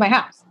ever leave my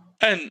house?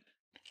 And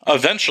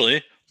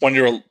eventually,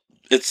 when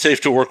it's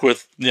safe to work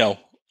with,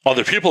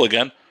 other people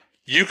again,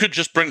 you could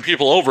just bring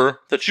people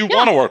over that you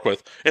want to work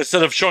with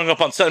instead of showing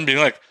up on set and being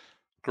like,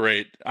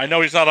 great, I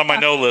know he's not on my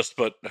no list,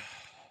 but...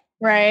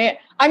 Right.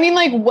 I mean,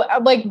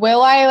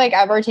 will I like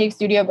ever take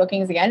studio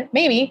bookings again?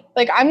 Maybe.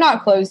 Like, I'm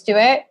not close to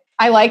it.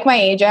 I like my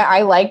agent.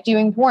 I like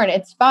doing porn.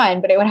 It's fun,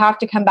 but it would have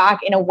to come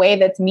back in a way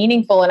that's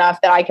meaningful enough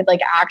that I could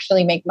like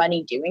actually make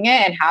money doing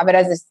it and have it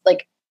as this,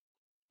 like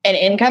an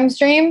income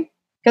stream.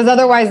 Because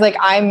otherwise, like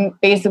I'm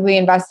basically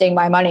investing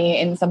my money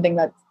in something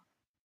that's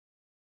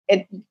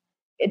it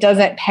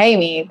doesn't pay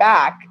me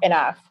back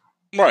enough.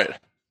 Right.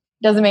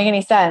 Doesn't make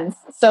any sense.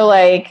 So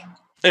like,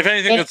 if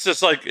anything, it's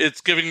just like it's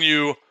giving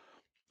you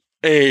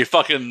a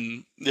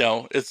fucking,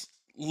 it's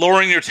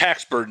lowering your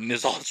tax burden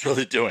is all it's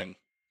really doing.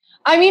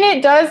 I mean,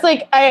 it does.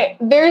 Like,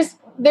 there's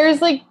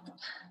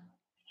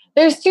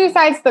two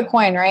sides to the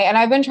coin, right? And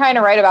I've been trying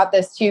to write about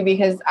this too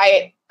because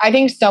I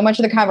think so much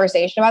of the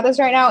conversation about this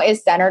right now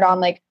is centered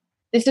on like,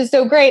 this is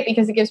so great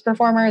because it gives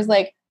performers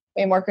like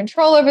way more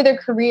control over their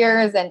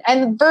careers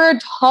and for a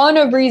ton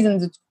of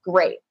reasons, it's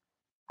great.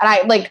 And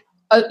I like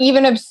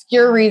even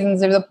obscure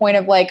reasons to the point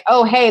of like,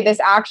 oh, hey, this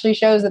actually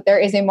shows that there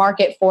is a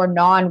market for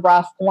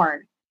non-rough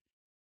porn.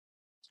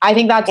 I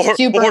think that's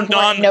super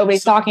important.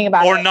 Nobody's talking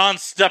about it. Or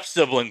non-step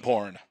sibling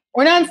porn.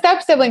 Or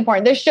non-step sibling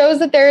porn. This shows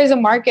that there is a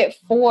market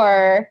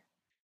for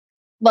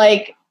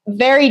like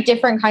very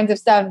different kinds of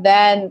stuff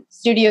than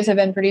studios have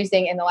been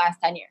producing in the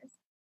last 10 years.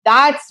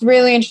 That's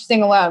really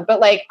interesting alone. But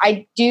like,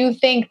 I do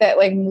think that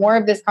like more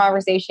of this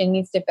conversation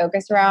needs to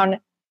focus around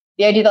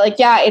the idea that like,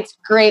 yeah, it's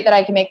great that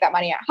I can make that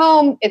money at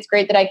home. It's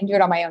great that I can do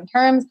it on my own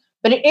terms,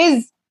 but it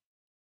is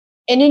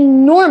an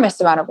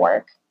enormous amount of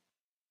work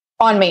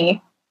on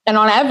me and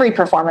on every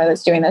performer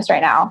that's doing this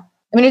right now.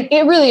 I mean,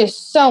 it really is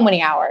so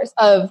many hours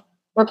of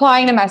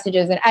replying to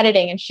messages and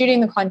editing and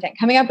shooting the content,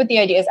 coming up with the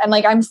ideas. And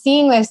like, I'm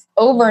seeing this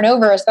over and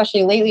over,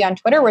 especially lately on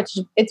Twitter, which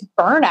it's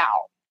burnout.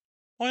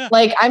 Oh, yeah.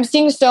 Like, I'm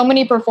seeing so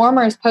many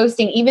performers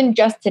posting, even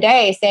just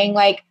today, saying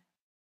like,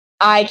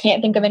 I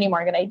can't think of any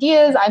more good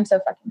ideas. I'm so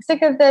fucking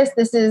sick of this.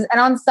 And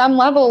on some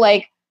level,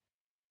 like,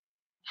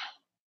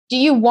 do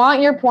you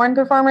want your porn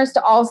performers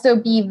to also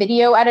be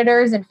video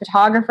editors and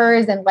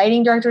photographers and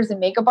lighting directors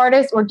and makeup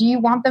artists? Or do you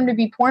want them to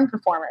be porn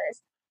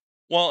performers?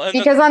 Well,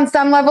 because on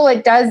some level,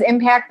 it does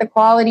impact the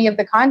quality of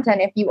the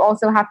content if you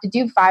also have to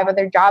do 5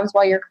 other jobs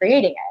while you're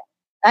creating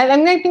it.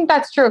 And I think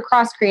that's true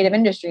across creative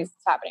industries.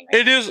 It's happening.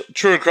 Right now. Is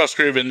true across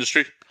creative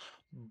industry,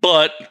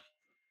 but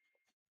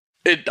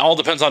it all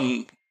depends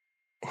on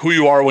who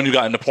you are when you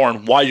got into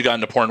porn, why you got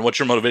into porn, what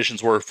your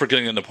motivations were for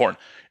getting into porn.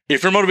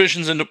 If your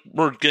motivations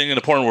were getting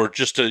into porn were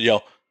just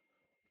to,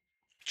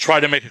 try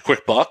to make a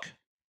quick buck,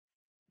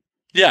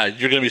 yeah,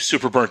 you're going to be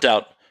super burnt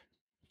out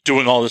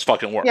doing all this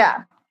fucking work.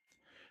 Yeah.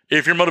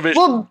 If your motivation...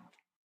 Well,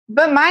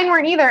 but mine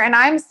weren't either, and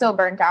I'm still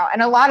burnt out.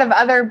 And a lot of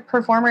other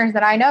performers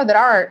that I know that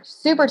are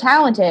super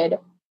talented,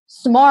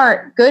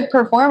 smart, good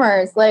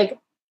performers, like,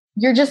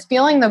 you're just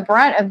feeling the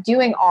brunt of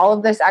doing all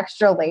of this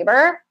extra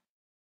labor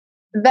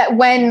that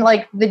when,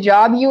 like, the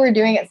job you were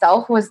doing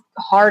itself was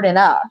hard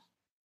enough.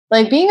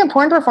 Like, being a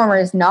porn performer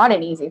is not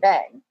an easy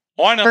thing.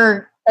 Oh, I know.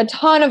 For a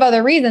ton of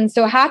other reasons.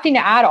 So having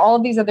to add all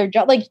of these other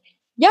jobs, like,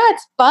 yeah,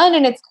 it's fun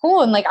and it's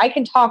cool. And, like, I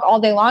can talk all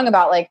day long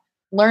about, like,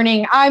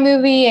 learning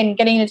iMovie and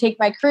getting to take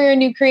my career in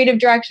new creative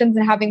directions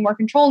and having more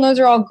control. And those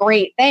are all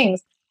great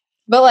things.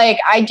 But, like,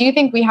 I do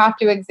think we have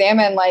to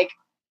examine, like,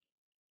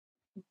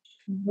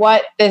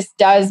 what this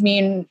does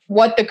mean,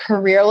 what the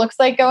career looks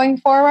like going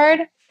forward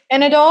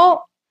in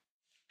adult.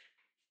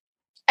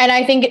 And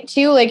I think,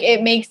 too, like,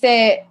 it makes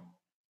it,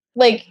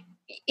 like,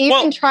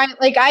 even trying,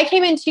 like, I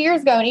came in 2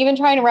 years ago and even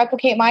trying to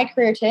replicate my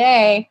career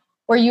today,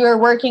 where you were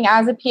working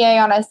as a PA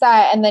on a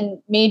set and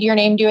then made your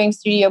name doing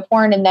studio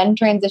porn and then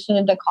transitioned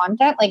into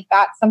content, like,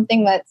 that's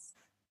something that's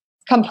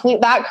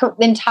complete, that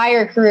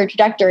entire career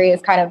trajectory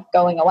is kind of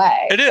going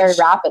away very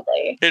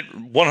rapidly. It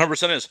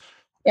 100% is.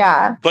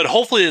 Yeah. But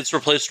hopefully it's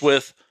replaced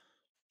with,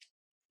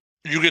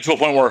 you get to a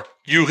point where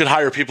you can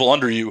hire people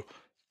under you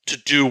to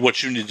do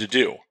what you need to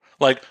do.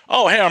 Like,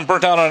 oh, hey, I'm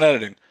burnt out on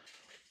editing.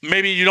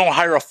 Maybe you don't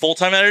hire a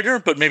full-time editor,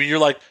 but maybe you're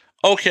like,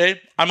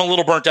 okay, I'm a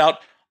little burnt out.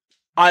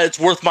 It's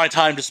worth my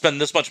time to spend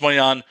this much money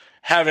on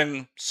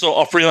having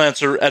a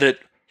freelancer edit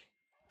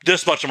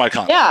this much of my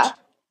content. Yeah.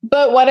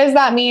 But what does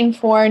that mean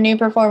for new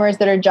performers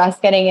that are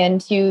just getting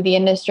into the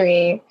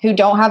industry who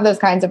don't have those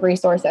kinds of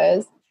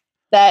resources,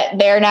 that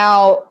they're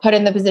now put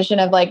in the position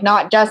of, like,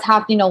 not just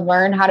having to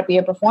learn how to be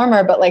a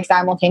performer, but, like,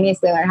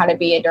 simultaneously learn how to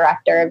be a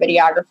director, a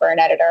videographer, an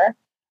editor,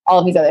 all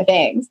of these other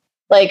things.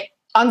 Like,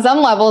 on some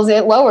levels,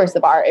 it lowers the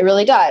bar. It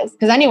really does.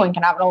 Because anyone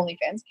can have an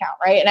OnlyFans account,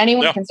 right? And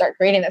anyone can start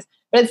creating this.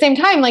 But at the same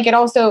time, like, it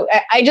also,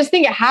 I just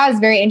think it has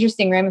very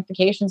interesting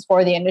ramifications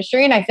for the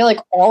industry. And I feel like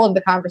all of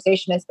the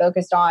conversation is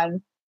focused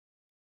on,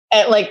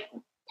 like,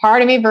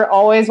 part of me I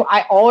always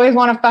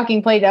want to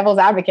fucking play devil's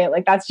advocate.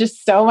 Like, that's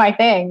just so my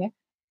thing.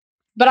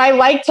 But I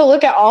like to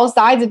look at all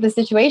sides of the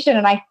situation.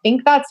 And I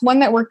think that's one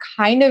that we're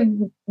kind of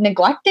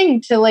neglecting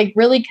to, like,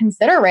 really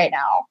consider right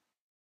now.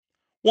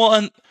 Well,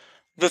 and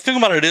the thing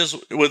about it is,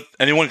 with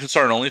anyone can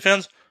start an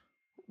OnlyFans,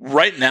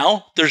 right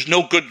now, there's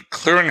no good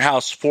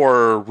clearinghouse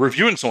for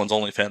reviewing someone's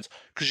OnlyFans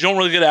because you don't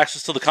really get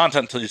access to the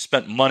content until you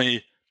spent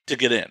money to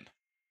get in.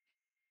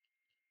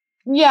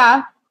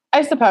 Yeah,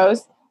 I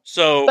suppose.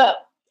 So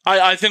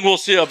I think we'll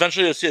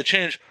eventually see a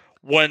change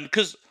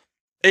because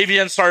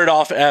AVN started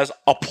off as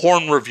a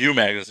porn review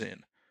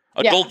magazine.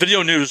 Adult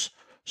Video News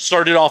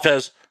started off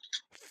as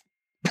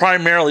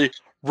primarily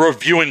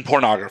reviewing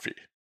pornography.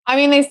 I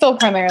mean, they still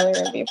primarily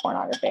review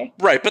pornography.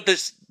 Right, but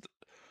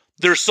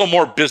there's still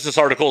more business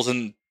articles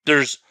and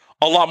there's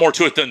a lot more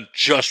to it than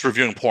just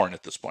reviewing porn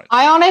at this point.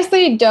 I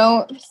honestly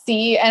don't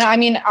see, and I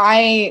mean,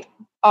 I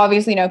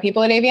obviously know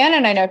people at AVN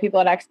and I know people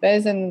at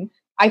XBiz, and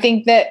I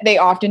think that they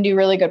often do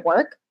really good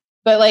work.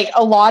 But, like,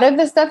 a lot of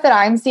the stuff that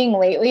I'm seeing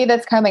lately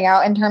that's coming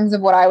out in terms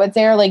of what I would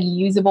say are, like,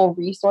 usable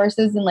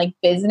resources in, like,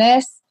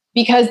 business,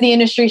 because the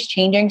industry is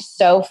changing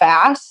so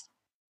fast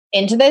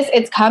into this,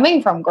 it's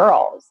coming from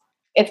girls.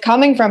 It's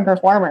coming from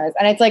performers,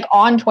 and it's, like,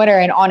 on Twitter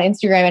and on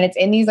Instagram, and it's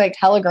in these, like,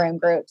 Telegram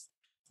groups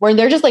where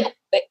they're just like,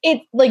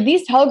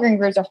 these Telegram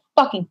groups are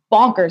fucking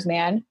bonkers,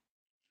 man.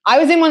 I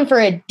was in one for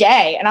a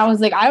day and I was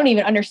like, I don't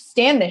even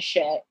understand this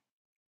shit.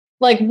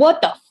 Like,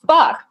 what the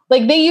fuck?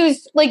 Like, they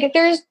use, like,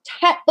 there's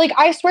 10, like,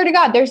 I swear to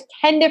God, there's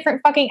 10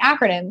 different fucking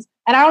acronyms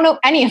and I don't know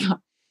any of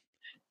them.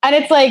 And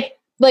it's like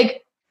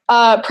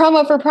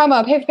promo for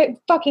promo, pay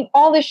fucking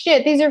all this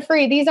shit. These are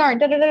free. These aren't.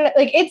 Da, da, da, da.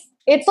 Like,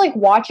 it's like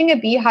watching a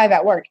beehive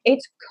at work.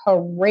 It's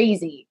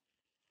crazy.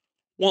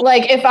 Well,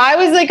 like, if I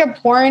was like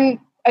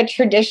a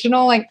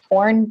traditional, like,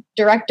 porn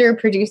director,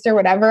 producer,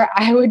 whatever,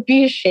 I would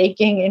be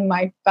shaking in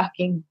my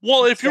fucking.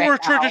 Well, if you were a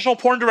traditional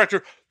porn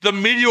director, the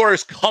meteor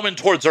is coming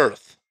towards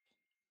Earth.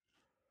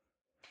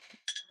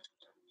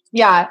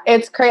 Yeah,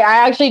 it's crazy.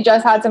 I actually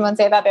just had someone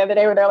say that the other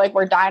day where they're like,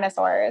 we're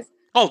dinosaurs.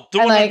 Oh,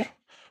 And like,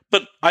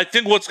 but I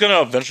think what's going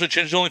to eventually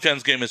change the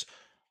OnlyFans game is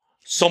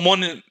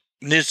someone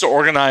needs to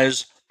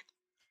organize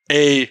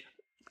a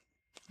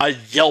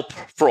Yelp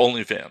for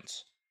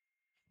OnlyFans.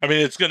 I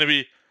mean, it's going to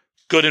be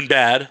good and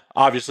bad,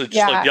 obviously,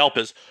 just like Yelp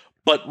is.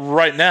 But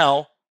right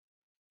now,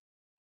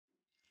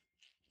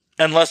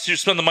 unless you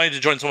spend the money to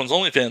join someone's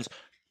OnlyFans,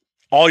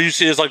 all you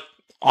see is like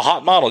a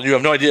hot model. You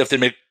have no idea if they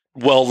make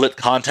well-lit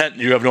content.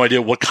 You have no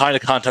idea what kind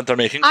of content they're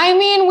making. I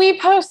mean, we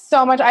post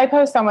so much. I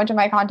post so much of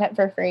my content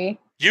for free.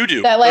 You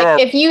do. That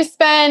like if you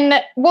spend,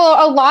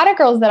 well, a lot of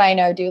girls that I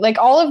know do. Like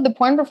all of the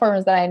porn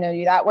performers that I know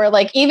do that. Where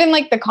like even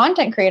like the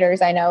content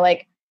creators I know,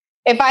 like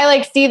if I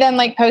like see them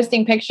like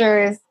posting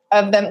pictures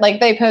of them, like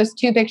they post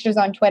 2 pictures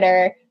on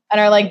Twitter and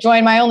are like,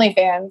 join my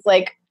OnlyFans.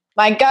 Like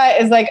my gut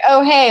is like,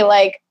 oh hey,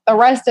 like the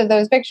rest of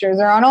those pictures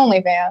are on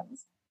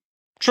OnlyFans.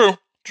 True.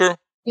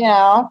 You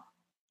know,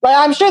 like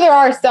I'm sure there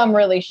are some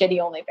really shitty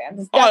OnlyFans.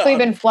 It's definitely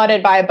been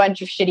flooded by a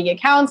bunch of shitty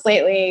accounts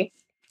lately.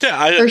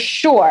 Yeah, for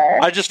sure.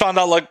 I just found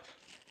out like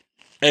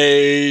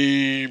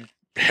a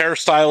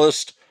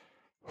hairstylist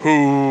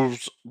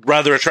who's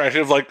rather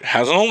attractive, like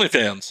has an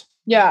OnlyFans.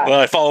 Yeah. But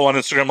I follow on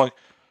Instagram, like,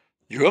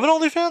 you have an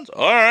OnlyFans?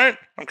 All right.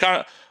 I'm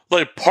kind of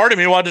like, part of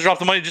me wanted to drop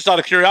the money just out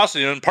of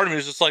curiosity, and part of me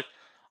is just like,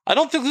 I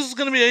don't think this is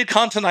going to be any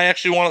content I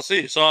actually want to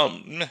see. So,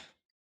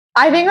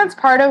 I think that's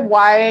part of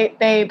why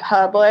they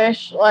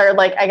publish, or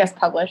like, I guess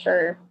publish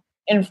or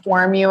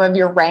inform you of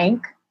your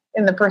rank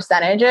in the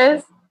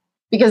percentages,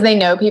 because they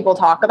know people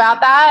talk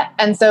about that.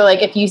 And so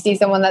like, if you see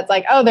someone that's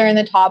like, oh, they're in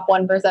the top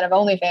 1% of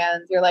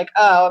OnlyFans, you're like,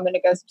 oh, I'm going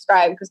to go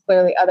subscribe because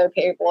clearly other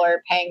people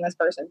are paying this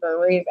person for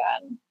a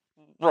reason.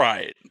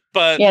 Right.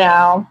 But, you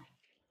know,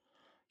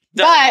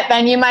 but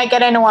then you might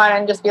get into one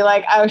and just be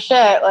like, oh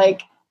shit,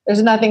 like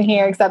there's nothing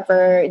here except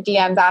for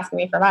DMs asking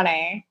me for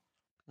money.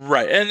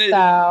 Right. And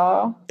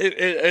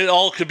it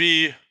all could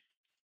be.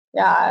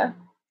 Yeah.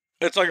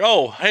 It's like,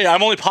 oh, hey,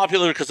 I'm only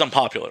popular because I'm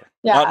popular.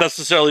 Yeah. Not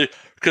necessarily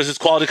because it's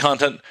quality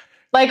content.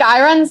 Like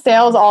I run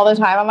sales all the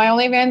time on my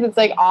OnlyFans. It's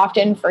like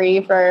often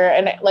free for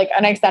an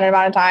extended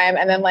amount of time.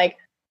 And then like,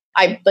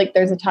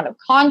 there's a ton of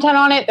content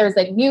on it. There's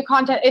like new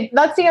content.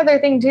 That's the other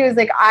thing too, is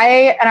like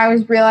I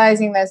was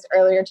realizing this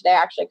earlier today,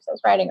 actually, because I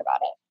was writing about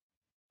it.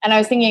 And I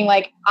was thinking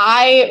like,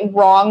 I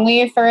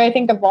wrongly for, I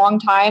think a long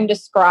time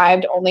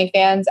described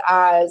OnlyFans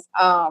as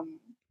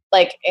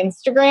like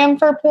Instagram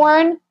for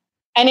porn.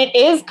 And it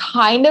is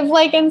kind of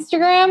like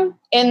Instagram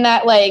in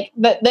that like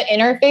the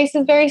interface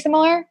is very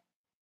similar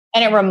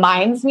and it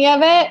reminds me of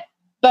it.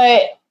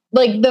 But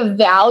like the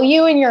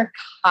value in your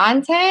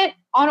content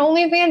on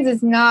OnlyFans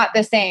is not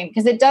the same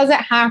because it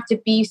doesn't have to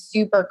be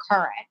super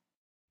current.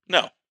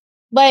 No.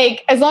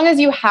 Like as long as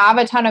you have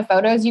a ton of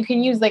photos, you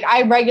can use like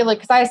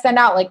because I send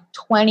out like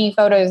 20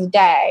 photos a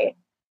day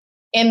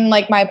in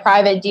like my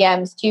private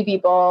DMs to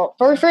people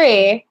for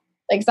free.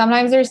 Like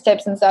sometimes there's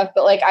tips and stuff,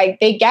 but like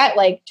they get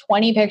like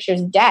 20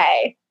 pictures a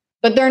day,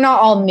 but they're not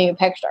all new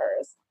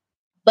pictures.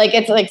 Like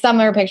it's like some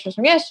are pictures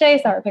from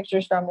yesterday, some are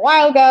pictures from a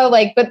while ago,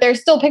 like, but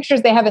there's still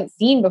pictures they haven't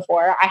seen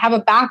before. I have a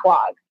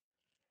backlog.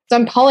 So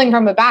I'm pulling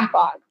from a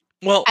backlog.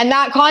 Well, and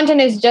that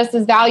content is just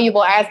as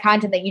valuable as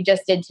content that you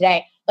just did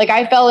today. Like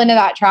I fell into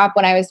that trap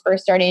when I was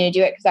first starting to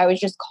do it because I was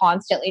just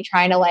constantly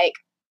trying to like,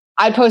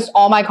 I'd post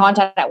all my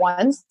content at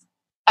once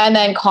and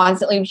then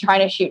constantly trying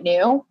to shoot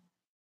new.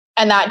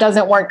 And that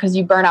doesn't work because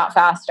you burn out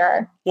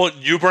faster. Well,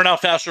 you burn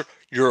out faster.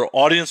 Your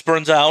audience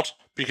burns out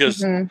because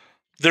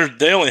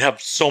they only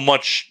have so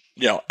much,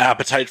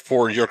 appetite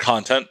for your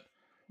content.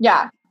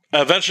 Yeah.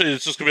 Eventually,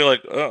 it's just gonna be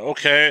like,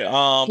 okay,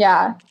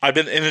 yeah. I've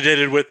been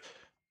inundated with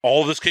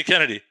all this Kate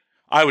Kennedy.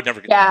 I would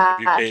never get that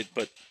interview, Kate,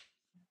 but.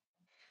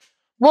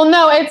 Well,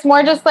 no, it's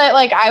more just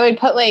like I would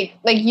put like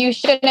you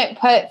shouldn't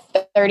put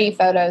 30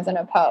 photos in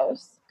a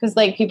post. Because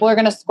like people are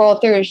going to scroll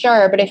through,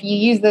 sure. But if you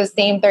use those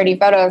same 30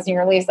 photos and you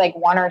release like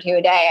 1 or 2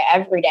 a day,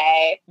 every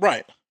day,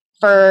 right,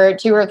 for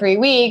 2 or 3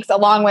 weeks,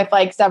 along with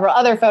like several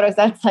other photos,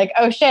 that's like,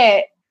 oh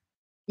shit,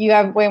 you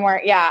have way more.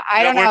 Yeah,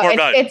 I don't know.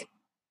 It's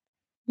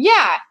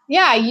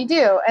yeah, you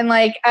do. And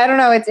like, I don't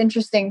know. It's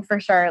interesting for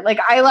sure. Like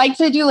I like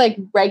to do like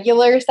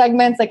regular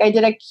segments. Like I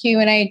did a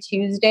Q&A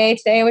Tuesday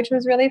today, which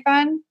was really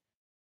fun.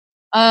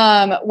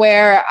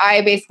 Where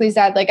I basically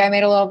said like I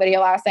made a little video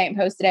last night and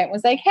posted it and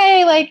was like,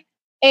 hey, like.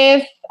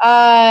 If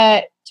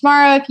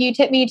tomorrow, if you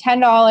tip me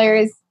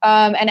 $10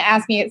 and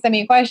send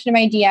me a question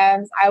in my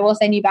DMs, I will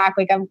send you back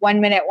like a 1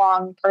 minute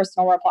long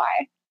personal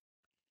reply.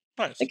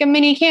 Nice. Like a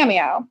mini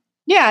cameo.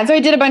 Yeah. So I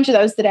did a bunch of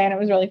those today and it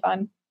was really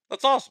fun.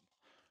 That's awesome.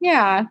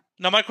 Yeah.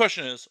 Now my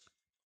question is,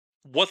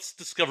 what's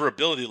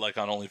discoverability like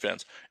on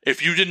OnlyFans?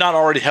 If you did not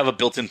already have a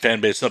built-in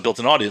fan base and a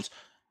built-in audience,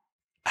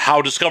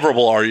 how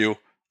discoverable are you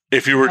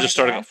if you were just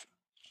starting off?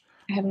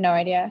 I have no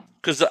idea.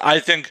 Because I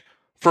think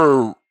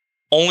for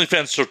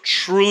OnlyFans to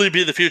truly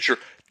be the future,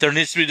 there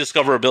needs to be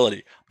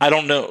discoverability. I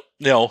don't know.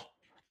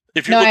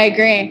 If you I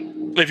agree.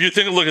 If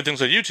you look at things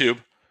like YouTube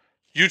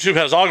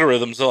has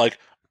algorithms that are like,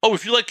 oh,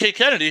 if you like Kate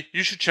Kennedy,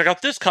 you should check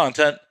out this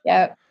content.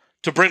 Yep.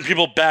 To bring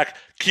people back,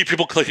 keep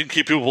people clicking,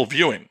 keep people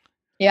viewing.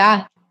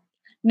 Yeah.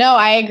 No,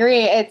 I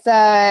agree. It's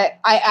I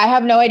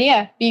have no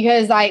idea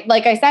because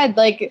like I said,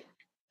 like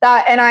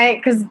that, and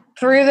because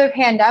through the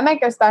pandemic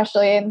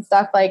especially and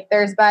stuff, like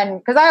there's been,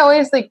 because I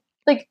always like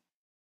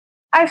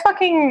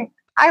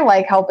I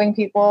like helping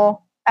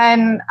people,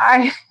 and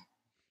I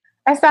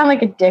sound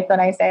like a dick when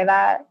I say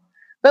that,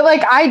 but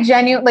like I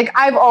genuinely, like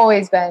I've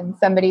always been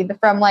somebody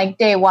from like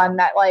day one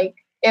that like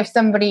if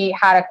somebody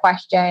had a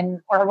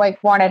question or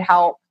like wanted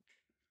help,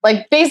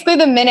 like basically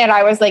the minute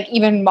I was like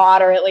even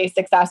moderately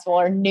successful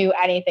or knew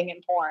anything in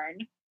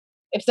porn,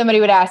 if somebody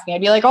would ask me,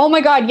 I'd be like, oh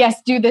my God,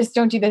 yes, do this,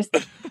 don't do this.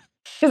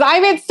 Because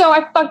I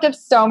fucked up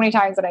so many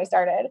times when I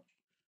started.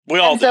 We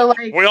all did. So,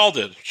 like, we all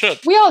did.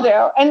 Shit. We all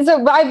do. And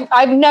so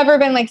I've never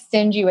been like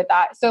stingy with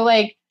that. So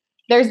like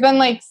there's been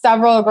like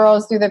several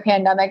girls through the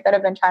pandemic that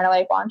have been trying to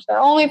like launch their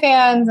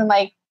OnlyFans and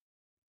like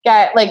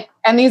get like,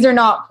 and these are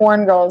not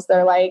porn girls.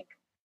 They're like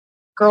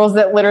girls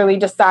that literally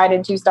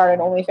decided to start an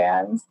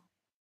OnlyFans.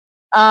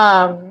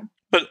 And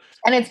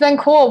it's been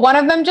cool. One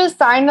of them just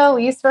signed a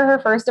lease for her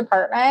first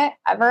apartment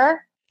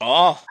ever.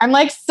 Oh. I'm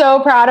like so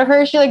proud of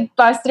her. She like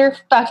busted her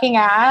fucking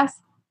ass.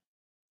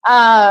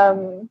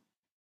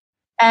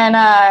 And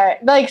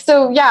like,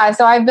 so yeah,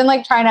 so I've been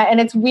like trying to,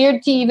 and it's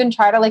weird to even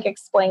try to like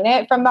explain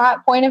it from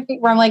that point of view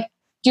where I'm like,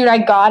 dude, I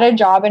got a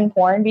job in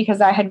porn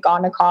because I had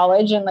gone to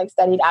college and like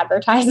studied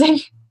advertising.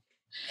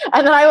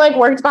 And then I like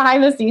worked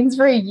behind the scenes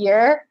for a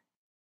year.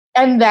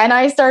 And then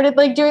I started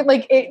like doing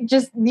like, it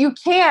just, you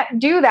can't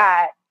do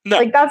that. No.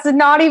 Like that's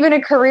not even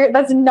a career.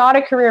 That's not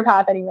a career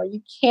path anymore.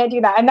 You can't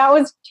do that. And that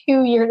was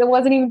 2 years. It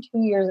wasn't even 2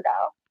 years ago.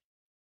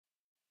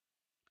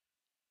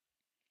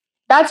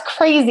 That's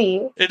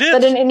crazy. It is.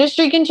 That an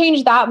industry can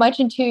change that much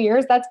in 2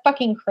 years. That's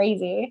fucking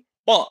crazy.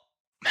 Well,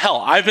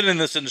 hell, I've been in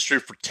this industry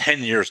for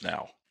 10 years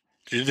now.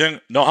 Do you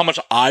know how much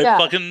I've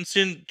fucking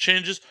seen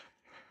changes?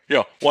 You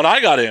know, when I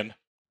got in,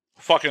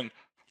 fucking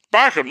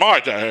back in my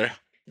day,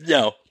 you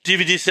know,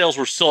 DVD sales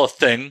were still a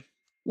thing.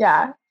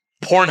 Yeah.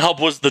 Pornhub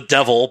was the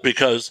devil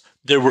because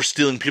they were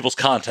stealing people's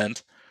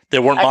content. They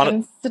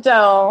weren't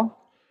still.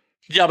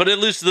 Yeah, but at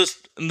least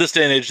in this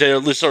day and age, they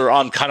at least are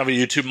on kind of a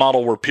YouTube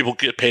model where people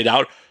get paid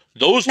out.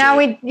 Those now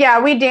days,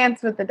 we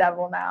dance with the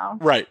devil now.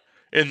 Right.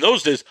 In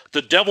those days,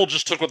 the devil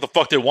just took what the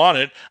fuck they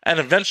wanted and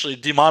eventually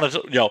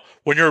demonetized. You know,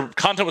 when your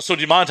content was so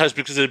demonetized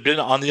because it had been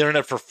on the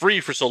internet for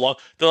free for so long,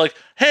 they're like,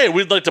 hey,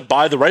 we'd like to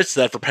buy the rights to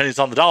that for pennies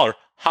on the dollar.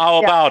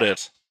 How about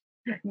it?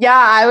 Yeah,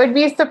 I would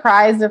be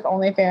surprised if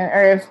OnlyFans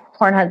or if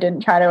Pornhub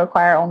didn't try to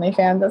acquire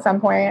OnlyFans at some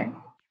point.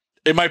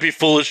 It might be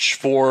foolish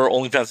for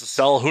OnlyFans to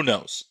sell. Who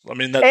knows? I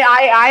mean,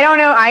 I don't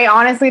know. I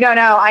honestly don't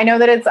know. I know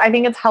that I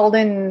think it's held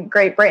in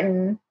Great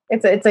Britain.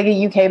 It's like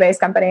a UK based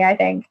company, I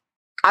think.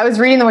 I was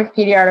reading the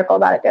Wikipedia article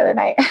about it the other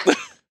night.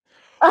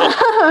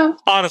 Well,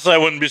 honestly, I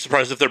wouldn't be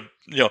surprised if they're,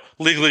 you know,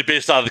 legally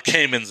based out of the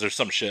Caymans or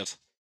some shit.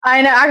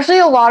 I know.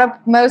 Actually,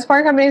 most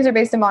porn companies are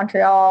based in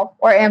Montreal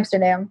or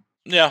Amsterdam.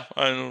 Yeah,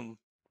 I know,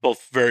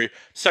 both very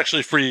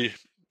sexually free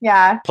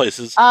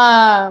places.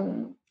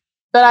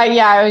 But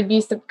I would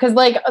be, because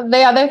like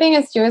the other thing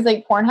is too is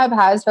like Pornhub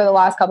has for the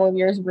last couple of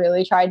years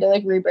really tried to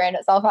like rebrand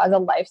itself as a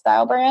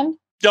lifestyle brand.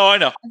 Oh, I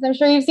know. As I'm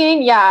sure you've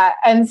seen. Yeah.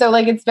 And so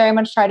like it's very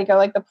much tried to go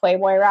like the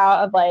Playboy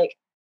route of like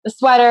the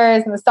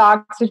sweaters and the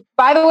socks, which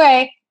by the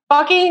way,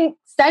 fucking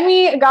send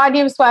me a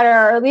goddamn sweater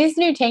or at least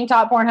a new tank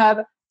top,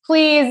 Pornhub.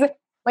 Please.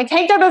 My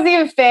tank top doesn't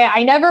even fit.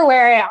 I never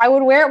wear it. I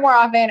would wear it more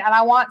often and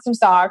I want some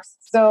socks.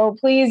 So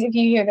please, if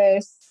you hear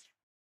this,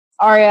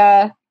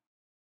 Aria,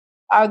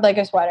 I would like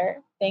a sweater.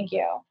 Thank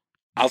you.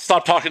 I'll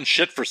stop talking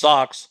shit for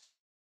socks.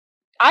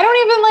 I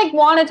don't even like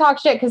want to talk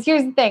shit because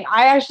here's the thing.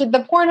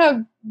 The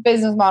Pornhub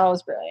business model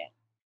is brilliant.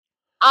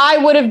 I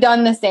would have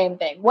done the same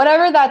thing.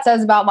 Whatever that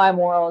says about my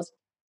morals,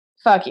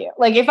 fuck you.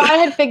 Like if I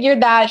had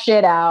figured that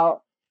shit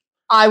out,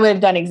 I would have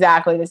done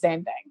exactly the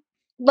same thing.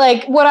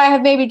 Like, would I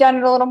have maybe done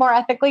it a little more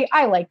ethically?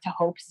 I like to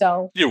hope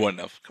so. You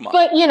wouldn't have. Come on.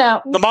 But, you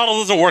know. The model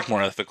doesn't work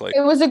more ethically.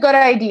 It was a good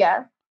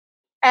idea.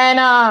 And,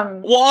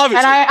 well,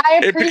 obviously. And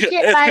I appreciate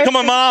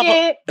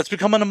it. It's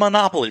becoming a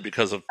monopoly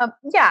because of.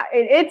 Yeah,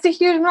 it's a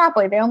huge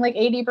monopoly. They own like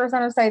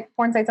 80% of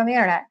porn sites on the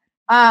internet.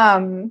 They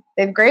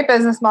have a great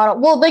business model.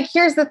 Well, like,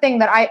 here's the thing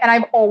that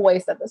I've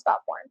always said this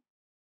about porn.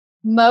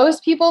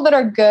 Most people that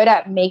are good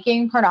at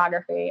making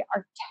pornography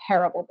are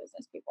terrible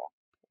business people.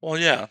 Well,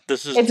 yeah,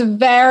 it's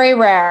very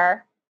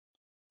rare.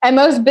 And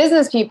most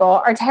business people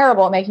are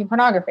terrible at making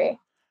pornography.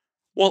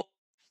 Well,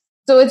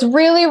 so it's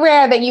really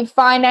rare that you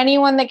find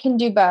anyone that can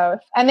do both.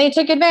 And they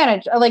took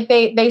advantage. Like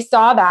they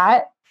saw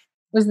that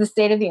was the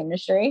state of the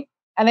industry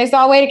and they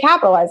saw a way to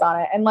capitalize on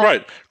it. And like,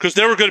 right. Because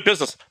they were good at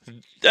business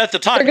at the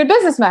time. They're good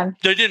businessmen.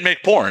 They didn't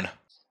make porn.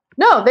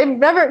 No, they've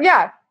never.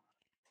 Yeah.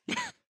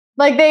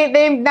 Like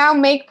they now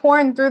make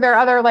porn through their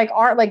other like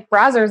art, like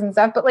browsers and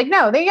stuff. But like,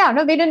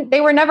 they didn't,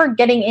 they were never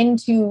getting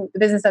into the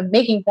business of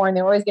making porn.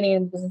 They were always getting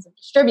into the business of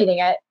distributing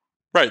it.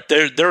 Right.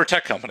 They're a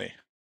tech company.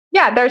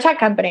 Yeah. They're a tech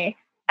company.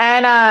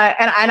 And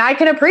I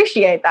can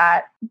appreciate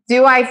that.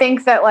 Do I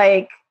think that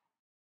like,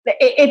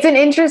 it's an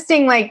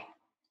interesting, like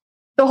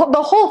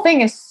the whole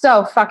thing is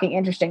so fucking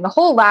interesting. The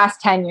whole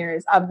last 10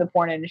 years of the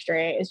porn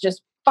industry is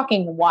just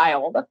fucking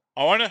wild.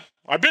 Oh, I know.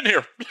 I've been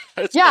here.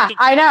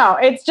 I know.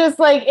 It's just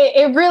like,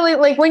 it really,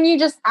 like, when you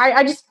just,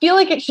 I just feel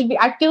like it should be,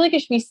 I feel like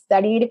it should be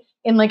studied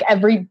in like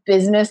every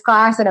business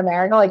class in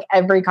America, like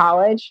every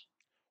college.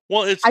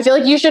 Well, I feel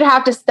like you should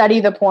have to study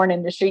the porn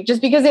industry just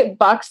because it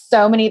bucks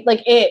so many,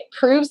 like, it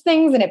proves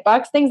things and it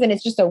bucks things, and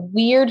it's just a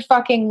weird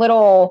fucking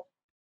little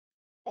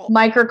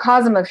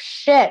microcosm of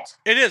shit.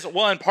 It is.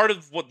 Well, and part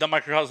of what the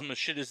microcosm of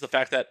shit is the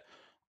fact that,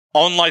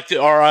 unlike the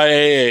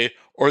RIAA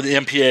or the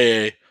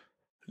MPAA,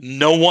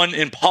 no one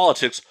in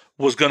politics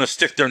was going to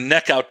stick their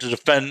neck out to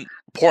defend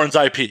porn's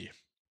IP.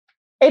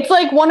 It's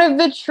like one of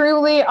the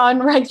truly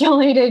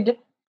unregulated,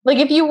 like,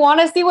 if you want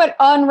to see what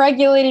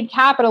unregulated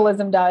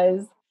capitalism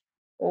does,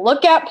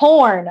 look at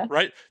porn.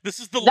 Right? This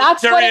is the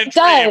That's libertarian what it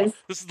dream. does.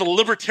 This is the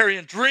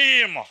libertarian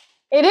dream.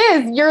 It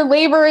is. Your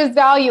labor is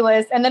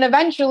valueless. And then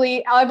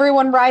eventually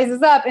everyone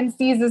rises up and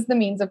seizes the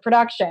means of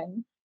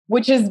production,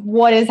 which is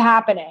what is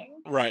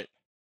happening. Right.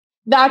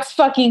 That's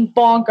fucking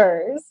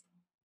bonkers.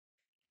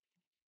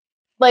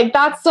 Like,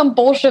 that's some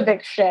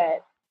Bolshevik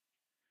shit.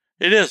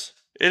 It is.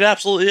 It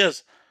absolutely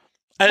is.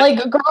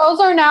 Like, girls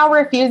are now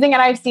refusing,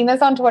 and I've seen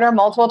this on Twitter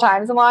multiple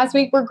times in the last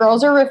week, where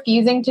girls are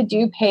refusing to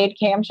do paid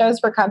cam shows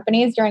for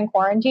companies during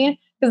quarantine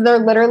because they're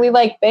literally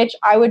like, bitch,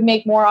 I would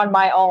make more on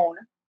my own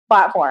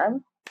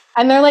platform.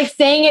 And they're like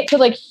saying it to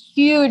like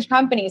huge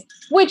companies,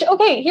 which,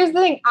 okay, here's the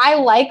thing. I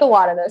like a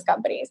lot of those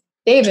companies.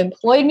 They've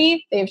employed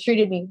me. They've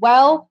treated me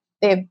well.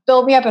 They've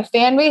built me up a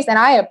fan base, and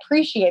I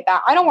appreciate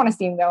that. I don't want to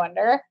see them go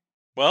under.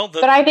 Well,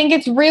 but I think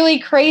it's really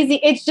crazy.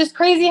 It's just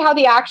crazy how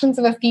the actions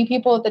of a few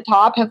people at the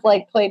top have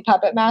like played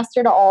puppet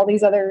master to all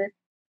these other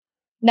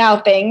now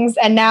things.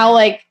 And now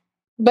like,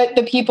 but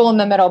the people in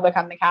the middle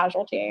become the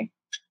casualty.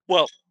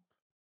 Well,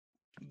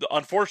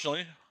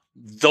 unfortunately,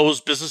 those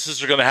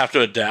businesses are going to have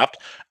to adapt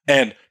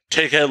and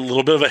take a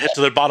little bit of a hit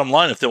to their bottom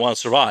line if they want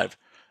to survive.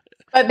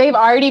 But they've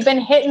already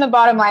been hitting the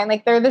bottom line.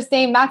 Like, they're the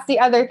same. That's the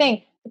other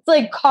thing. It's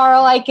like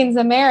Carl Icahns'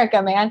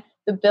 America, man.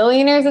 The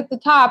billionaires at the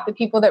top, the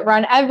people that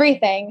run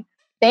everything,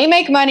 they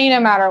make money no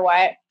matter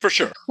what. For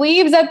sure.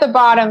 Plebes at the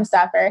bottom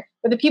suffer.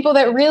 But the people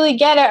that really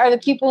get it are the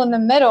people in the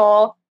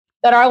middle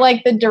that are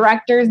like the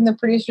directors and the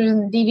producers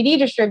and the DVD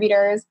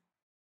distributors.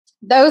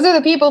 Those are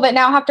the people that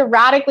now have to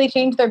radically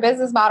change their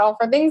business model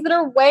for things that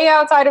are way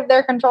outside of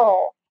their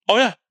control. Oh,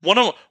 yeah. One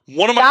of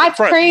my That's good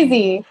friends,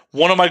 crazy.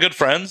 One of my good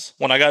friends,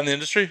 when I got in the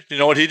industry, do you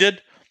know what he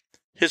did?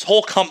 His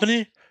whole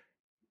company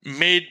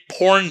made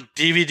porn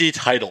DVD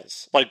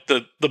titles, like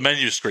the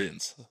menu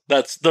screens.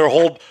 That's their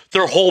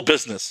whole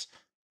business.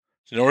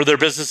 You know where their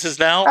business is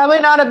now? Probably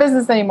not a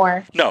business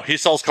anymore. No, he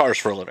sells cars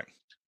for a living.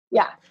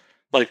 Yeah.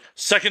 Like,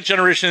 second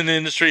generation in the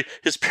industry.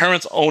 His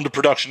parents owned a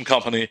production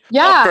company.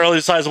 Yeah. A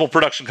fairly sizable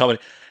production company.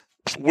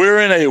 We're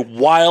in a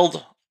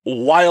wild,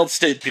 wild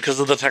state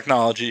because of the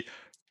technology,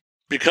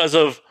 because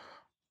of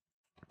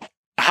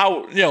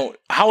how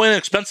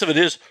inexpensive it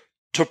is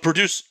to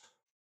produce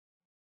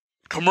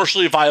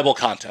commercially viable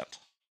content.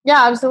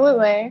 Yeah,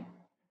 absolutely.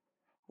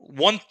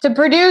 To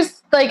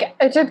produce,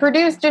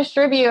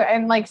 distribute,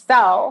 and like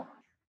sell.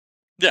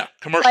 Yeah,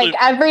 commercially. Like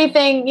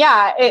everything,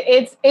 yeah.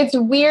 It's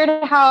weird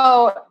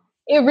how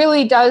it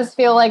really does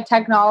feel like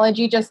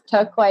technology just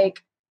took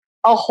like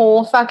a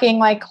whole fucking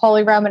like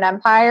Holy Roman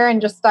Empire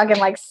and just fucking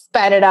like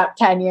sped it up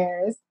 10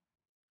 years.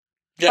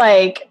 Yeah.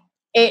 Like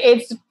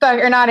it's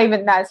or not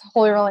even that.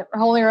 Holy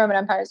Roman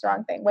Empire is the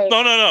wrong thing. Wait,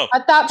 no.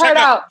 Cut that part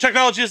out.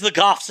 Technology is the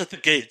Goths at the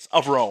gates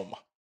of Rome.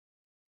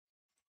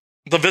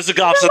 The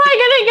Visigoths. How am I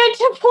going to get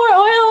to pour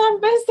oil on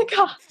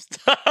Visigoths?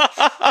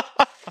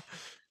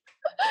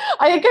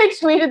 I think I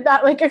tweeted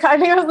that. Like, I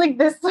think I was like,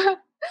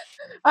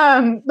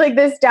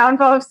 this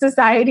downfall of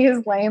society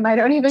is lame. I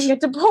don't even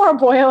get to pour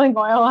boiling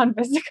oil on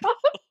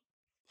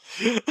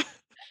Visigoths.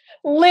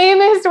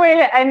 Lamest way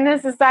to end the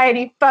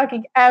society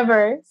fucking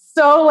ever.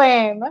 So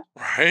lame.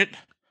 Right?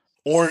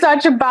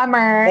 Such a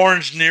bummer.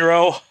 Orange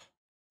Nero.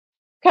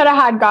 Could have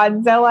had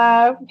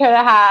Godzilla. Could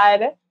have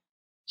had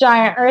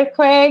giant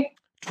earthquake.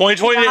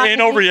 2020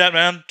 ain't over yet,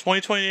 man.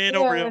 2020 ain't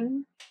over yet.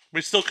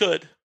 We still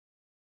could.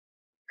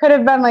 Could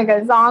have been like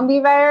a zombie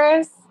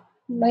virus.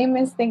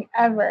 Lamest thing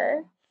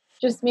ever.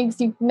 Just makes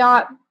you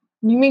drown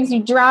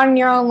in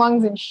your own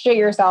lungs and shit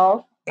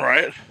yourself.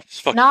 Right.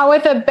 Not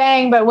with a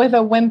bang, but with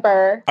a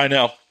whimper. I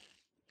know.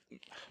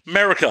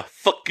 America,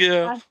 fuck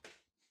yeah.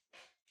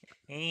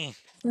 This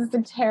is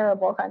a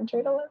terrible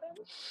country to live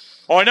in.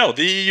 Oh, I know.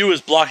 The EU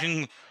is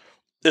talking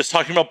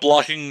about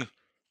blocking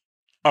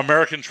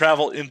American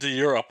travel into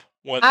Europe.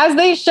 As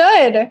they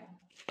should.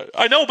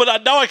 I know,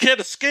 but now I can't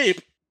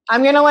escape.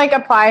 I'm going to like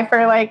apply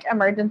for like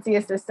emergency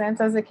assistance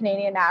as a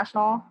Canadian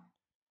national.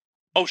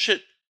 Oh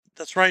shit.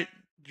 That's right.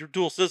 You're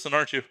dual citizen,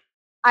 aren't you?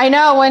 I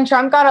know. When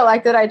Trump got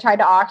elected, I tried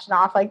to auction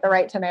off like the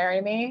right to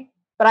marry me,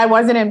 but I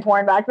wasn't in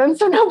porn back then,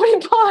 so nobody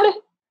bought it.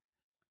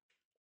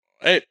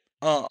 Hey,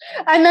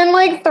 And then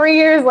like 3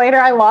 years later,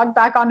 I logged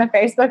back onto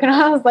Facebook and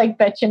I was like,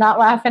 bet you're not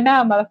laughing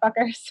now,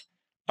 motherfuckers.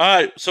 All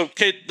right. So,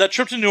 Kate, that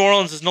trip to New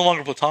Orleans is no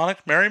longer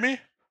platonic. Marry me?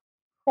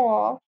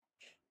 Cool.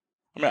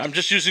 I mean, I'm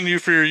just using you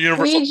for your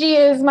universal. Luigi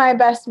is my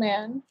best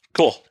man.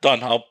 Cool,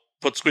 done. I'll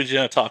put Squeegee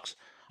in a tux.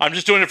 I'm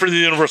just doing it for the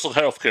universal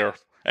healthcare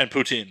and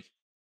poutine.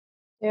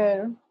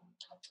 Dude,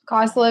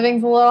 cost of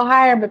living's a little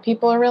higher, but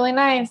people are really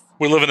nice.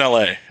 We live in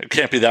LA. It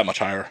can't be that much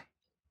higher.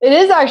 It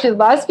is actually. The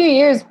last few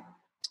years,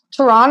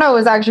 Toronto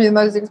was actually the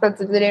most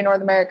expensive city in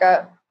North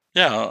America.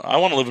 Yeah, I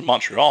want to live in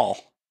Montreal.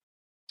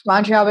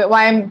 Montreal, but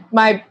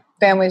my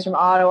family's from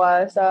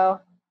Ottawa,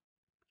 so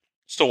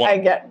Still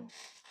want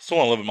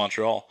to live in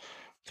Montreal.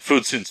 The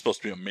food scene's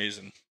supposed to be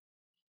amazing.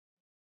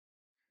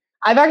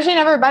 I've actually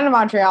never been to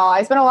Montreal.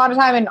 I spent a lot of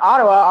time in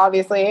Ottawa,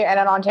 obviously, and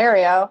in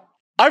Ontario.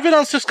 I've been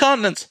on 6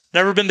 continents.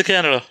 Never been to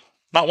Canada.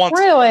 Not once.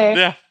 Really?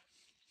 Yeah.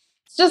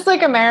 It's just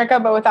like America,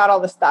 but without all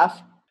the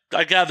stuff.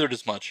 I gathered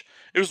as much.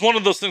 It was one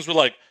of those things where,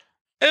 like,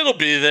 it'll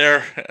be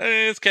there.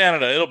 It's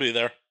Canada. It'll be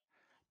there.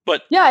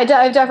 But yeah, it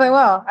definitely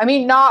will. I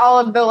mean, not all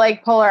of the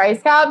like polar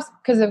ice caps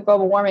because of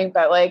global warming,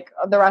 but like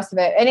the rest of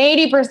it. And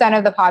 80%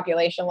 of the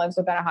population lives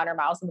within 100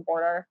 miles of the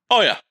border.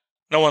 Oh yeah,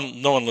 no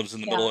one lives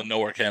in the middle of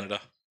nowhere, Canada.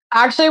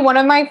 Actually, one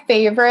of my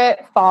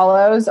favorite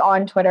follows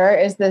on Twitter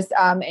is this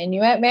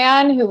Inuit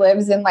man who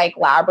lives in like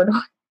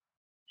Labrador,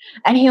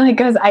 and he like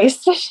goes ice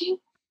fishing,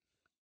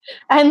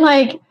 and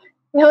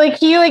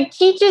he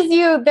teaches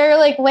you their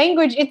like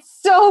language. It's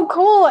so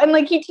cool. And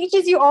like he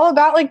teaches you all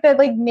about like the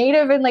like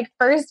Native and like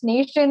First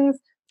Nations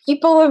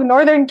people of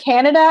Northern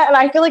Canada. And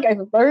I feel like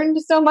I've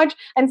learned so much.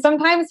 And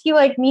sometimes he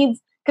like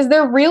needs, because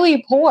they're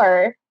really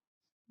poor,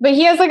 but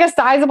he has like a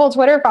sizable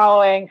Twitter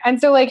following. And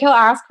so like he'll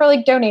ask for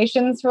like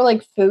donations for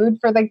like food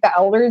for like the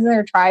elders in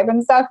their tribe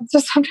and stuff. So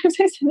sometimes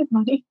I send him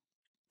money.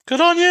 Good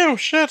on you.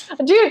 Shit.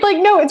 Dude, like,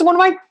 no, it's one of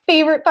my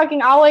favorite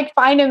fucking, I'll like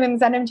find him and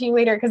send him to you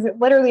later because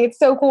it's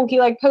so cool. He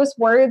like posts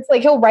words,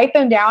 like he'll write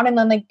them down and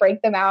then like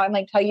break them out and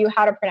like tell you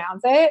how to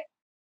pronounce it.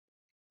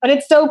 But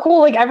it's so cool.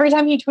 Like every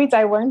time he tweets,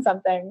 I learn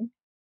something.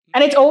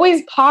 And it's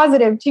always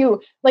positive too.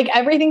 Like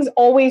everything's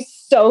always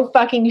so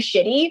fucking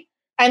shitty.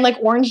 And like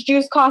orange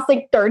juice costs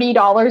like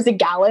 $30 a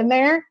gallon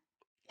there.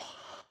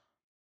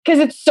 Because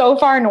it's so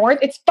far north.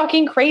 It's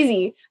fucking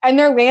crazy. And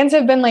their lands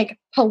have been like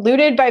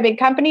polluted by big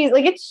companies.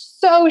 Like it's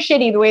so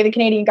shitty the way the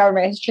Canadian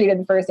government has treated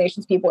the First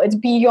Nations people. It's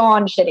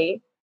beyond shitty.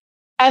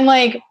 And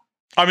like,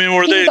 I mean,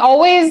 were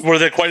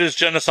they quite as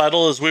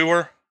genocidal as we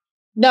were?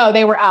 No,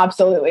 they were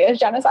absolutely as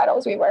genocidal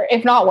as we were,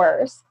 if not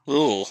worse.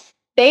 Ooh.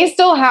 They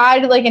still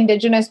had like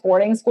indigenous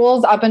boarding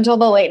schools up until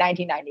the late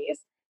 1990s.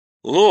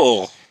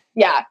 Ooh.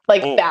 Yeah,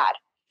 like bad.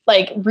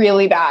 Like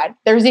really bad.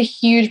 There's a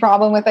huge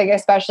problem with like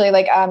especially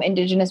like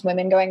indigenous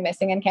women going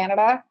missing in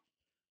Canada.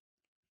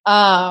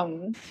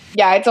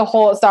 Yeah, it's a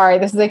whole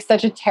this is like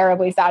such a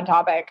terribly sad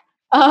topic.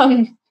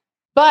 But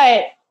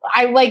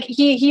I like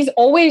he's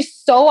always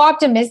so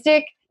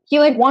optimistic. He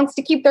like wants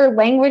to keep their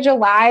language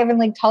alive and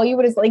like tell you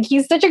what it's like.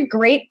 He's such a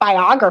great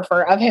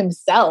biographer of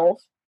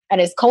himself and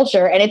his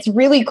culture, and it's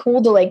really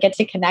cool to like get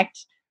to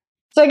connect.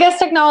 So I guess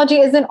technology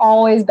isn't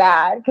always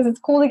bad because it's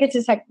cool to get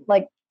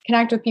to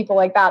connect with people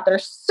like that are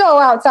so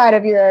outside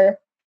of your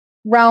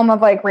realm of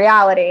like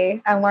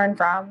reality and learn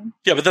from.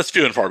 Yeah, but that's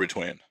few and far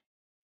between.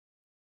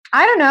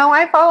 I don't know.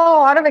 I follow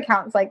a lot of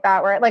accounts like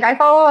that where like I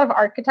follow a lot of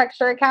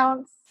architecture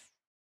accounts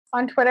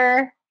on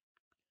Twitter.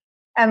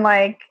 And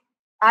like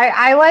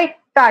I like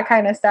that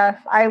kind of stuff.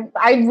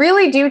 I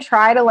really do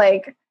try to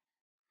like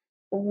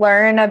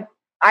learn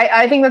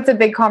I think that's a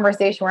big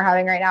conversation we're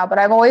having right now, but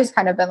I've always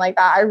kind of been like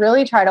that. I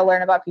really try to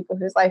learn about people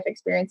whose life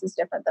experience is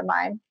different than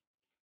mine.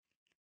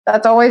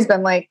 That's always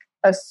been like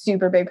a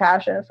super big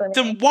passion for me.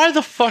 Then why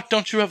the fuck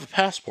don't you have a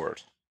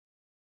passport?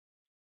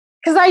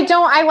 Because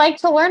I like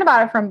to learn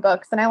about it from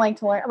books, and I like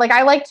to learn, like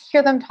I like to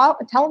hear them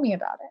tell me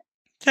about it.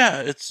 Yeah,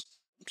 it's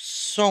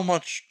so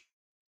much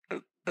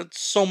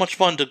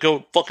fun to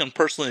go fucking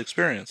personally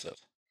experience it.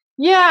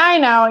 Yeah, I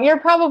know. You're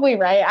probably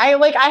right.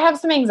 I have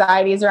some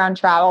anxieties around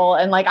travel,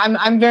 and like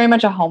I'm very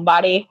much a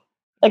homebody.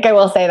 Like I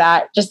will say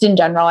that, just in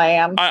general, I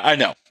am. I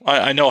know.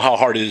 I know how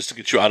hard it is to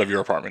get you out of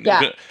your apartment.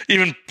 Yeah.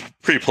 Even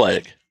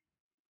pre-plague.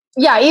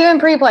 Yeah, even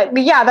pre-plague.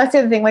 But yeah, that's the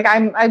other thing. Like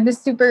I'm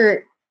just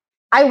super.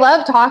 I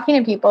love talking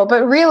to people,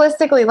 but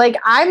realistically, like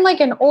I'm like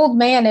an old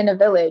man in a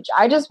village.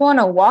 I just want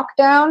to walk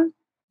down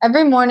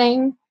every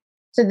morning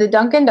to the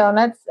Dunkin'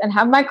 Donuts and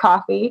have my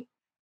coffee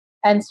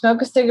and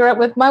smoke a cigarette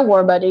with my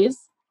war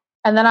buddies.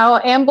 And then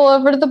I'll amble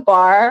over to the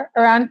bar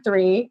around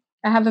 3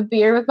 and have a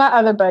beer with my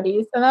other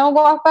buddies. And then I'll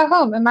walk back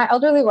home and my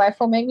elderly wife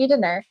will make me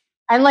dinner.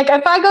 And like,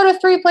 if I go to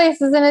 3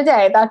 places in a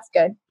day, that's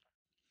good.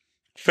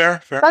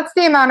 Fair. That's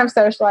the amount of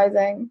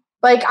socializing.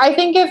 Like, I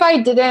think if I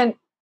didn't,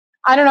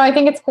 I don't know, I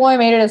think it's cool I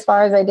made it as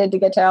far as I did to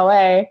get to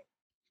LA.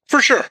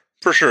 For sure.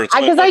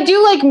 Because I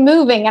do like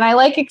moving and I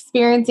like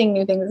experiencing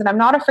new things and I'm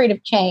not afraid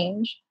of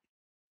change.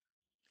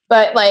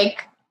 But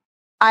like,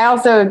 I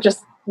also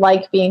just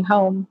like being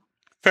home.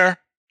 Fair.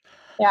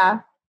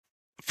 Yeah.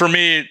 For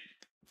me,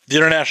 the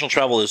international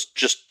travel is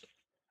just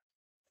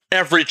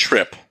every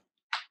trip.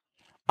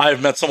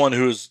 I've met someone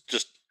who's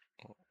just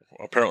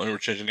apparently we're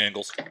changing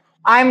angles.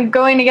 I'm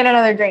going to get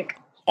another drink.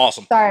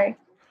 Awesome. Sorry.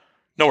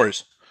 No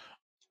worries.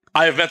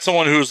 I have met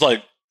someone who's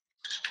like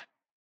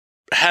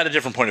had a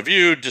different point of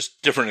view,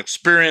 just different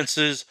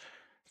experiences,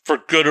 for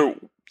good or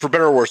for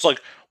better or worse.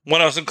 Like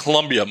when I was in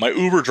Colombia, my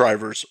Uber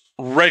drivers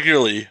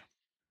regularly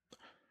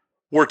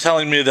were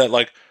telling me that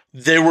like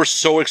they were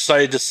so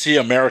excited to see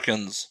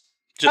Americans.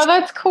 Oh,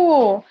 that's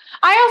cool.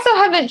 I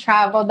also haven't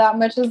traveled that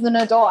much as an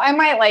adult. I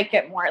might like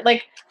it more.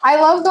 Like I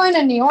love going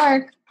to New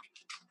York.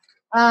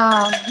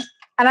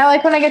 And I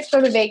like when I get to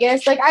go to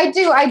Vegas. Like I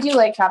do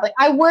like traveling.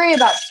 I worry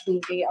about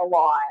squeezy a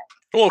lot.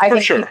 Well, I for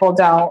think sure. people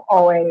don't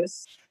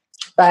always,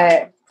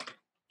 but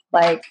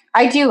like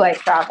I do like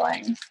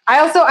traveling.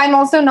 I'm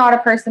also not a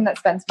person that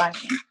spends money.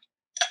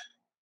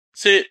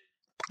 See,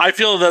 I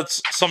feel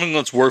that's something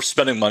that's worth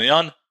spending money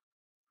on.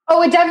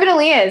 Oh, it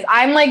definitely is.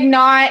 I'm like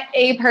not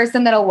a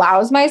person that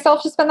allows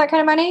myself to spend that kind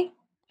of money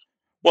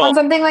on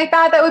something like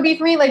that. That would be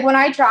for me. Like when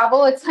I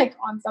travel, it's like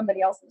on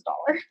somebody else's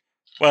dollar.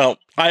 Well,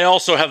 I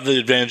also have the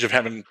advantage of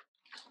having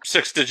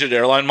 6-digit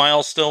airline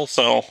miles still,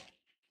 so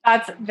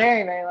that's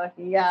very, very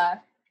lucky. Yeah.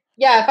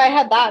 Yeah, if I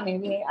had that,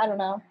 maybe. I don't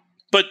know.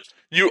 But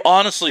you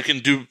honestly can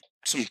do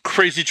some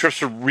crazy trips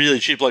for really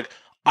cheap. Like,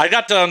 I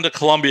got down to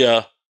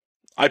Colombia,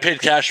 I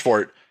paid cash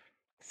for it,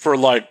 for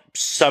like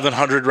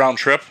 $700 round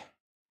trip.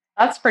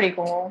 That's pretty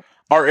cool.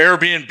 Our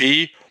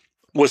Airbnb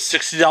was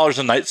 $60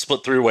 a night,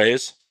 split 3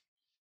 ways.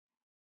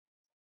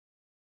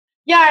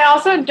 Yeah, I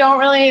also don't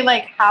really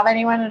like have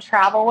anyone to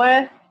travel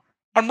with.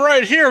 I'm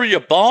right here, you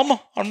bum.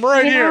 I'm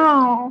right here.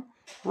 Right.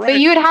 But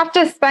you would have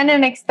to spend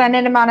an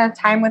extended amount of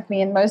time with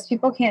me, and most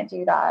people can't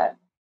do that.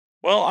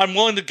 Well, I'm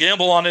willing to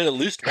gamble on it at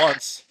least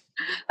once.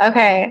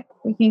 Okay,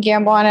 we can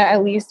gamble on it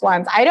at least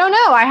once. I don't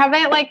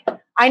know.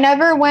 I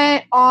never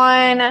went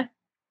on.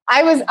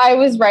 I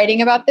was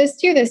writing about this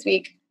too this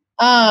week.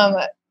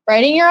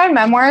 Writing your own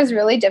memoir is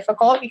really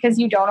difficult because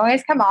you don't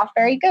always come off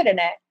very good in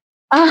it.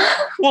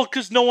 Well,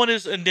 because no one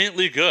is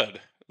innately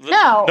good.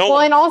 No. Well,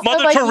 and also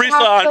Mother Teresa,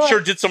 I'm sure,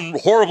 did some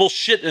horrible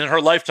shit in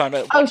her lifetime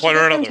at one point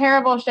or another. Some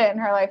terrible shit in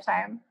her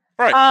lifetime.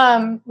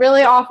 Right.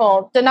 Really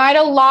awful. Denied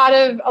a lot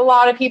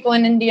of people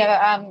in India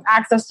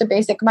access to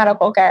basic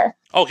medical care.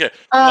 Okay.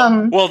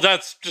 Well,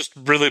 that's just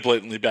really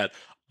blatantly bad.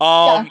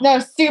 No,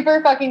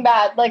 super fucking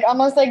bad. Like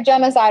almost like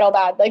genocidal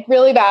bad. Like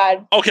really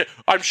bad. Okay,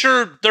 I'm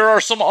sure there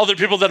are some other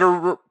people that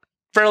are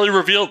fairly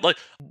revealed. Like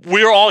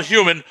we are all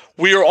human.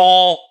 We are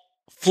all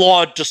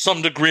flawed to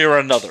some degree or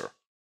another.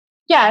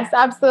 Yes,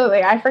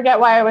 absolutely. I forget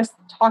why I was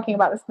talking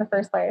about this in the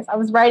first place. I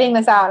was writing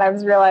this out and I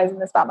was realizing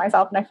this about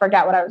myself and I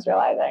forget what I was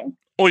realizing.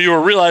 Well, you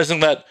were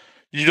realizing that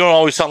you don't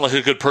always sound like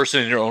a good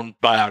person in your own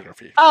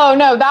biography. Oh,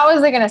 no, that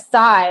was like an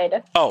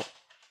aside. Oh.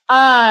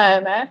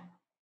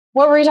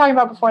 What were you talking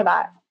about before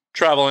that?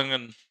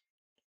 Traveling.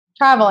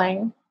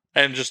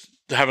 And just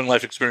having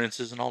life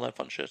experiences and all that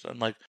fun shit.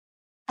 And like,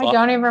 I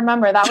don't even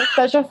remember. That was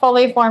such a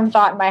fully formed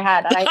thought in my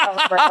head and I don't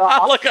remember it at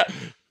all.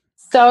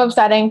 So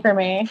upsetting for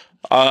me.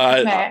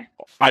 Okay.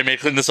 I may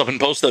clean this up in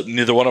post that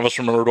neither one of us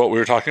remembered what we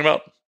were talking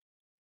about.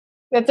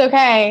 It's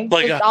okay.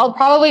 I'll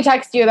probably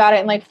text you about it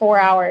in like 4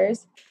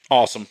 hours.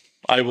 Awesome.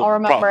 I'll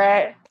remember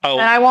it.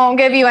 And I won't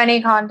give you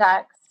any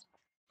context.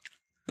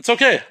 It's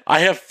okay. I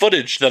have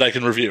footage that I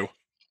can review.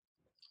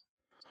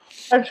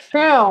 That's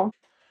true.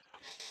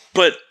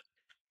 But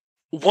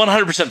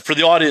 100% for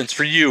the audience,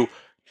 for you,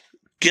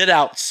 get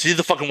out, see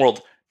the fucking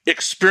world,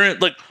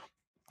 experience. Like,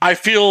 I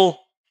feel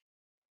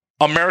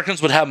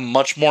Americans would have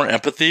much more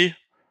empathy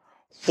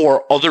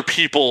for other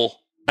people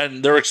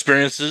and their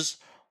experiences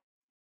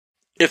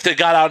if they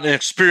got out and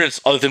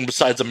experienced other things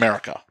besides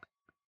America.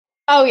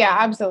 Oh, yeah,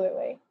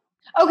 absolutely.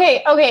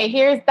 Okay,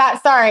 here's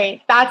that.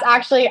 Sorry, that's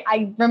actually,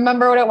 I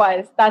remember what it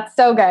was. That's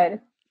so good.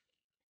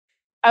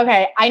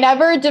 Okay, I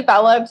never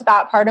developed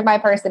that part of my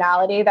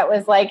personality that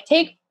was like,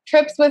 take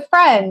trips with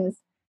friends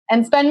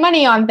and spend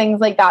money on things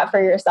like that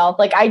for yourself.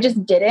 Like, I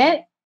just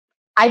didn't.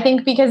 I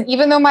think because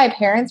even though my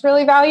parents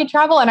really valued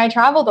travel, and I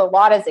traveled a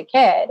lot as a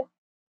kid,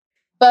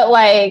 but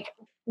like,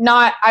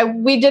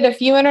 we did a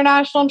few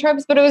international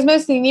trips, but it was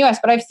mostly in the US,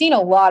 but I've seen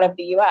a lot of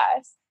the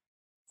US.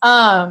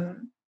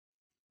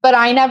 But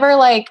I never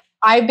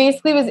I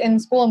basically was in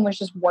school and was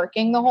just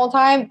working the whole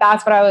time.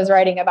 That's what I was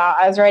writing about.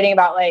 I was writing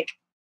about like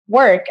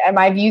work and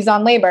my views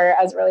on labor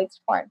as it relates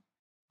to porn.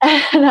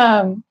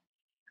 And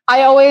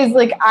I always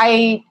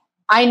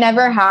I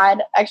never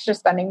had extra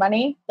spending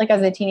money, like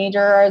as a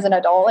teenager or as an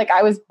adult. Like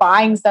I was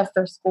buying stuff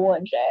for school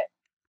and shit.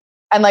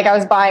 And like I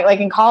was buying, like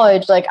in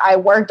college, like I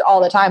worked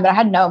all the time, but I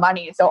had no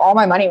money. So all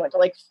my money went to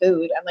like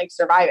food and like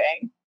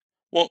surviving.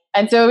 Well,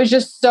 and so it was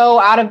just so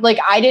out of like,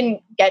 I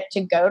didn't get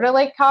to go to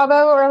like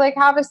Cabo or like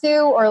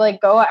Havasu or like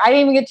I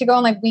didn't even get to go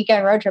on like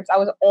weekend road trips. I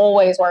was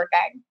always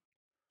working.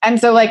 And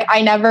so like,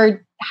 I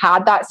never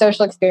had that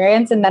social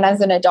experience. And then as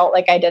an adult,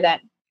 like I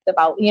didn't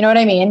develop, you know what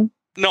I mean?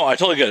 No, I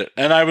totally get it.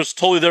 And I was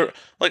totally there.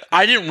 Like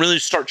I didn't really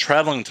start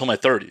traveling until my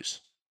 30s.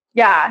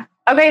 Yeah.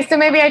 Okay. So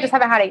maybe I just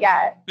haven't had it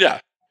yet. Yeah.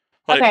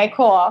 Like, okay,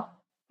 cool.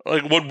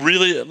 Like what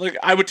really, like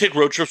I would take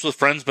road trips with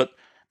friends,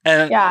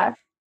 yeah.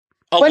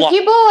 When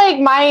people like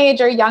my age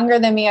or younger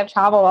than me have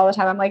traveled all the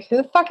time, I'm like, who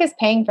the fuck is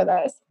paying for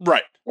this?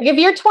 Right. Like if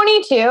you're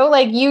 22,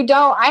 like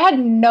I had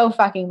no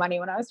fucking money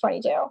when I was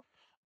 22.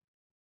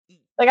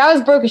 Like, I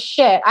was broke as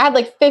shit. I had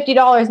like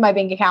 $50 in my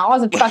bank account. I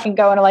wasn't fucking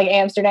going to like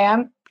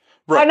Amsterdam.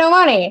 I had no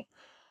money.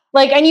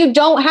 Like, and you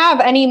don't have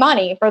any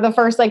money for the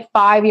first like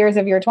 5 years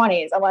of your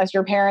 20s unless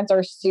your parents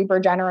are super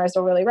generous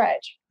or really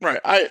rich. Right.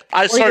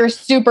 You're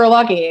super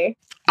lucky.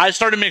 I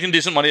started making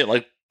decent money at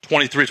like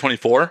 23,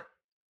 24.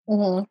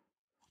 Mm-hmm.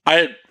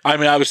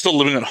 I was still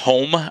living at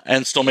home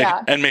and still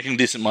making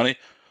decent money.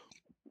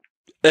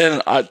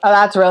 And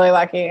that's really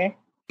lucky.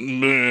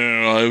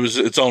 It was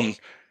its own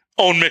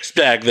mixed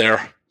bag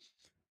there.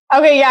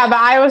 Okay, yeah, but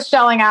I was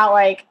shelling out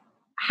like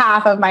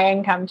half of my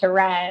income to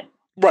rent.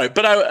 Right,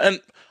 but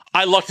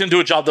I lucked into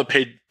a job that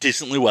paid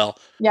decently well.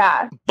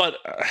 Yeah. But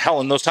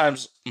hell, in those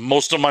times,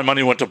 most of my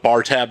money went to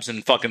bar tabs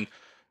and fucking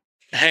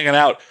hanging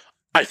out.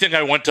 I think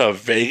I went to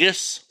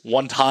Vegas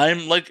one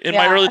time, like in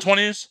my early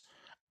 20s,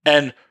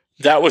 and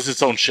that was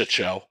its own shit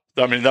show.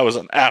 I mean, that was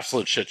an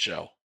absolute shit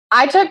show.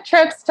 I took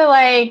trips to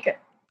like,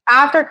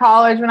 after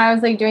college when I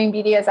was like doing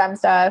BDSM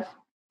stuff,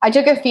 I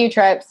took a few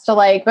trips to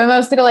like, but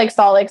mostly to like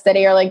Salt Lake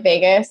City or like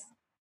Vegas,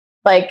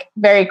 like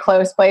very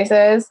close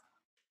places.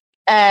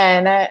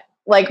 And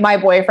like my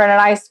boyfriend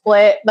and I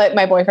split, like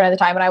my boyfriend at the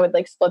time and I would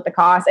like split the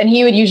cost. And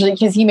he would usually,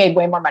 because he made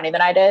way more money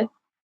than I did.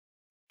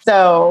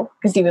 So,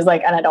 because he was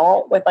like an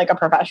adult with like a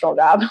professional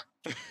job.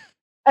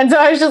 And so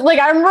I was just like,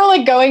 I remember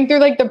like going through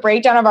like the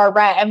breakdown of our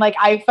rent and like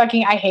I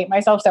hate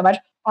myself so much.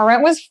 Our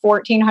rent was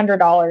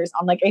 $1,400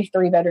 on like a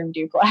 3-bedroom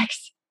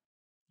duplex.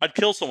 I'd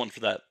kill someone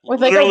for that.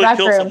 With like literally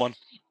kill someone.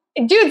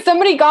 Dude,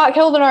 somebody got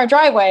killed in our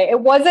driveway. It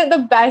wasn't the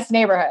best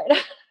neighborhood.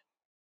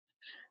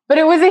 But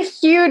it was a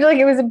huge, like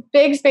it was a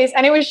big space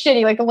and it was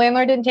shitty. Like the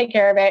landlord didn't take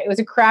care of it. It was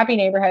a crappy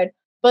neighborhood.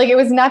 But like it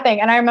was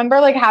nothing. And I remember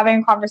like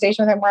having a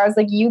conversation with him where I was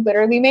like, you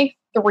literally make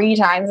 3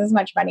 times as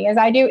much money as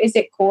I do. Is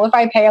it cool if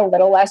I pay a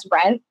little less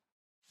rent?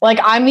 Like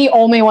I'm the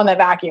only one that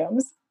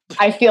vacuums.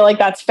 I feel like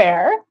that's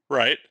fair.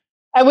 Right.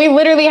 And we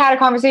literally had a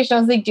conversation. I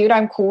was like, dude,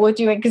 I'm cool with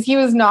doing, because he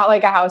was not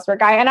like a housework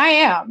guy and I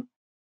am.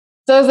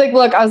 So I was like,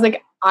 look,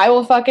 I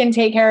will fucking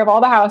take care of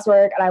all the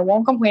housework and I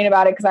won't complain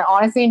about it because I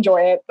honestly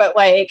enjoy it. But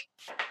like,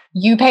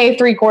 you pay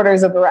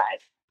 3/4 of the rent.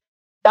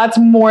 That's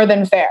more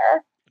than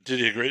fair. Did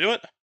he agree to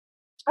it?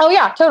 Oh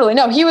yeah, totally.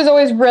 No, he was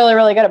always really,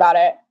 really good about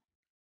it.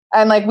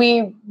 And like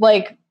we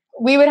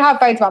would have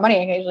fights about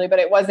money occasionally, but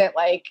it wasn't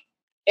like,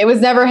 it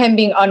was never him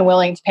being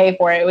unwilling to pay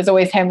for it. It was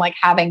always him like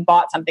having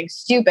bought something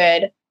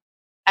stupid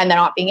and then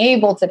not being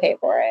able to pay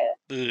for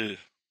it. Ugh.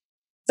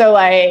 So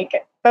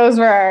like those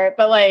were,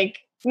 but like,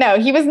 no,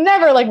 he was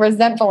never like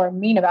resentful or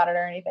mean about it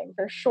or anything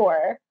for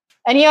sure.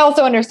 And he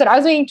also understood I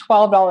was making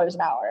 $12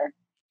 an hour.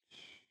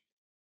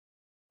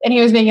 And he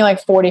was making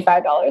like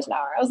 $45 an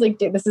hour. I was like,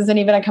 dude, this isn't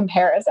even a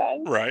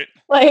comparison. Right.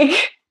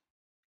 Like,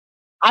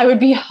 I would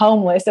be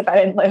homeless if I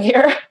didn't live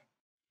here.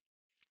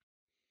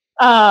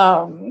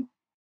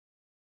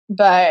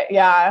 But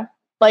yeah,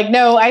 like,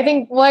 no, I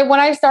think like when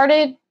I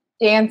started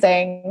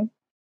dancing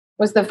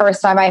was the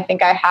first time I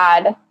think I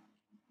had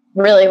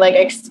really like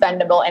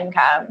expendable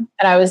income.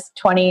 And I was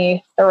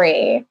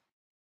 23.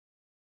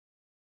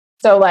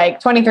 So like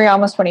 23,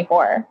 almost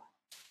 24.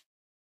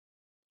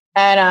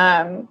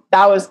 And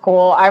that was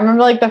cool. I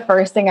remember like the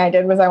first thing I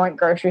did was I went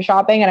grocery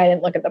shopping and I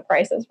didn't look at the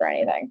prices for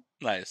anything.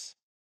 Nice.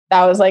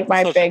 That was like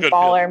my big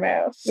baller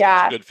move.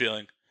 Yeah. Good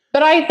feeling.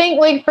 But I think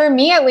like for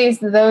me at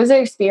least, those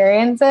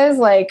experiences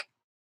like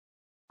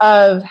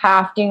of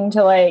having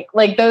to like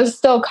those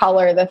still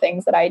color the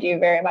things that I do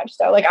very much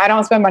so. Like I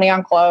don't spend money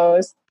on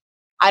clothes.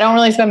 I don't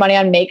really spend money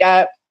on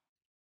makeup.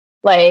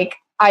 Like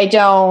I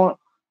don't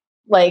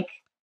like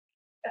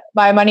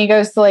my money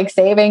goes to like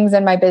savings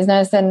and my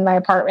business and my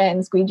apartment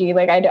and squeegee.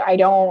 Like I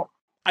don't.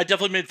 I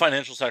definitely made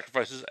financial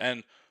sacrifices,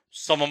 and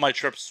some of my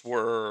trips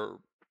were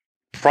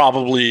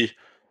probably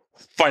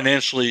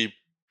financially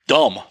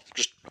dumb,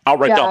 just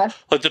outright dumb.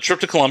 Like the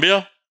trip to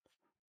Colombia,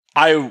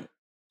 I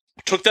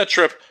took that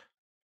trip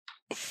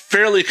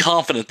fairly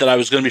confident that I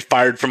was going to be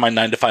fired from my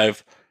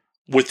 9-to-5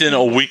 within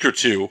a week or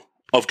two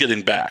of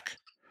getting back.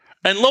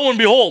 And lo and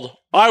behold,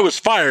 I was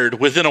fired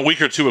within a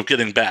week or two of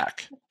getting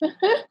back.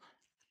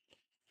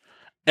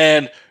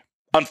 And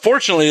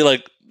unfortunately,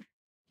 like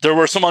there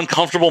were some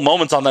uncomfortable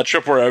moments on that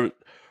trip where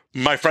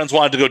my friends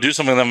wanted to go do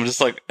something, and I'm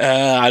just like,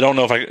 I don't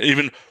know if I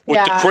even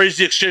with the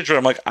crazy exchange rate.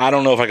 I'm like, I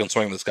don't know if I can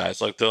swing this, guys.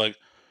 Like they're like,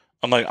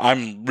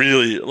 I'm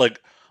really like,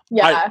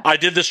 I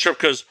did this trip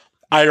because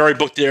I had already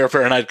booked the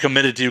airfare and I'd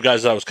committed to you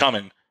guys that I was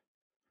coming,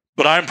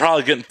 but I'm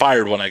probably getting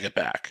fired when I get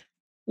back.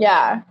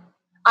 Yeah,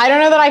 I don't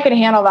know that I could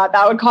handle that.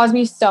 That would cause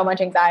me so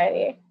much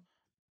anxiety.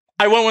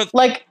 I went with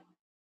like,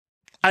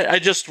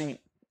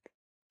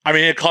 I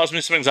mean, it caused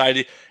me some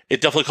anxiety. It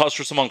definitely caused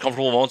for some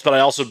uncomfortable moments, but I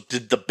also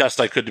did the best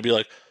I could to be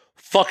like,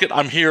 fuck it,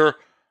 I'm here.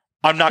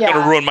 I'm not going to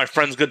ruin my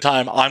friend's good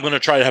time. I'm going to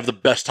try to have the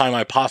best time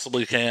I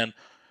possibly can.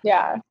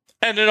 Yeah.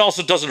 And it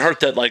also doesn't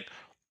hurt that, like,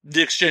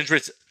 the exchange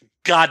rate's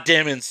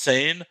goddamn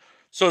insane.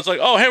 So it's like,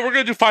 oh, hey, we're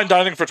going to do fine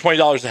dining for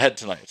 $20 a head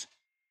tonight.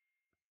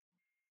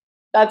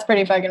 That's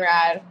pretty fucking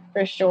rad,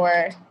 for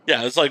sure.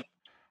 Yeah, it's like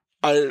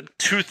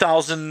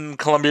 2,000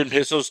 Colombian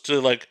pesos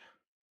to, like,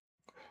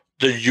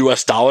 the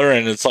US dollar,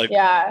 and it's like,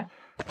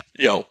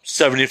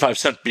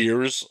 75-cent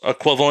beers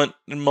equivalent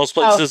in most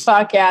Oh, places.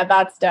 fuck yeah,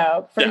 that's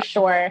dope, for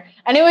sure.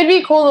 And it would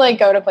be cool to, like,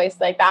 go to places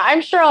like that.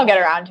 I'm sure I'll get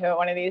around to it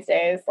one of these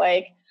days.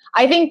 Like,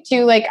 I think,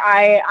 too, like,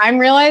 I'm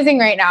realizing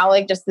right now,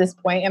 like, just this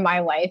point in my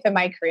life and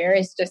my career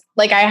is just,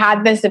 like, I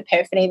had this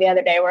epiphany the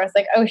other day where I was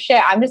like, oh,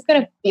 shit, I'm just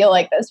going to feel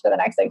like this for the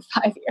next, like,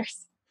 5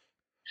 years.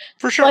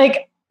 For sure.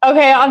 Like,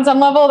 okay, on some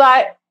level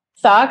that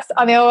sucks.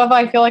 On the other level,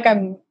 I feel like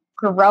I'm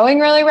growing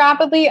really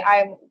rapidly.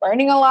 I'm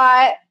learning a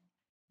lot.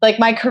 Like,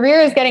 my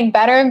career is getting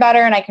better and better,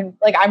 and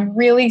I'm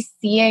really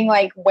seeing,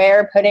 like,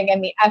 where putting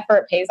in the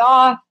effort pays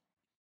off.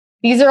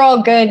 These are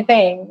all good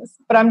things,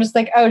 but I'm just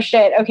like, oh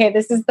shit, okay,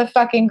 this is the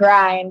fucking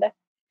grind.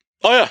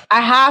 Oh yeah.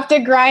 I have to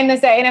grind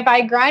this out. And if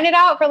I grind it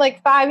out for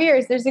like 5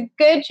 years, there's a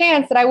good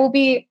chance that I will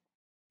be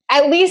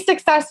at least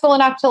successful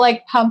enough to,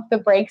 like, pump the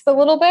brakes a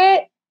little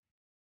bit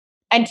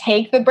and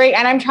take the break.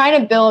 And I'm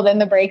trying to build in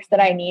the breaks that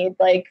I need.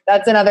 Like,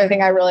 that's another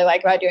thing I really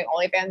like about doing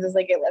OnlyFans is,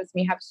 like, it lets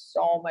me have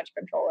so much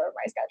control over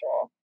my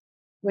schedule.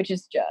 Which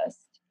is just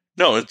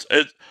no. It's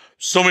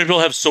so many people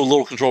have so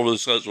little control over the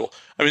schedule.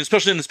 I mean,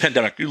 especially in this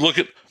pandemic, you look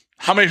at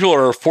how many people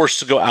are forced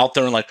to go out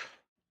there and, like,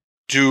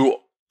 do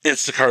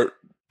Instacart,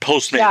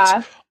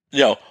 Postmates,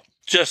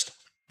 just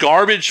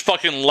garbage,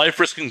 fucking life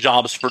risking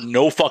jobs for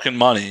no fucking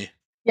money.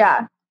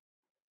 Yeah,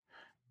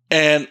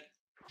 and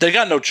they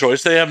got no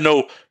choice. They have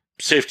no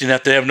safety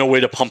net. They have no way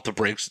to pump the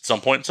brakes at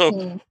some point.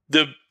 So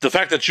the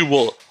fact that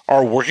you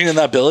are working in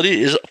that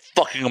ability is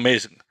fucking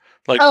amazing.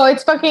 Like, oh,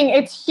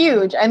 it's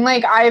huge. And,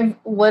 like,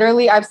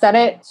 I've said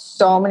it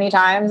so many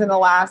times in the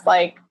last,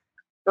 like,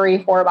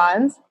 3-4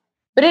 months,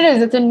 but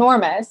it's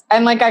enormous.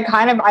 And, like,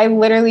 I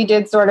literally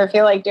did sort of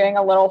feel like doing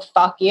a little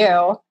fuck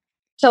you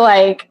to,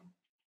 like,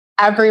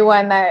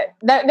 everyone that,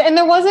 and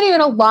there wasn't even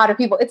a lot of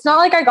people. It's not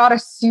like I got a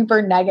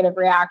super negative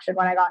reaction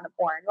when I got into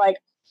porn. Like,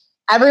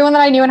 everyone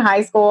that I knew in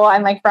high school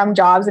and, like, from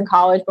jobs in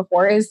college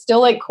before is still,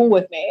 like, cool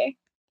with me.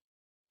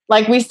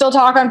 Like, we still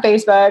talk on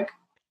Facebook.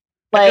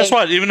 Like, guess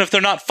what? Even if they're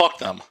not, fuck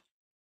them.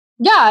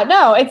 Yeah,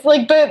 no, it's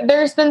like, but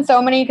there's been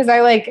so many because I,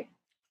 like,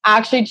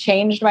 actually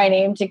changed my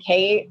name to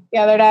Kate the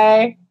other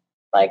day,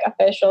 like,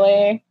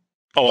 officially.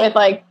 Oh, with,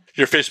 like,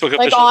 your Facebook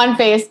like official? on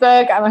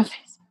Facebook. I'm a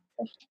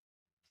Facebook.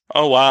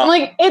 Oh wow! I'm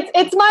like,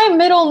 it's my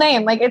middle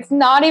name. Like, it's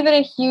not even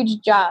a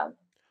huge jump.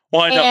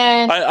 Well, I know.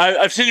 And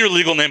I've seen your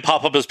legal name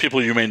pop up as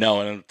people you may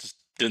know, and it just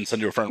didn't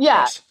send you a friend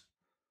request.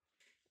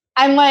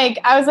 And, like,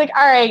 I was like,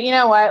 all right, you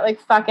know what? Like,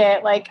 fuck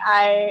it. Like,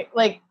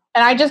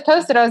 and I just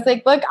posted, I was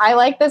like, look, I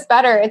like this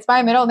better. It's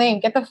my middle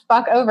name. Get the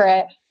fuck over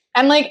it.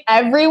 And, like,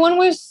 everyone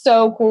was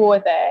so cool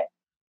with it.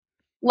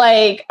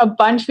 Like, a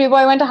bunch of people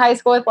I went to high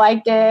school with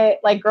liked it.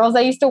 Like, girls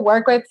I used to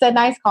work with said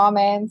nice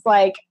comments.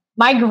 Like,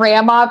 my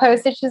grandma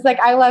posted, she's like,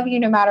 I love you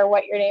no matter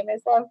what your name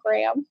is. Love,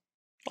 Graham.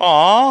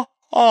 Aw.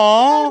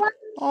 Aw.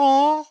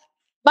 Aw.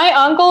 My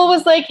uncle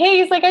was like, hey,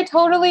 he's like, I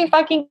totally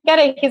fucking get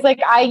it. He's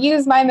like, I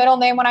use my middle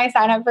name when I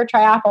sign up for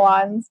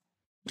triathlons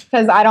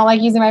because I don't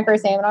like using my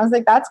first name. And I was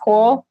like, that's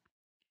cool.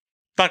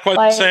 Not quite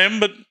the same,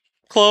 but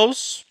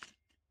close.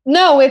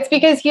 No, it's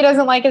because he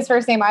doesn't like his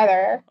first name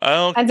either.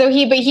 Oh. And so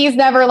he's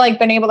never, like,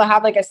 been able to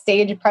have, like,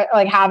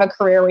 have a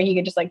career where he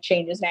could just, like,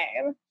 change his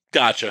name.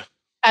 Gotcha.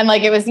 And,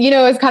 like, it was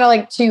kind of,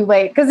 like, too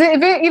late. Because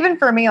even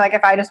for me, like,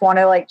 if I just want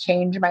to, like,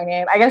 change my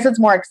name, I guess it's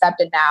more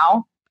accepted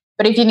now.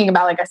 But if you think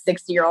about, like, a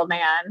 60-year-old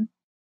man,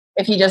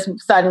 if he just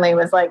suddenly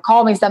was like,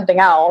 call me something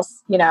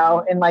else,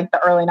 in, like, the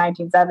early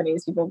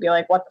 1970s, people would be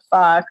like, what the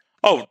fuck?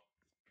 Oh,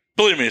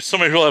 believe me, so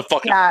many people have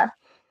fucking... Yeah.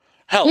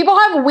 Hell. People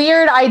have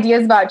weird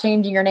ideas about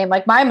changing your name.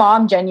 Like, my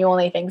mom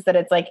genuinely thinks that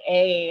it's, like,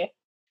 a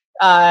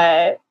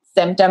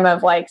symptom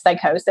of, like,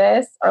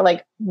 psychosis or,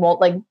 like,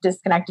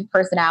 disconnected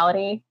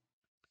personality.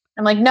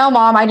 I'm like, no,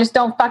 Mom, I just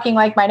don't fucking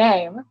like my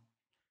name.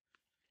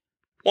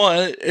 Well,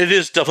 it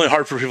is definitely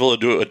hard for people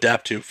to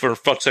adapt to. For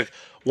fuck's sake,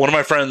 one of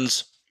my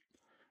friends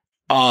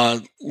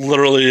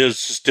literally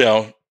is just,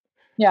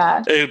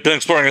 yeah, been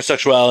exploring his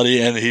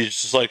sexuality, and he's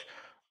just like,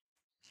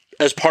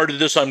 as part of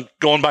this, I'm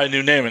going by a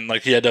new name, and,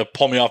 like, he had to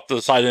pull me off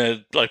the side in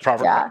a, like,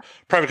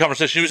 private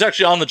conversation. He was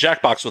actually on the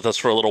Jackbox with us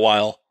for a little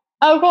while.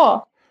 Oh,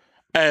 cool.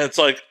 And it's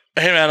like,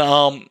 hey,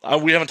 man,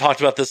 we haven't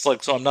talked about this,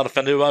 like, so I'm not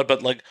offended about it,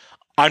 but, like,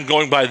 I'm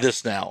going by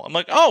this now. I'm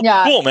like, oh,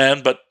 cool,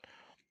 man, but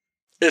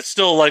it's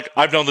still, like,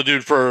 I've known the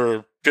dude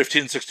for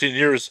 15, 16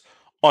 years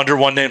under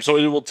one name, so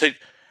it will take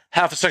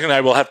half a second. I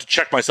will have to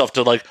check myself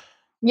to, like,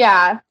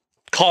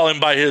 call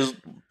him by his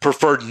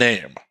preferred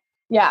name.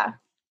 Yeah.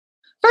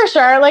 For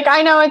sure. Like,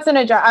 I know it's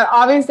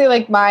obviously,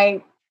 like,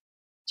 my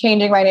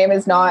changing my name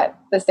is not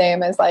the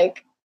same as,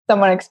 like,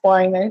 someone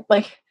exploring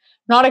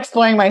not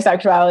exploring my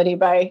sexuality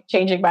by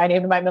changing my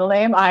name to my middle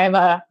name. I am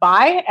a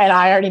bi, and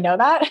I already know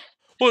that.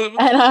 Well,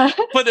 and,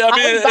 but I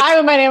mean, bi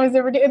when my name is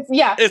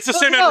it's the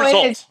same end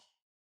result.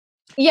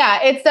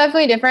 It's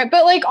definitely different.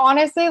 But, like,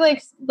 honestly,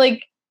 like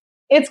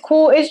it's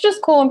cool. It's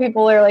just cool when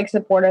people are, like,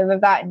 supportive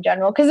of that in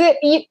general. Because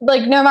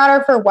like, no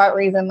matter for what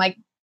reason, like,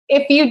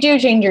 if you do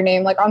change your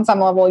name, like, on some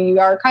level, you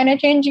are kind of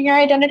changing your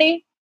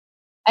identity.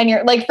 And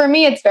you're, like, for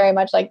me, it's very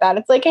much like that.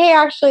 It's like, hey,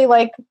 actually,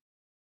 like,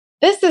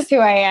 this is who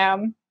I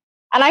am.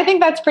 And I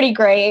think that's pretty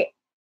great.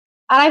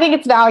 And I think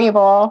it's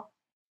valuable.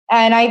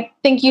 And I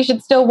think you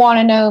should still want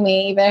to know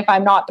me, even if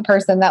I'm not the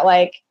person that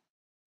like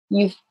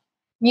you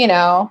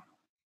know.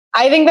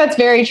 I think that's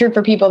very true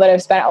for people that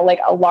have spent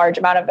a large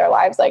amount of their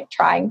lives like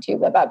trying to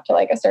live up to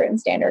like a certain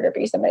standard or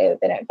be somebody that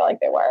they didn't feel like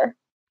they were.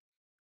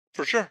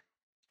 For sure.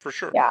 For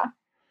sure. Yeah.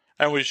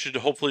 And we should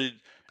hopefully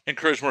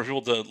encourage more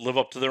people to live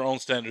up to their own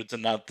standards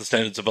and not the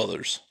standards of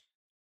others.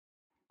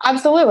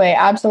 Absolutely.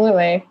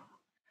 Absolutely.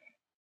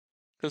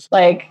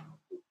 Like,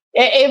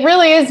 it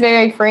really is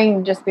very freeing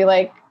to just be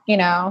like, you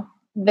know,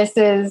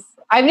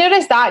 I've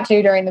noticed that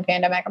too during the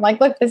pandemic. I'm like,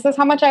 look, this is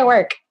how much I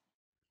work.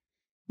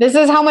 This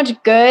is how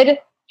much good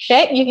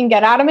shit you can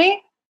get out of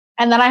me.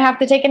 And then I have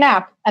to take a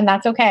nap, and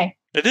that's okay.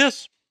 It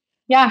is.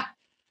 Yeah.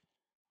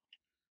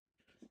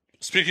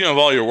 Speaking of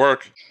all your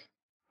work,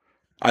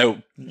 I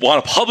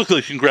want to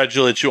publicly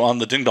congratulate you on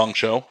the Ding Dong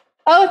Show.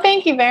 Oh,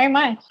 thank you very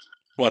much.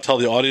 You want to tell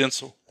the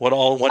audience what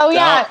all went down? Oh,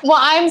 yeah. Well,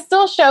 I'm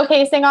still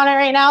showcasing on it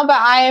right now, but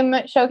I'm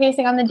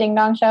showcasing on the Ding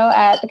Dong Show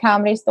at the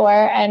Comedy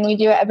Store, and we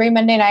do it every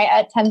Monday night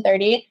at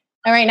 10:30.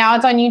 And right now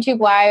it's on YouTube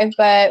Live,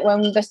 but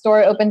when the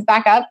store opens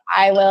back up,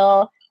 I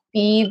will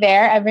be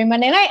there every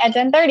Monday night at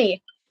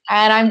 10:30.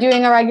 And I'm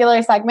doing a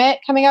regular segment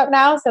coming up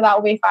now, so that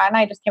will be fun.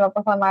 I just came up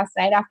with one last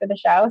night after the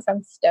show, so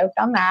I'm stoked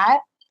on that.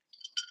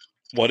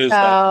 What is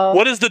that?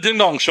 What is the Ding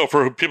Dong Show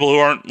for people who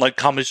aren't like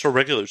Comedy Store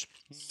regulars?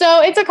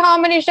 So it's a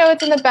comedy show.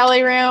 It's in the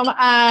Belly Room,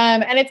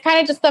 and it's kind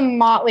of just a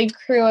motley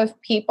crew of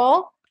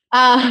people.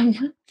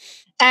 And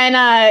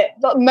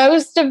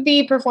most of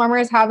the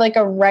performers have like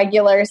a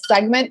regular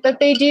segment that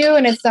they do,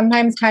 and it's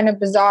sometimes kind of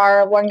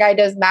bizarre. One guy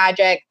does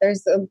magic.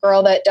 There's a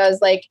girl that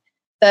does like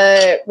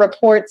the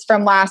reports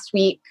from last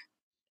week.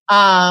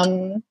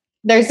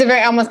 There's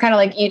almost kind of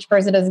like each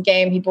person does a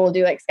game. People will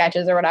do like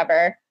sketches or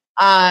whatever.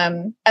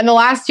 And the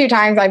last 2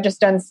 times I've just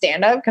done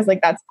stand-up because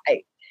like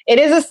it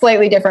is a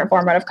slightly different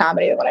format of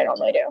comedy than what I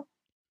normally do.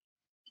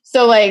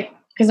 So like,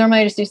 because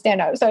normally I just do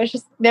stand-up. So it's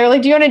just, they're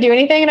like, do you want to do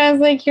anything? And I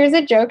was like, here's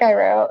a joke I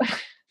wrote.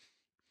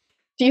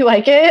 Do you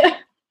like it?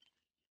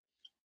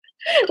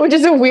 Which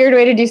is a weird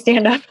way to do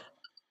stand-up.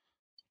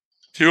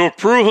 Do you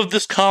approve of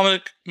this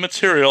comic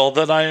material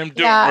that I am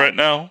doing right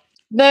now?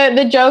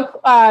 The joke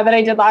that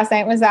I did last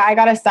night was that I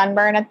got a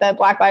sunburn at the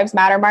Black Lives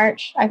Matter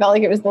march. I felt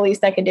like it was the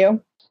least I could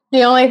do.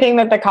 The only thing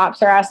that the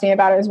cops are asking me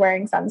about is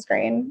wearing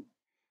sunscreen.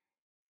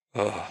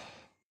 Oh.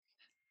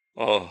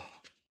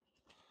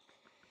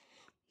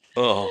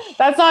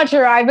 That's not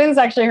true. I've been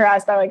sexually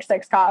harassed by like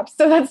 6 cops,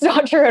 so that's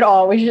not true at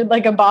all. We should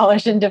like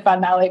abolish and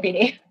defund the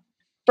LAPD.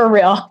 For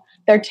real.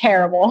 They're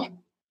terrible.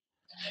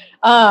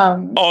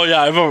 Oh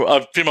yeah, I have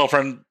a female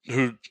friend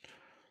who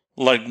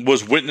like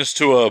was witness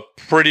to a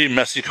pretty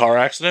messy car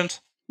accident.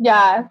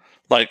 Yeah.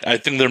 Like I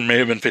think there may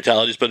have been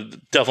fatalities,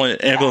 but definitely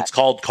an ambulance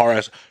called car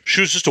accident.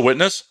 She was just a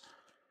witness.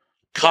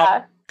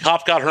 Cop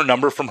got her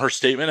number from her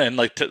statement and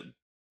like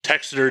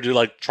texted her to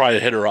like try to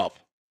hit her up.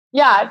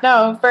 Yeah,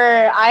 no,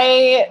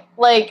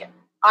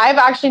 I've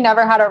actually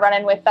never had a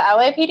run-in with the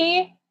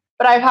LAPD,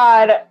 but I've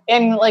had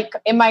in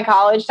my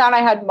college town, I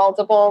had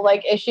multiple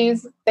like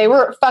issues. They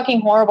were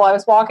fucking horrible. I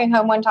was walking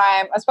home one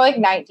time. I was probably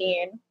like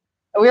 19.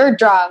 We were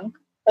drunk.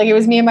 Like it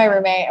was me and my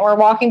roommate, and we're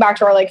walking back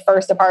to our like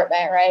first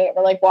apartment, right?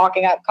 We're like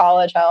walking up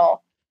College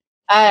Hill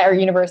or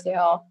University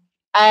Hill.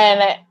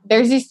 And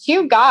there's these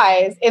 2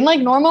 guys in like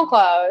normal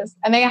clothes,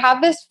 and they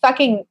have this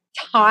fucking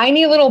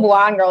tiny little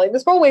blonde girl. Like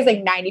this girl weighs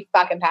like 90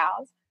 fucking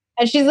pounds.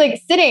 And she's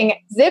like sitting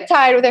zip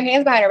tied with her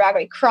hands behind her back,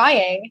 like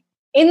crying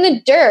in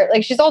the dirt.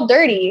 Like she's all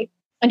dirty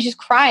and she's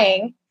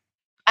crying.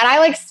 And I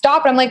like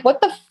stopped. I'm like, what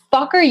the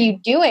fuck are you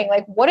doing?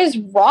 Like, what is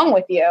wrong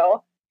with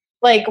you?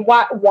 Like,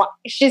 what?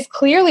 She's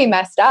clearly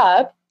messed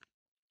up.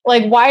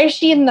 Like, why is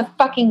she in the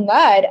fucking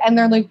mud? And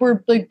they're like,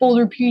 we're like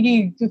Boulder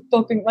PD.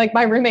 Fucking like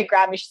my roommate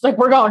grabbed me. She's like,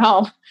 we're going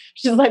home.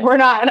 She's like, we're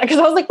not. Because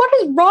I was like, what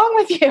is wrong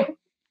with you?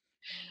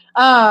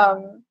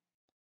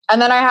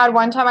 And then I had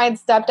one time I had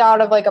stepped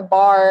out of like a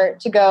bar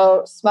to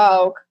go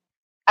smoke,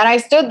 and I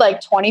stood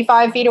like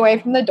 25 feet away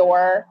from the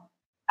door,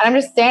 and I'm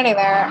just standing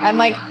there, and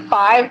like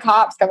 5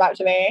 cops come up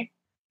to me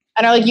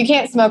and are like, you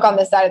can't smoke on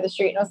this side of the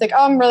street. And I was like,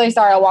 oh, I'm really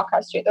sorry. I'll walk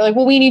across the street. They're like,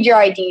 well, we need your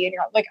ID. And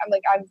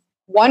I'm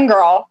one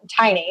girl,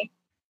 tiny,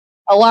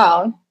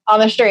 alone on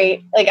the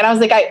street. Like, and I was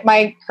like,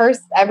 my purse,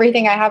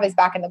 everything I have is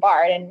back in the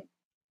bar. And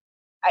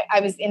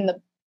I was in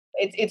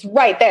it's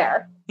right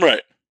there.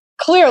 Right.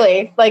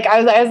 Clearly, like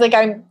I was like,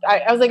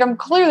 I'm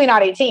clearly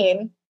not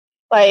 18.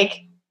 Like,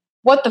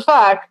 what the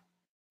fuck?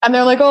 And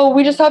they're like, oh,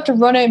 we just have to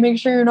run it and make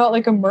sure you're not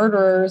like a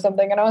murderer or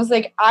something. And I was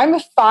like, I'm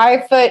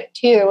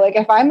 5'2". Like,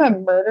 if I'm a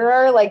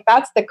murderer, like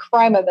that's the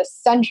crime of the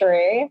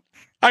century.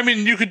 I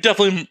mean, you could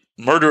definitely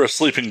murder a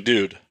sleeping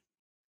dude.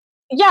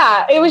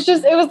 Yeah, it was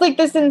like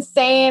this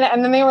insane.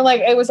 And then they were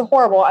like, it was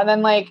horrible. And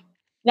then like,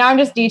 now I'm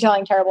just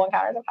detailing terrible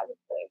encounters I've had with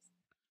the police.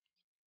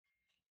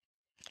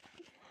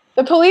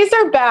 The police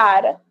are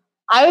bad.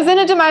 I was in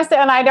a domestic,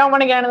 and I don't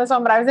want to get into this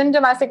one, but I was in a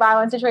domestic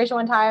violence situation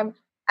one time,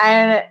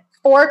 and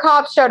 4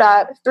 cops showed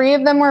up. 3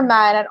 of them were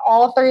men, and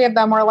all 3 of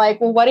them were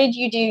like, well, what did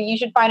you do? You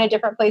should find a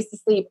different place to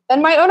sleep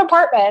than my own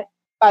apartment,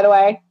 by the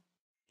way.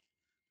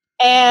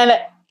 And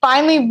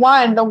finally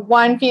the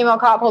one female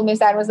cop pulled me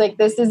aside and was like,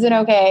 this isn't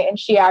okay. And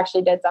she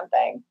actually did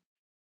something.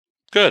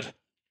 Good.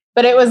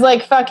 But it was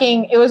like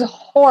it was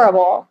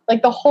horrible.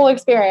 Like the whole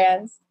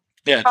experience.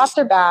 Yeah. Cops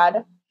are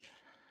bad.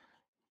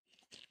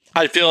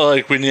 I feel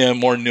like we need a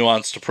more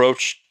nuanced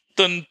approach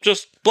than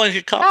just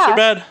blanket cops are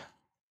bad.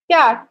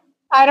 Yeah.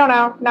 I don't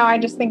know. No, I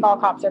just think all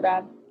cops are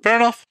bad. Fair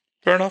enough.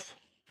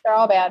 They're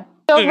all bad.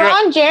 So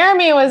Ron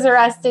Jeremy was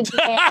arrested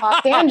today in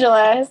Los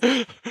Angeles.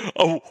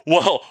 Oh,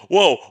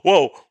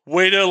 whoa.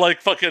 Way to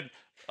like fucking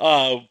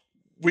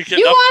weekend.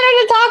 You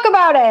wanted to talk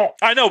about it.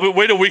 I know, but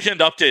way to weekend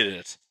update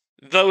it.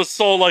 That was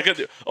so like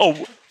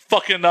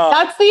fucking.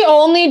 That's the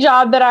only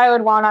job that I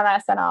would want on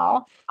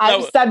SNL.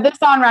 I've said this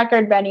on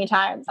record many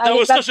times. I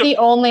think that's the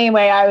only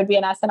way I would be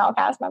an SNL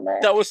cast member.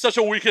 That was such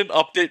a weekend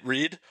update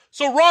read.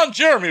 So Ron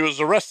Jeremy was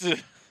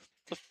arrested.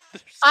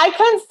 I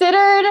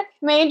considered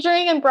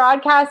majoring in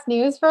broadcast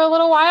news for a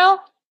little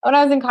while when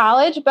I was in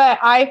college, but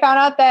I found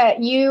out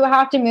that you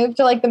have to move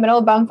to like the middle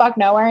of bumfuck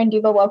nowhere and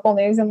do the local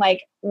news in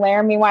like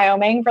Laramie,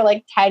 Wyoming for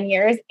like 10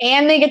 years,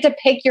 and they get to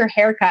pick your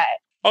haircut.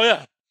 Oh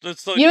yeah. You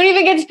don't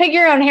even get to pick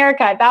your own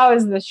haircut. That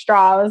was the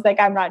straw. I was like,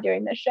 I'm not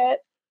doing this shit.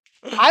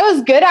 I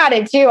was good at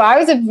it too.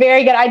 I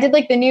did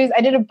like the news.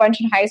 I did a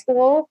bunch in high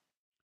school.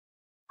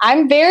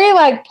 I'm very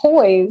like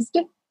poised.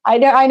 I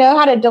know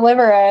how to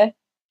deliver it.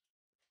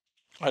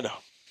 I know.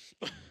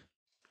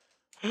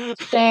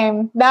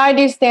 Shame. Now I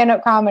do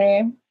stand-up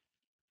comedy.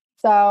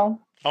 So.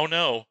 Oh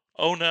no.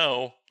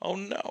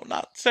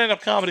 Not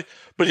stand-up comedy.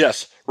 But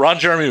yes, Ron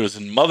Jeremy was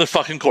in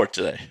motherfucking court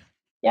today.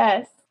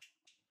 Yes.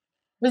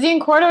 Was he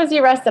in court or was he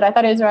arrested? I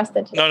thought he was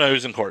arrested today. No, he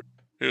was in court.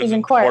 He was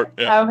in court.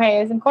 Yeah. Okay,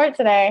 he was in court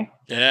today.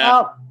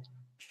 Yeah.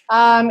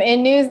 Well,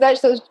 in news that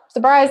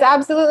surprised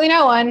absolutely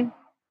no one.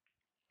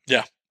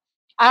 Yeah.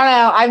 I don't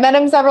know. I've met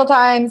him several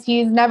times.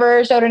 He's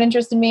never showed an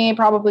interest in me,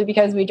 probably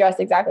because we dress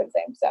exactly the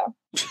same. So.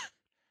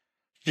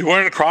 You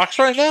wearing Crocs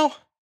right now?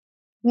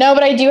 No,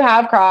 but I do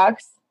have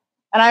Crocs,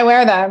 and I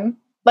wear them.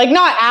 Like,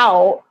 not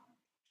out,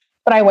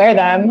 but I wear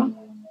them.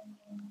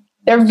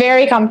 They're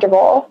very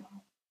comfortable.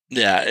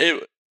 Yeah.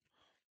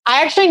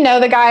 I actually know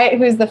the guy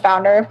who's the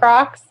founder of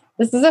Crocs.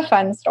 This is a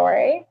fun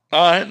story.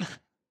 All right.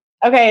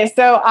 Okay,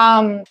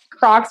 so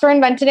Crocs were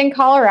invented in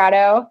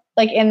Colorado,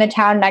 like in the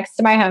town next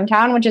to my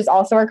hometown, which is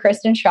also where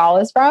Kristen Shaw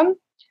is from.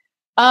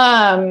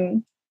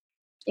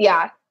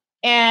 Yeah.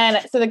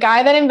 And so the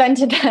guy that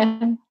invented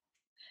them,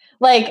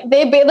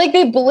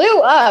 they blew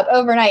up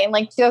overnight in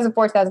like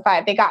 2004,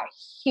 2005. They got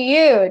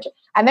huge.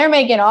 And they're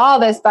making all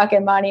this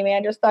fucking money,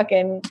 man. Just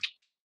fucking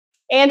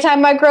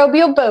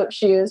antimicrobial boat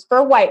shoes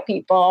for white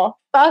people.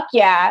 Fuck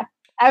yeah.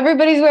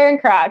 Everybody's wearing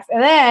Crocs.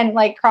 And then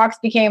like Crocs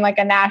became like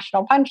a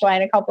national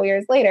punchline a couple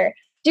years later.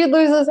 Dude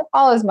loses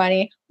all his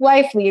money.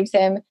 Wife leaves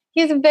him.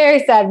 He's a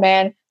very sad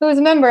man who was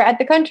a member at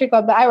the country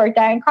club that I worked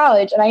at in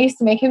college. And I used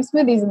to make him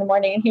smoothies in the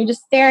morning. And he would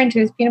just stare into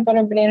his peanut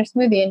butter banana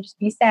smoothie and just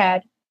be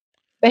sad.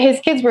 But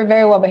his kids were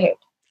very well behaved.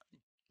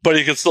 But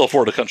he could still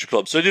afford a country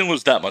club. So he didn't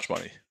lose that much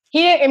money.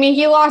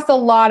 He lost a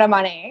lot of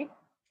money.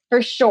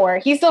 For sure.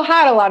 He still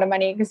had a lot of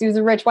money because he was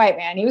a rich white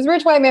man. He was a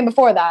rich white man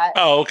before that.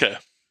 Oh, okay.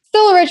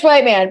 Still a rich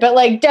white man, but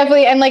like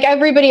definitely, and like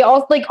everybody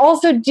else, like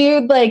also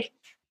dude, like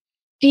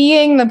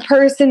being the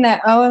person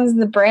that owns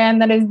the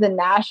brand that is the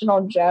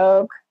national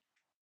joke.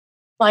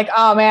 Like,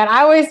 oh man,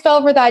 I always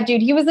fell for that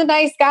dude. He was a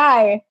nice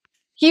guy.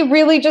 He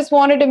really just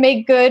wanted to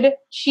make good,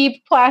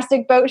 cheap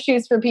plastic boat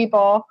shoes for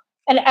people,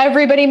 and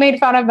everybody made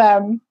fun of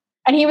them.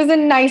 And he was a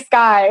nice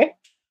guy.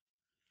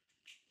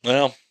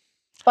 Well,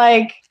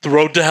 like the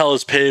road to hell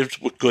is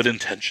paved with good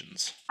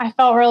intentions. I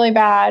felt really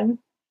bad.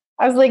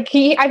 I was like,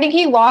 I think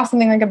he lost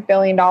something like $1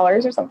 billion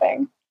or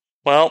something.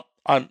 Well,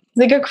 it's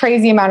like a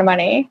crazy amount of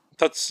money.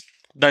 That's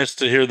nice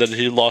to hear that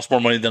he lost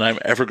more money than I'm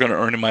ever going to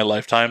earn in my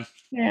lifetime.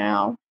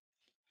 Yeah.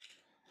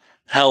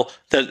 Hell,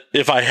 that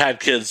if I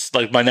had kids,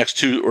 like my next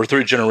 2 or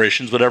 3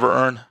 generations would ever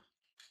earn.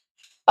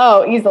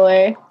 Oh,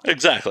 easily.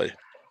 Exactly.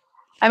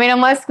 I mean,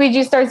 unless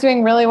Squeegee starts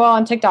doing really well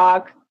on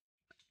TikTok,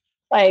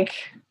 like.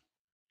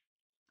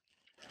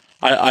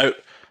 I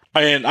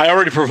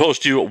already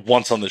proposed to you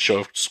once on the show.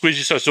 If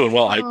Squeegee starts doing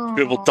well, I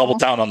will double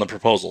down on the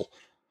proposal.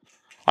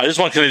 I just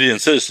want Canadian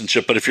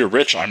citizenship, but if you're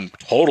rich, I'm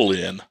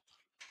totally in.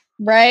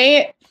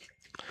 Right?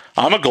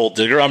 I'm a gold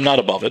digger. I'm not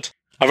above it.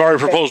 I've already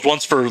proposed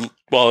once for,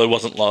 well, it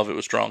wasn't love. It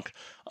was drunk.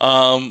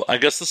 I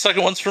guess the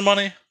second one's for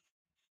money.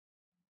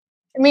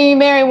 I mean, you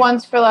marry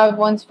once for love,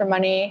 once for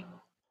money.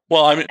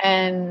 Well, I mean,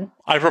 and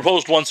I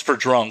proposed once for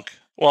drunk.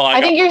 Well,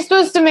 I think you're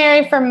supposed to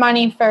marry for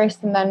money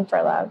first and then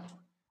for love.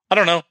 I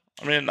don't know.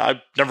 I mean, I've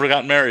never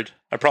gotten married.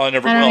 I probably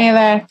never will. I don't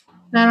either.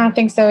 I don't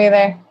think so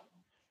either.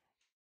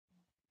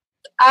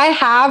 I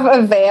have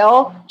a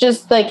veil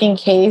just like in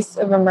case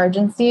of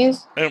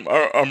emergencies.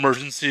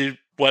 Emergency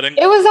wedding?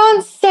 It was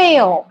on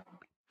sale.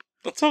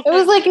 That's okay. It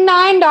was like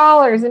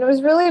 $9 and it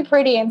was really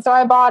pretty. And so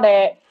I bought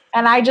it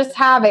and I just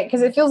have it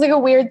because it feels like a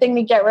weird thing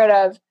to get rid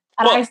of.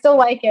 And I still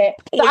like it.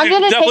 So I'm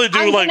gonna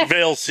definitely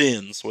veil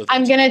scenes with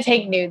I'm gonna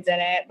take nudes in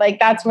it. Like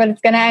that's what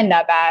it's gonna end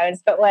up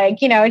as. But like,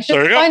 it's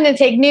just fun to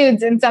take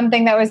nudes in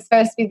something that was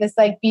supposed to be this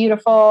like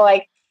beautiful,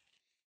 like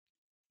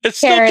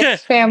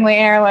cherished family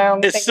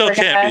heirloom. It still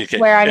can be.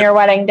 Wear on your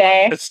wedding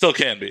day. It still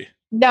can be.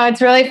 No,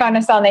 it's really fun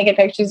to sell naked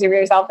pictures of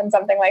yourself and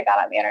something like that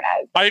on the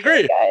internet. I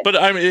agree. Really, but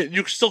I mean,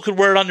 you still could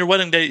wear it on your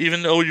wedding day,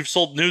 even though you've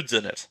sold nudes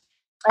in it.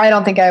 I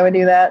don't think I would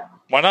do that.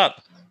 Why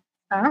not?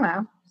 I don't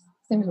know.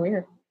 Seems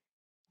weird.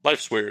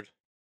 Life's weird.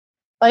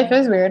 Life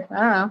is weird. I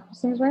don't know.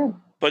 Seems weird.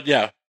 But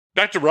yeah,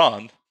 back to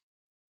Ron.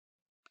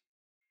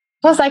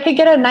 Plus, I could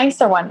get a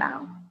nicer one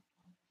now.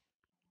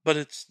 But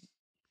it's...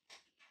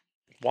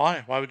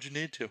 Why? Why would you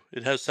need to?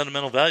 It has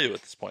sentimental value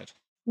at this point.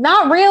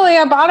 Not really.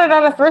 I bought it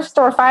at a thrift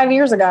store 5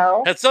 years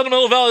ago. Had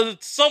sentimental value to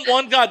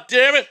someone, god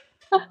damn it.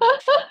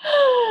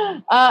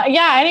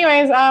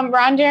 Anyways,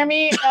 Ron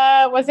Jeremy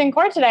was in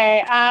court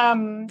today.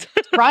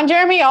 Ron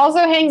Jeremy also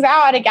hangs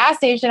out at a gas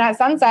station at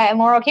Sunset in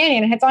Laurel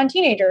Canyon and hits on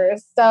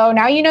teenagers. So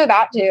now you know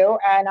that too.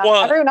 And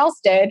everyone else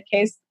did, in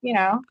case,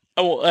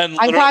 Oh, and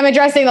I'm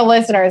addressing the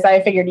listeners.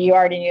 I figured you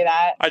already knew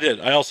that. I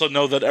did. I also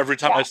know that every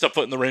time I step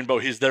foot in the Rainbow,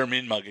 he's there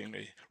mean mugging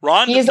me.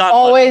 Ron He's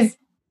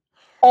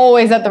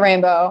always at the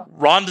Rainbow.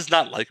 Ron does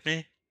not like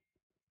me.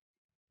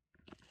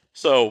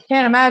 So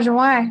can't imagine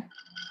why.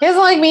 He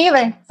doesn't like me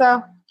either,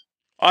 so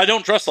I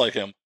don't dress like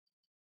him.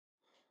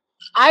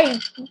 I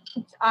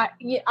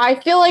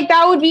feel like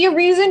that would be a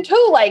reason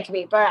to like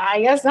me, but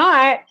I guess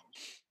not.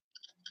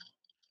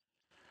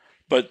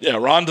 But yeah,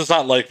 Ron does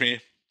not like me.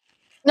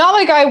 Not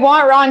like I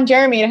want Ron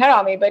Jeremy to hit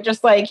on me, but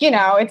just like,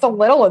 it's a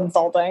little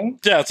insulting.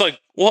 Yeah, it's like,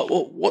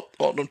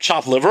 what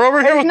chopped liver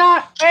over here?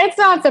 It's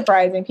not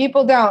surprising.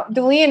 People don't.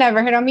 Dalia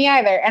never hit on me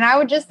either. And I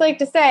would just like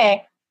to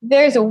say,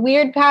 there's a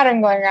weird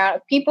pattern going around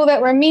of people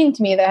that were mean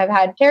to me that have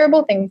had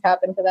terrible things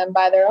happen to them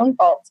by their own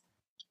fault.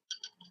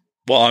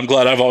 Well, I'm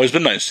glad I've always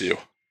been nice to you.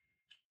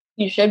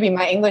 You should be.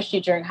 My English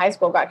teacher in high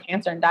school got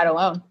cancer and died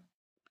alone.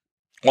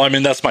 Well, I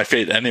mean, that's my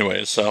fate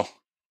anyways, so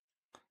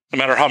no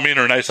matter how mean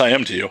or nice I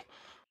am to you.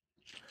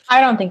 I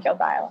don't think you'll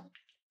die alone.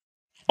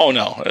 Oh,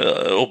 no.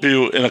 It'll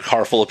be in a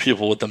car full of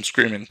people with them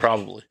screaming,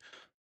 probably.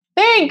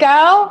 There you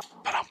go.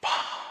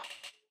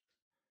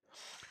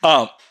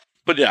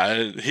 But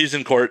yeah, he's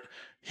in court.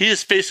 He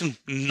is facing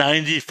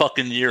 90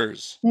 fucking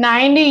years.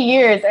 90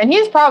 years. And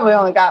he's probably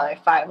only got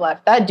like 5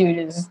 left. That dude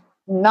is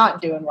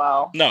not doing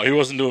well. No, he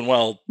wasn't doing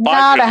well.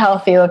 Not a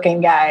healthy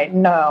looking guy.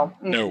 No.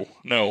 No.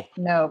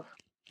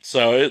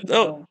 So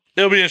it'll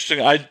be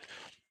interesting.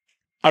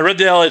 I read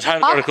the LA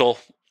Times article,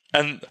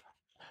 and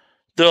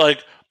they're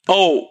like,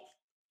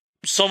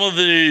 some of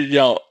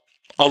the,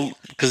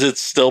 because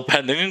it's still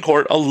pending in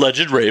court,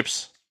 alleged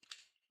rapes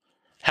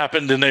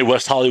happened in a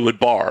West Hollywood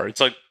bar. It's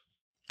like,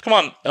 come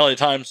on, LA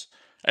Times.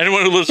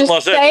 Anyone who lives in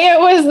Los Angeles. Say it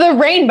was the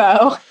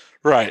Rainbow.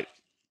 Right.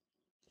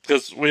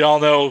 Because we all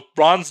know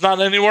Ron's not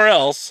anywhere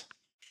else.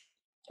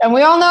 And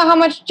we all know how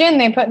much gin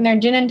they put in their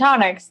gin and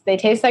tonics. They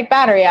taste like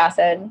battery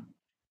acid.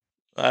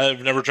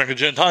 I've never drank a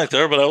gin and tonic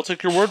there, but I will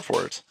take your word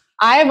for it.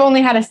 I've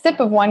only had a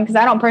sip of one because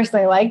I don't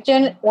personally like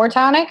gin or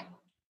tonic.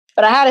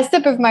 But I had a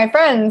sip of my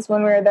friend's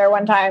when we were there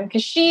one time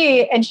because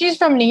she's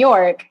from New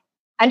York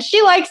and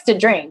she likes to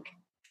drink.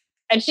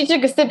 And she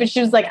took a sip and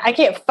she was like, I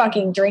can't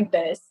fucking drink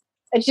this.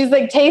 And she's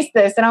like, taste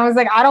this. And I was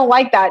like, I don't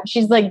like that.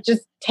 She's like,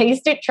 just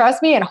taste it.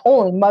 Trust me. And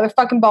holy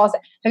motherfucking balls.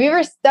 Have you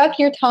ever stuck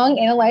your tongue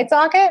in a light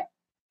socket?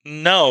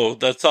 No,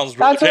 that sounds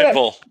really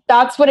painful.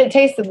 That's what it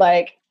tasted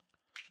like.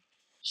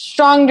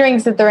 Strong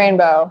drinks at the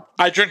Rainbow.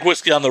 I drink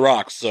whiskey on the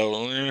rocks,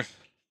 so...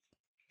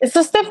 It's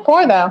a stiff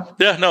pour, though.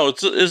 Yeah, no,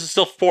 it's a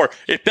stiff pour.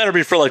 It better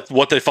be for, like,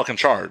 what they fucking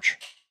charge.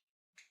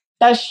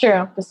 That's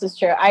true. This is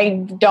true.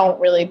 I don't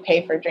really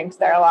pay for drinks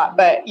there a lot,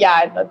 but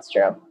yeah, that's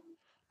true.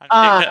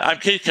 I'm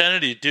Kate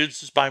Kennedy. Dudes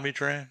just buy me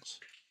drinks.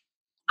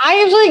 I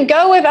usually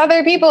go with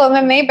other people, and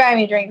then they buy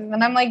me drinks. And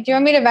then I'm like, do you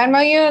want me to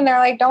Venmo you? And they're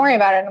like, don't worry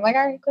about it. And I'm like,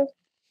 all right, cool.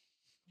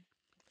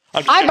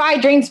 I buy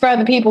drinks for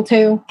other people,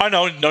 too. I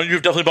know. No,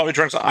 you've definitely bought me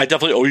drinks. I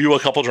definitely owe you a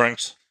couple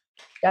drinks.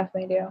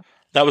 Definitely do.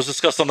 That was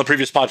discussed on the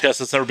previous podcast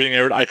that's never being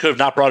aired. I could have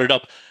not brought it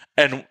up,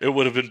 and it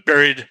would have been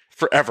buried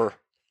forever.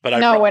 But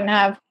it wouldn't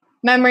have.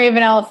 Memory of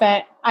an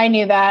elephant. I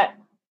knew that.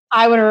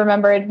 I would have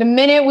remembered. The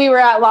minute we were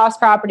at Lost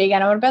Property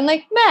again, I would have been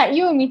like, Matt,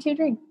 you owe me 2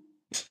 drinks.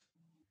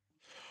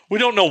 We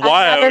don't know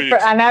why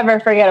I never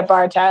forget a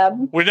bar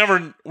tab. We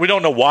don't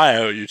know why I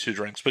owe you 2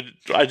 drinks, but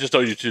I just owe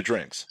you 2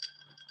 drinks.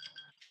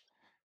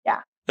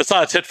 Yeah. It's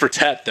not a tit for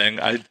tat thing.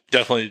 I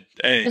definitely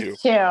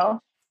Just 2.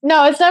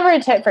 No, it's never a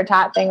tit for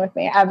tat thing with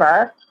me,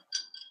 ever.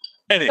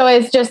 Anyway. So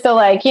it's just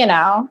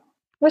a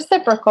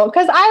reciprocal.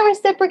 Because I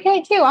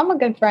reciprocate too. I'm a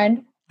good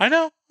friend. I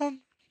know. Uh-huh.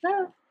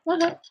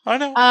 I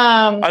know.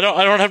 I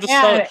don't have to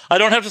sell. I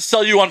don't have to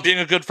sell you on being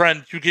a good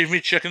friend. You gave me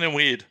chicken and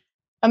weed.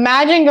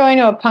 Imagine going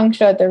to a punk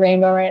show at the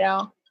Rainbow right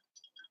now.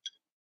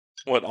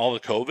 What, all the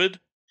COVID?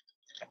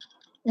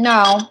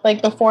 No,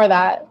 like before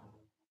that.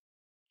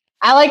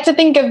 I like to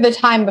think of the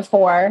time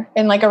before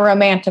in like a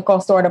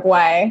romantical sort of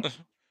way.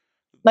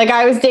 Like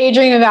I was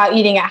daydreaming about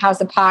eating at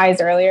House of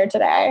Pies earlier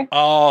today.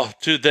 Oh,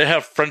 dude, they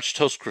have French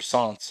toast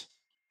croissants.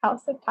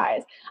 House of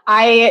Pies.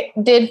 I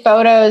did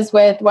photos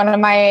with one of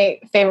my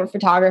favorite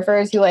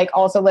photographers who like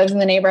also lives in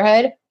the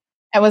neighborhood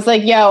and was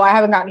like, yo, I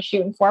haven't gotten to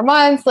shoot in 4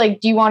 months. Like,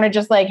 do you want to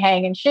just like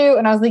hang and shoot?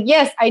 And I was like,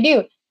 yes, I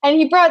do. And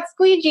he brought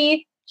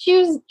Squeegee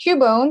chew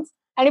bones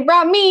and he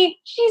brought me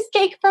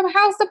cheesecake from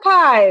House of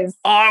Pies.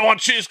 Oh, I want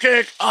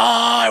cheesecake. Oh,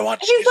 I want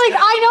cheesecake. He's like,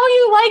 I know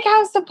you like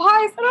House of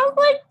Pies. And I was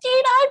like,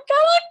 dude, I'm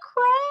gonna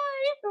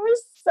cry. It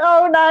was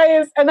so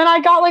nice. And then I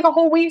got like a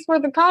whole week's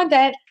worth of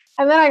content.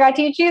 And then I got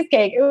to eat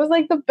cheesecake. It was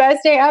like the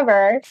best day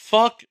ever.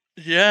 Fuck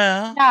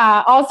yeah.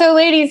 Yeah. Also,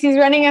 ladies, he's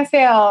running a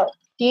sale.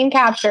 Dean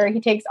Capture.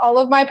 He takes all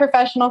of my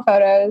professional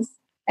photos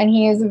and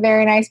he is a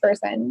very nice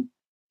person.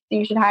 So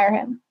you should hire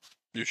him.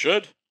 You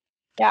should.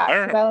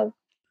 Yeah.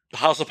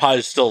 House of Pie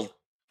is still,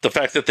 the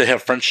fact that they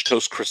have French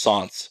toast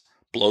croissants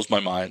blows my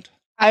mind.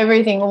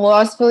 Everything.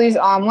 Los Feliz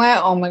omelet.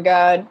 Oh my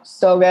God.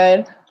 So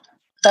good.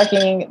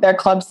 Fucking their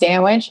club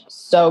sandwich.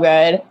 So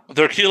good.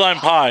 Their key lime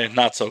pie,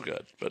 not so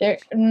good. But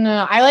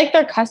no, I like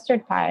their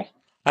custard pie.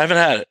 I haven't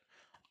had it.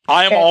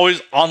 I am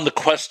always on the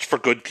quest for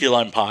good key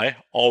lime pie.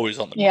 Always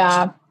on the quest.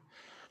 Yeah.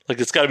 Like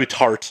it's got to be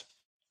tart.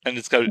 And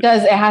it's got to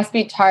It has to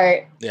be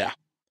tart. Yeah.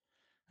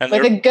 And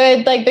with a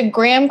good, like the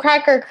graham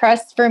cracker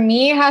crust for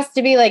me has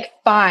to be like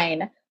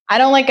fine. I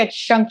don't like a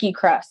chunky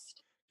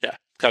crust. Yeah.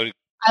 Gotta be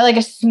I like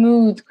a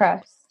smooth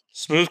crust.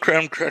 Smooth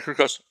graham cracker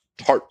crust,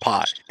 tart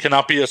pie.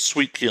 Cannot be a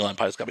sweet key lime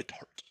pie. It's got to be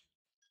tart.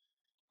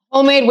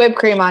 Homemade whipped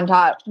cream on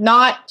top.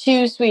 Not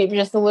too sweet, but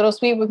just a little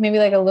sweet with maybe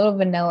like a little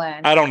vanilla in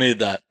it. I don't need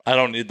that. I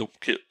don't need the...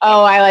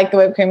 Oh, I like the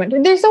whipped cream.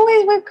 There's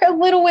always a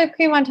little whipped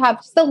cream on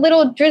top. Just a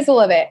little drizzle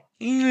of it.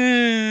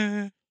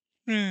 The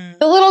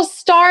little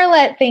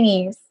starlet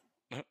thingies.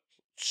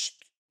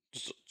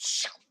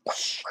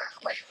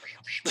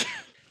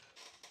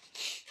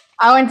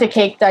 I went to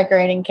cake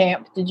decorating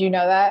camp. Did you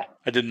know that?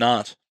 I did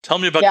not. Tell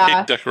me about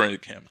cake decorating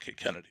camp, Kate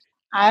Kennedy.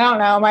 I don't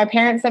know. My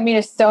parents sent me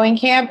to sewing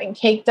camp and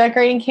cake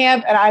decorating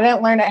camp, and I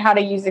didn't learn how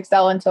to use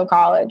Excel until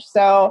college.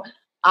 So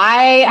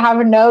I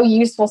have no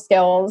useful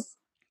skills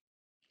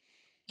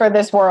for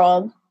this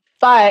world,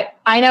 but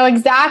I know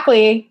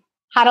exactly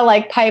how to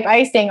like pipe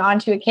icing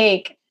onto a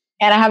cake,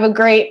 and I have a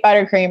great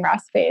buttercream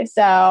recipe.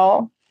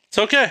 So it's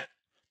okay.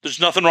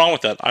 There's nothing wrong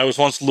with that. I was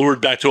once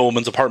lured back to a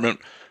woman's apartment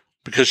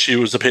because she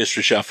was a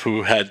pastry chef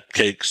who had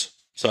cakes.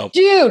 So,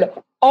 dude,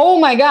 oh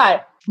my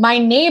God. My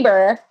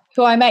neighbor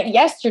who I met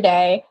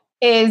yesterday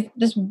is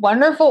this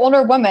wonderful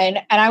older woman.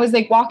 And I was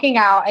like walking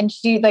out and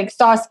she like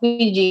saw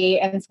Squeegee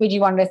and Squeegee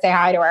wanted to say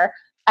hi to her.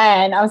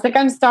 And I was like,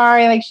 I'm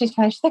sorry. Like, she's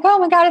fine. She's like, oh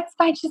my God, it's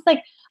fine. She's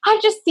like, I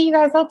just see you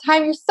guys all the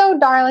time. You're so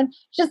darling.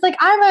 She's like,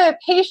 I'm a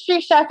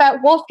pastry chef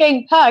at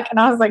Wolfgang Puck. And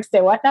I was like,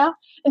 say what now?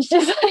 And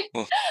she's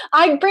like,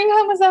 I bring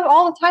home stuff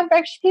all the time for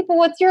extra people.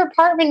 What's your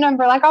apartment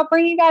number? Like, I'll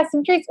bring you guys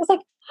some treats. It's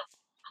like,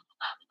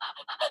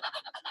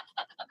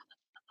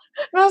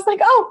 and I was like,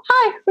 oh,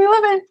 hi, we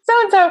live in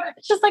so-and-so.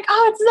 She's like,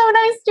 oh, it's so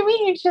nice to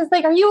meet you. She's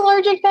like, are you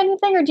allergic to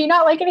anything or do you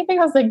not like anything?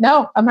 I was like,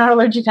 no, I'm not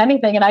allergic to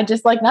anything. And I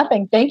just like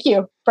nothing. Thank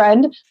you,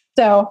 friend.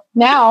 So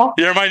now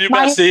you're my new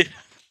bestie.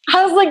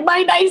 I was like,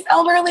 my nice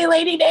elderly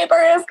lady neighbor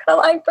is going to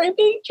like bring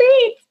me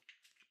treats.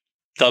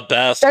 The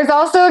best. There's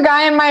also a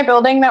guy in my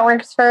building that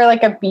works for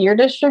like a beer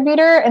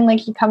distributor. And like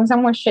he comes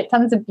home with shit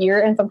tons of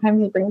beer and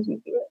sometimes he brings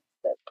me beer.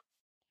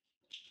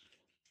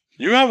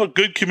 You have a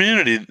good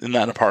community in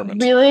that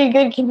apartment. Really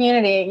good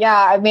community. Yeah,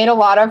 I've made a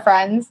lot of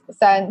friends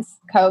since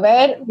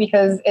COVID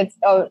because it's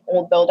an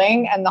old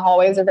building and the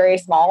hallways are very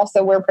small.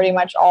 So we're pretty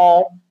much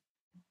all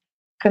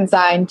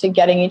consigned to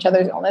getting each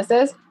other's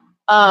illnesses.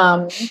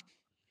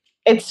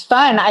 It's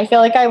fun. I feel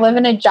like I live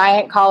in a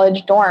giant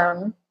college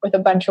dorm with a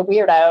bunch of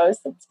weirdos.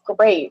 It's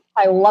great.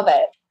 I love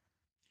it.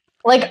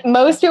 Like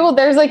most people,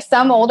 there's like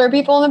some older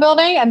people in the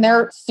building and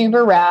they're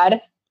super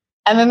rad.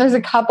 And then there's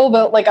a couple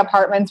built like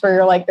apartments where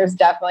you're like, there's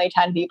definitely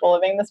 10 people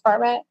living in this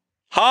apartment.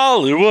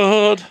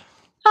 Hollywood.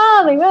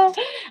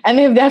 And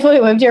they've definitely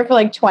lived here for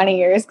like 20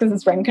 years because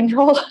it's rent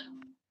controlled.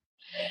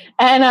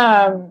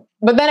 And,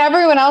 but then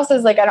everyone else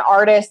is like an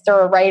artist or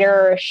a writer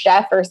or a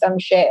chef or some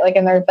shit, like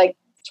in their like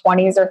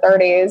 20s or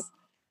 30s.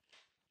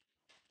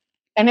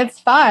 And it's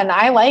fun.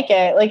 I like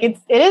it. Like it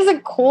is a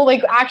cool,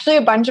 like actually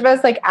a bunch of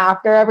us, like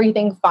after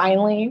everything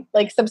finally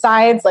like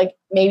subsides, like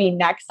maybe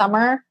next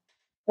summer,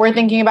 we're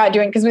thinking about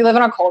doing, because we live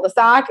in a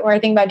cul-de-sac, and we're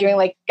thinking about doing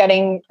like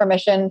getting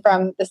permission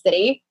from the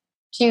city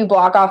to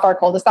block off our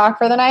cul-de-sac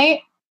for the night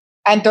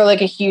and throw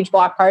like a huge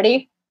block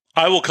party.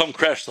 I will come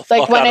crash the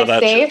like fuck when out it's of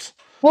that safe. shit.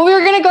 Well, we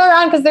were gonna go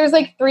around because there's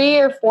like 3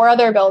 or 4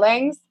 other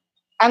buildings,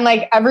 and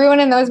like everyone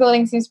in those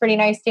buildings seems pretty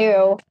nice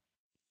too.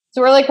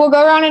 So we're like, we'll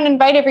go around and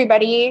invite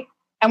everybody.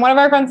 And one of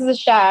our friends is a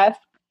chef,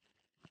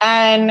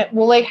 and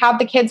we'll like have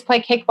the kids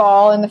play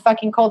kickball in the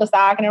fucking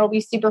cul-de-sac, and it'll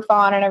be super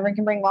fun, and everyone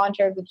can bring lawn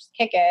chairs and just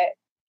kick it.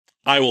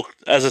 I will,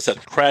 as I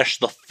said, crash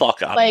the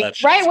fuck out of that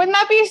shit. Right? Wouldn't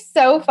that be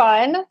so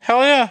fun?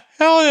 Hell yeah.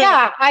 Hell yeah.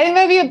 Yeah, I think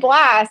that'd be a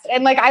blast.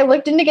 And like, I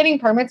looked into getting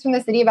permits from the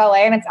city of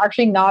LA, and it's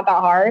actually not that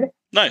hard.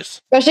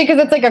 Nice. Especially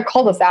because it's like a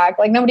cul-de-sac.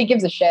 Like, nobody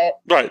gives a shit.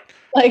 Right.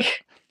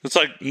 Like, It's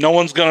like no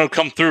one's going to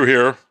come through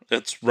here.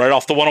 It's right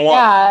off the 101.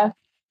 Yeah.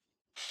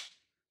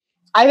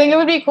 I think it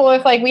would be cool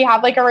if like we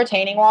have like a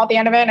retaining wall at the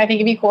end of it. And I think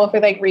it'd be cool if we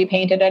like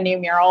repainted a new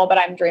mural, but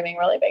I'm dreaming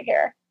really big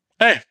here.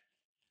 Hey,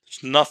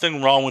 there's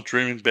nothing wrong with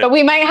dreaming big. But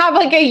we might have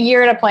like a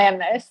year to plan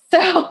this.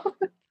 So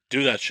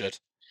do that shit.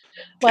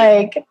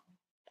 Like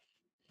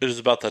it is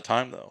about that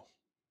time though.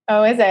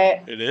 Oh, is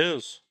it? It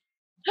is.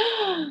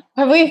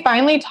 Have we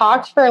finally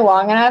talked for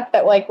long enough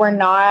that like we're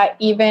not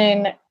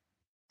even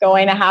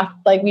going to have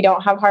like we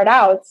don't have hard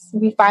outs?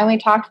 We finally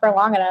talked for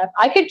long enough.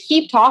 I could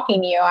keep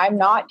talking to you. I'm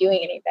not doing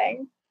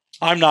anything.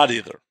 I'm not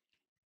either.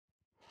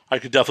 I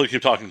could definitely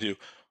keep talking to you.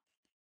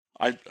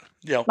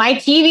 My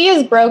TV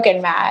is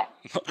broken, Matt.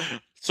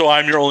 So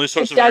I'm your only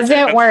source of entertainment. It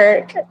doesn't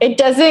work. It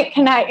doesn't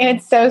connect, and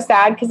it's so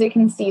sad because it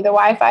can see the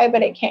Wi-Fi,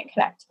 but it can't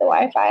connect to the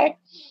Wi-Fi.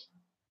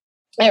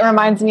 It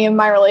reminds me of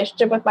my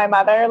relationship with my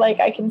mother.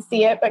 Like I can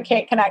see it, but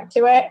can't connect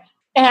to it.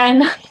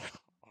 And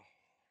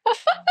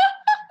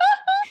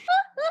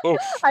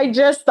I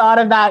just thought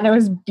of that, and it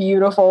was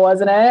beautiful,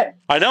 wasn't it?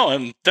 I know,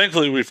 and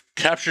thankfully we've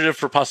captured it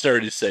for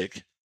posterity's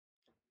sake.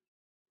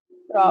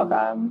 You're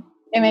welcome.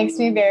 It makes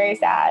me very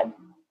sad.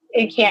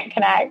 It can't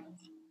connect.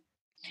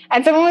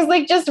 And someone was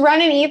like, just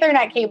run an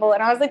Ethernet cable.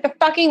 And I was like, the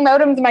fucking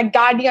modem's in my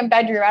goddamn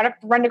bedroom. I'd have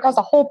to run across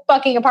the whole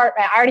fucking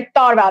apartment. I already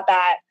thought about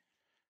that.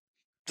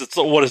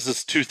 What is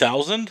this,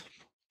 2000?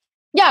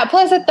 Yeah,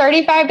 plus a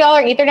 $35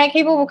 Ethernet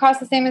cable will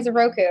cost the same as a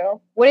Roku.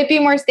 Would it be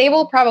more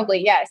stable?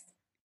 Probably, yes.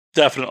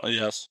 Definitely,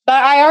 yes.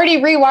 But I already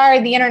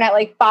rewired the internet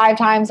like 5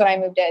 times when I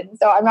moved in,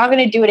 so I'm not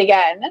going to do it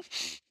again.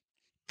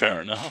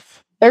 Fair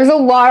enough. There's a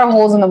lot of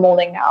holes in the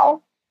molding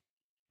now.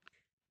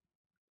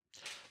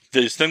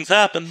 These things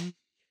happen.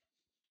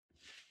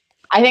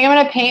 I think I'm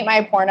going to paint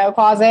my porno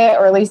closet,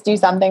 or at least do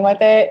something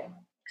with it,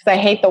 because I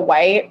hate the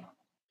white.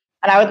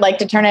 And I would like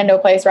to turn it into a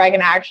place where I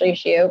can actually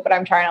shoot, but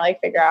I'm trying to like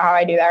figure out how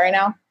I do that right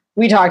now.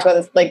 We talked about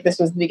this, like this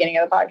was the beginning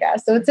of the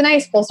podcast. So it's a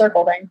nice full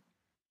circle thing.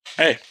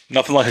 Hey,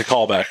 nothing like a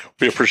callback.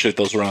 We appreciate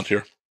those around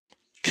here.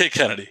 Kate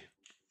Kennedy.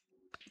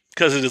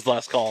 Because it is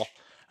last call,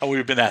 and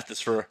we've been at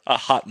this for a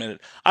hot minute.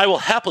 I will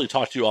happily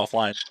talk to you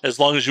offline as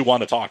long as you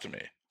want to talk to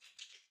me.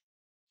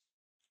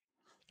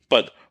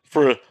 But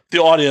for the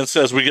audience,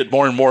 as we get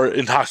more and more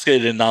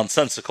intoxicated and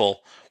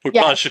nonsensical, we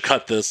probably should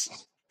cut this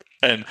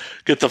and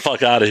get the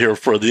fuck out of here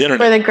for the internet.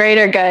 For the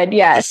greater good,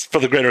 yes. For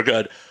the greater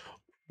good.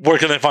 Where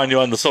can they find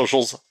you on the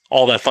socials?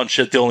 All that fun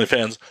shit, the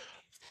OnlyFans.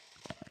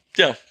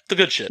 Yeah, the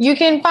good shit. You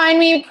can find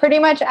me pretty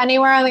much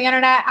anywhere on the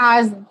internet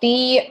as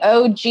the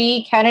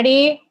OG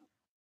Kennedy.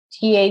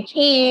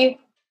 THE.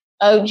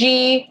 OG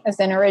as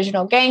in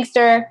original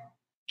gangster.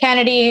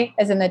 Kennedy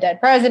as in the dead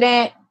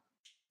president.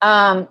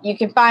 You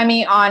can find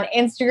me on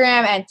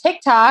Instagram and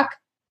TikTok,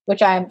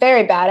 which I am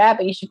very bad at,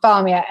 but you should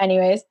follow me at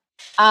anyways,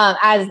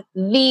 as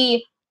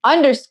the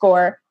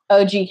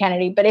 _OG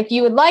Kennedy. But if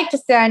you would like to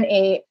send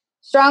a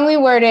strongly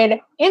worded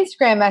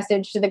Instagram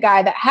message to the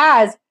guy that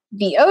has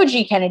the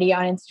OG Kennedy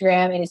on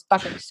Instagram and is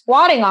fucking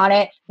squatting on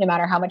it, no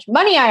matter how much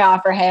money I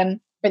offer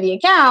him for the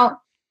account,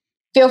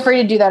 feel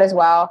free to do that as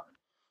well.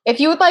 If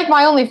you would like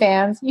my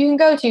OnlyFans, you can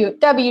go to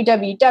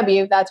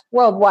www, that's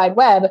World Wide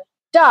Web,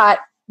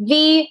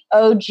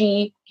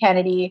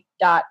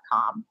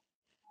 theogkennedy.com.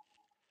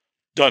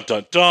 Dun,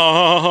 dun,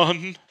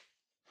 dun.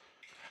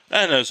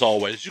 And as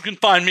always, you can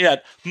find me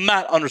at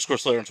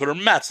Matt_Slayer on Twitter,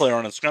 Matt Slayer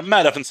on Instagram,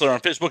 Matt F. Slayer on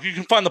Facebook. You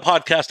can find the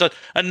podcast at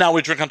And Now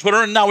We Drink on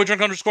Twitter, and Now We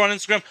Drink _ on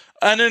Instagram.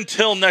 And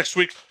until next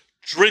week,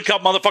 drink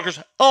up,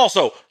 motherfuckers.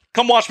 Also,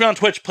 come watch me on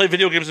Twitch, play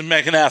video games, and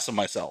make an ass of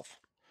myself.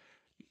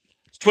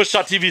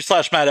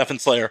 Twitch.tv/Matt F.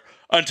 Slayer.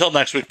 Until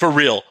next week, for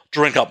real,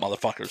 drink up,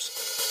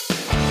 motherfuckers.